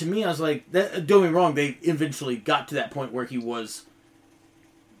 And to me, I was like, don't get me wrong, they eventually got to that point where he was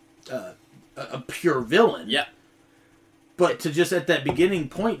a pure villain. Yeah. But to just at that beginning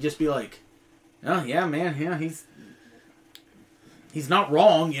point, just be like, oh, yeah, man, yeah, he's not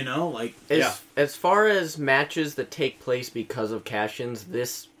wrong, you know? Like, As far as matches that take place because of cash-ins,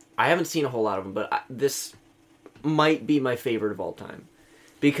 this I haven't seen a whole lot of them, but this might be my favorite of all time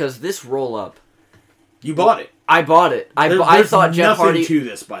because this roll-up, you bought it. I bought it. I There's thought Jeff nothing Hardy. to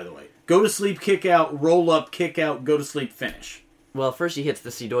this, by the way. Go to sleep, kick out, roll up, kick out, go to sleep, finish. Well, first he hits the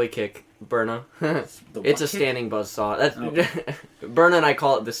Sidoi kick, Berna. The It's a what kick? standing buzzsaw. That's Okay. Berna and I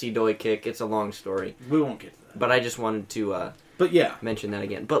call it the Sidoi kick. It's a long story, We won't get to that. but I just wanted to But yeah. mention that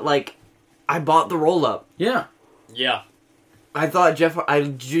again. But like, I bought the roll-up. Yeah. Yeah. I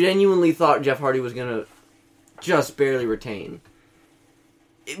genuinely thought Jeff Hardy was gonna just barely retain.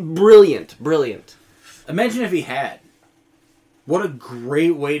 Brilliant. Imagine if he had. What a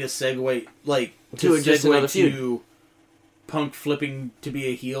great way to segue, like, To just another feud. to Punk flipping to be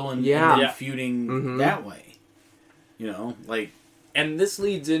a heel and, Yeah. and then Yeah. feuding Mhm. that way. You know, like, And this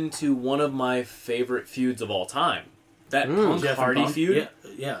leads into one of my favorite feuds of all time. That Punk Jeff and Hardy Punk. feud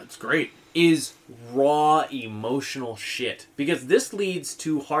Yeah, it's great. is raw emotional shit. Because this leads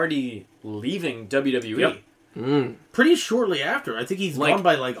to Hardy leaving WWE. Yep. Pretty shortly after. I think he's Like- gone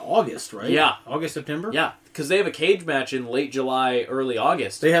by, like, August, right? Yeah. August, September? Yeah, because they have a cage match in late July, early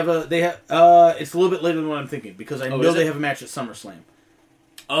August. They have, it's a little bit later than what I'm thinking, because I know is they it? have a match at SummerSlam.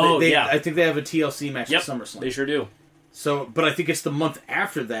 Oh, They- yeah. I think they have a TLC match Yep, at SummerSlam. they sure do. So, but I think it's the month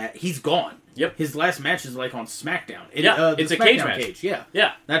after that, he's gone. Yep. His last match is, like, on SmackDown. Yeah, the it's a cage SmackDown match. Yeah.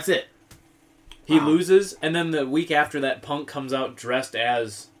 Yeah. That's it. He Wow. loses, and then the week after that, Punk comes out dressed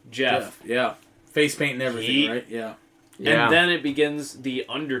as Jeff. Yeah. Face paint and everything, He- right? Yeah. Yeah. And then it begins the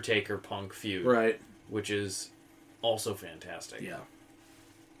Undertaker Punk feud, Right. which is also fantastic. Yeah.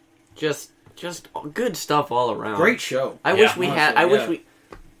 Just good stuff all around. Great show. I Yeah, wish we had. I honestly, wish we.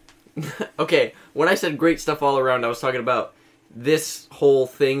 Okay, when I said great stuff all around, I was talking about this whole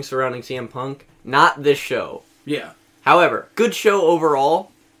thing surrounding CM Punk, not this show. Yeah. However, good show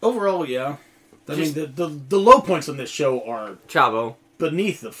overall. Overall, yeah. I Just- mean, the low points on this show are Chavo.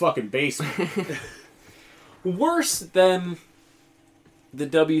 beneath the fucking basement. Worse than the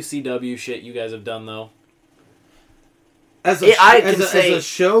WCW shit you guys have done, though. As Yeah, I can as say- a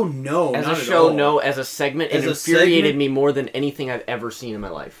show, no. As not a at show, all. no. As a segment, As it a infuriated segment- me more than anything I've ever seen in my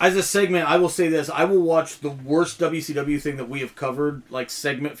life. As a segment, I will say this: I will watch the worst WCW thing that we have covered, like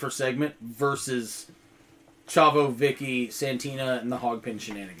segment for segment, versus Chavo, Vicky, Santina, and the Hogpin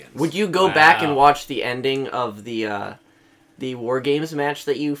shenanigans. Would you go back and Wow. watch the ending of the War Games match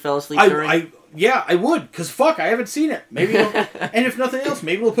that you fell asleep during? Yeah, I would, because fuck, I haven't seen it. Maybe, and if nothing else,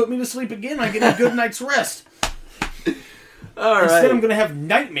 maybe it'll put me to sleep again. I get a good night's rest. All Instead, right. I'm gonna have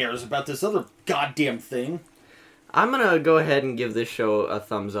nightmares about this other goddamn thing. I'm gonna go ahead and give this show a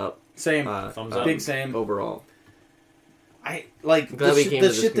thumbs up. Same, Thumbs up. big same. Overall. I like Glad we came to the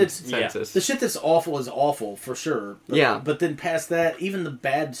this shit that's consensus. the shit that's awful is awful for sure. But, Yeah. but then past that, even the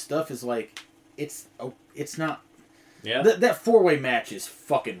bad stuff is like, it's not. Yeah. That 4-way match is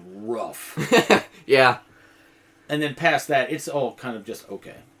fucking rough. Yeah. And then past that, it's all kind of just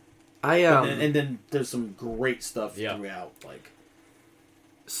okay. And then there's some great stuff Yeah. throughout. Like,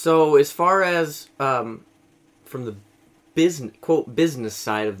 So as far as from the business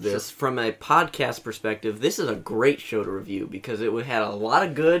side of this, from a podcast perspective, this is a great show to review because it had a lot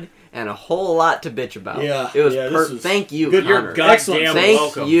of good and a whole lot to bitch about. Yeah, it was. yeah, this was Thank you, good. Connor. You're Excellent. goddamn Thank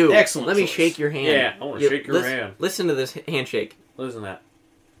welcome. you. Excellent Let me choice. shake your hand. Yeah, I wanna shake your hand. Listen to this handshake. Listen to that.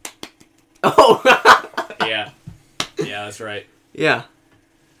 Oh, Yeah. Yeah, that's right. yeah.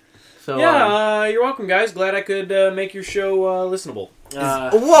 So Yeah, you're welcome, guys. Glad I could make your show listenable.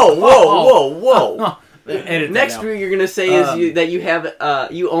 whoa. edit that Next out. week you're gonna say that you have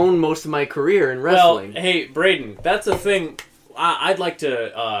you own most of my career in Well, wrestling. hey, Braden, that's a thing. I'd like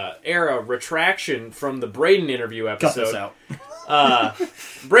to air a retraction from the Braden interview Cut this episode. out.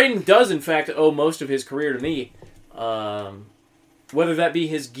 Braden does, in fact, owe most of his career to me. Whether that be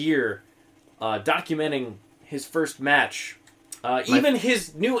his gear, documenting his first match, even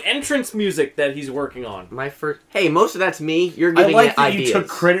his new entrance music that he's working on. My first. Hey, most of that's me. You're I giving like it that ideas. you took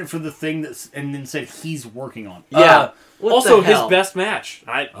credit for the thing and then said he's working on. Yeah. What Also, the his hell? best match.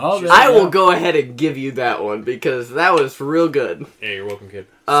 there I you will go. go ahead and give you that one because that was real good. Yeah, you're welcome, kid.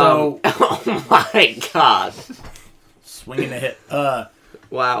 So- oh my god! Swinging a hit.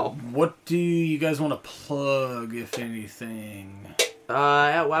 Wow. What do you guys want to plug, if anything?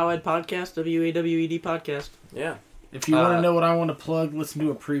 At Wowhead Podcast, WAWED Podcast. Yeah. If you want to know what I want to plug, listen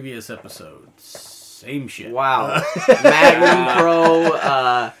to a previous episode. Same shit. Wow. Magnum Pro.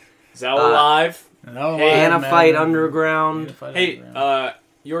 Is that alive? No, Hey, Anna man. Fight Underground. Anna Fight Hey, Underground.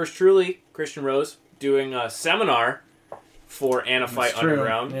 yours truly, Christian Rose, doing a seminar for Anna Fight It's true.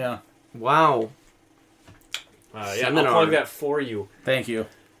 Underground. Yeah. Wow. Yeah, Seminar. I'll plug that for you. Thank you.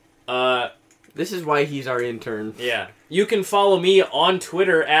 This is why he's our intern. Yeah. You can follow me on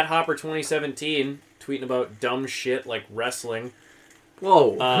Twitter at Hopper2017, tweeting about dumb shit like wrestling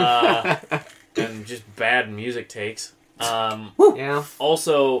Whoa. and just bad music takes. Yeah.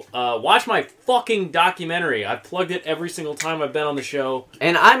 Also, watch my fucking documentary. I've plugged it every single time I've been on the show.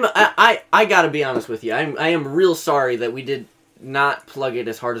 And I gotta be honest with you. I am real sorry that we did not plug it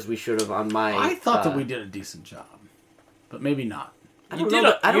as hard as we should have on my. I thought that we did a decent job, but maybe not. I You don't did know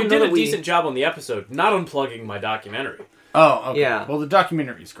that- I don't you know did a that we- decent job on the episode, not unplugging my documentary. Oh, okay. Yeah. Well, the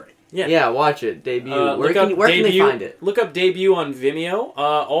documentary is great. Yeah, watch it. Debut. Where Look can up they Debut- find it? Look up Debut on Vimeo.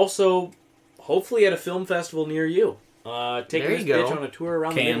 Also, hopefully at a film festival near you. Taking There this you go. bitch on a tour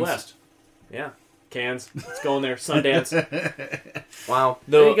around the Cannes. Midwest. Yeah. Cannes. Let's go in there. Sundance. Wow.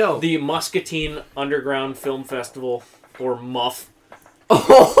 There you go. The Muscatine Underground Film Festival, or MUF.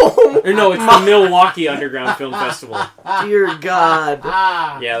 Oh Or no, it's the Milwaukee Underground Film Festival. dear God.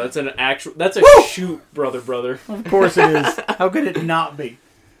 Yeah, that's a shoot, brother. Of course it is. How could it not be?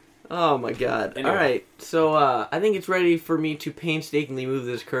 Oh my God. Anyway. All right. So I think it's ready for me to painstakingly move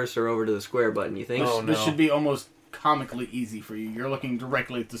this cursor over to the square button. You think? Oh, no. This should be almost comically easy for you. You're looking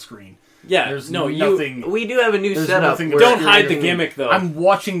directly at the screen. Yeah, There's no, nothing. We do have a new There's setup. nothing where- to- Don't hide the You're- gimmick, though. I'm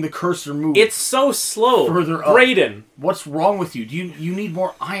watching the cursor move. It's so slow. Further up. Braden. What's wrong with you? Do you need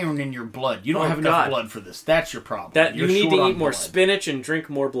more iron in your blood? You don't Oh, have enough God. blood for this. That's your problem. That You're you need short to on eat more blood. spinach and drink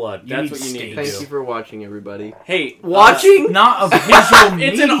more blood. You That's need what you need to steak. Thank do. you for watching, everybody. Hey, Watching? Not a visual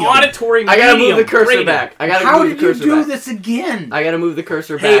It's medium. an auditory I gotta medium. move the cursor Braden. back. I gotta How move did the you cursor do back. this again? I gotta move the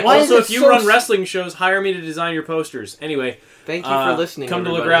cursor Hey, back. Why is also, it if you so run s- wrestling shows, hire me to design your posters. Anyway, Thank you for listening. come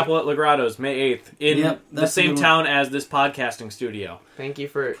to La everybody. Grapple at Legrados, May 8th, in Yep, the that's same the one. town as this podcasting studio. Thank you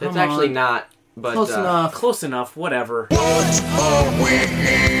for. Come It's actually on. not, but Close enough. Close enough, whatever. What are we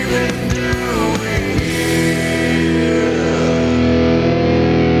even doing?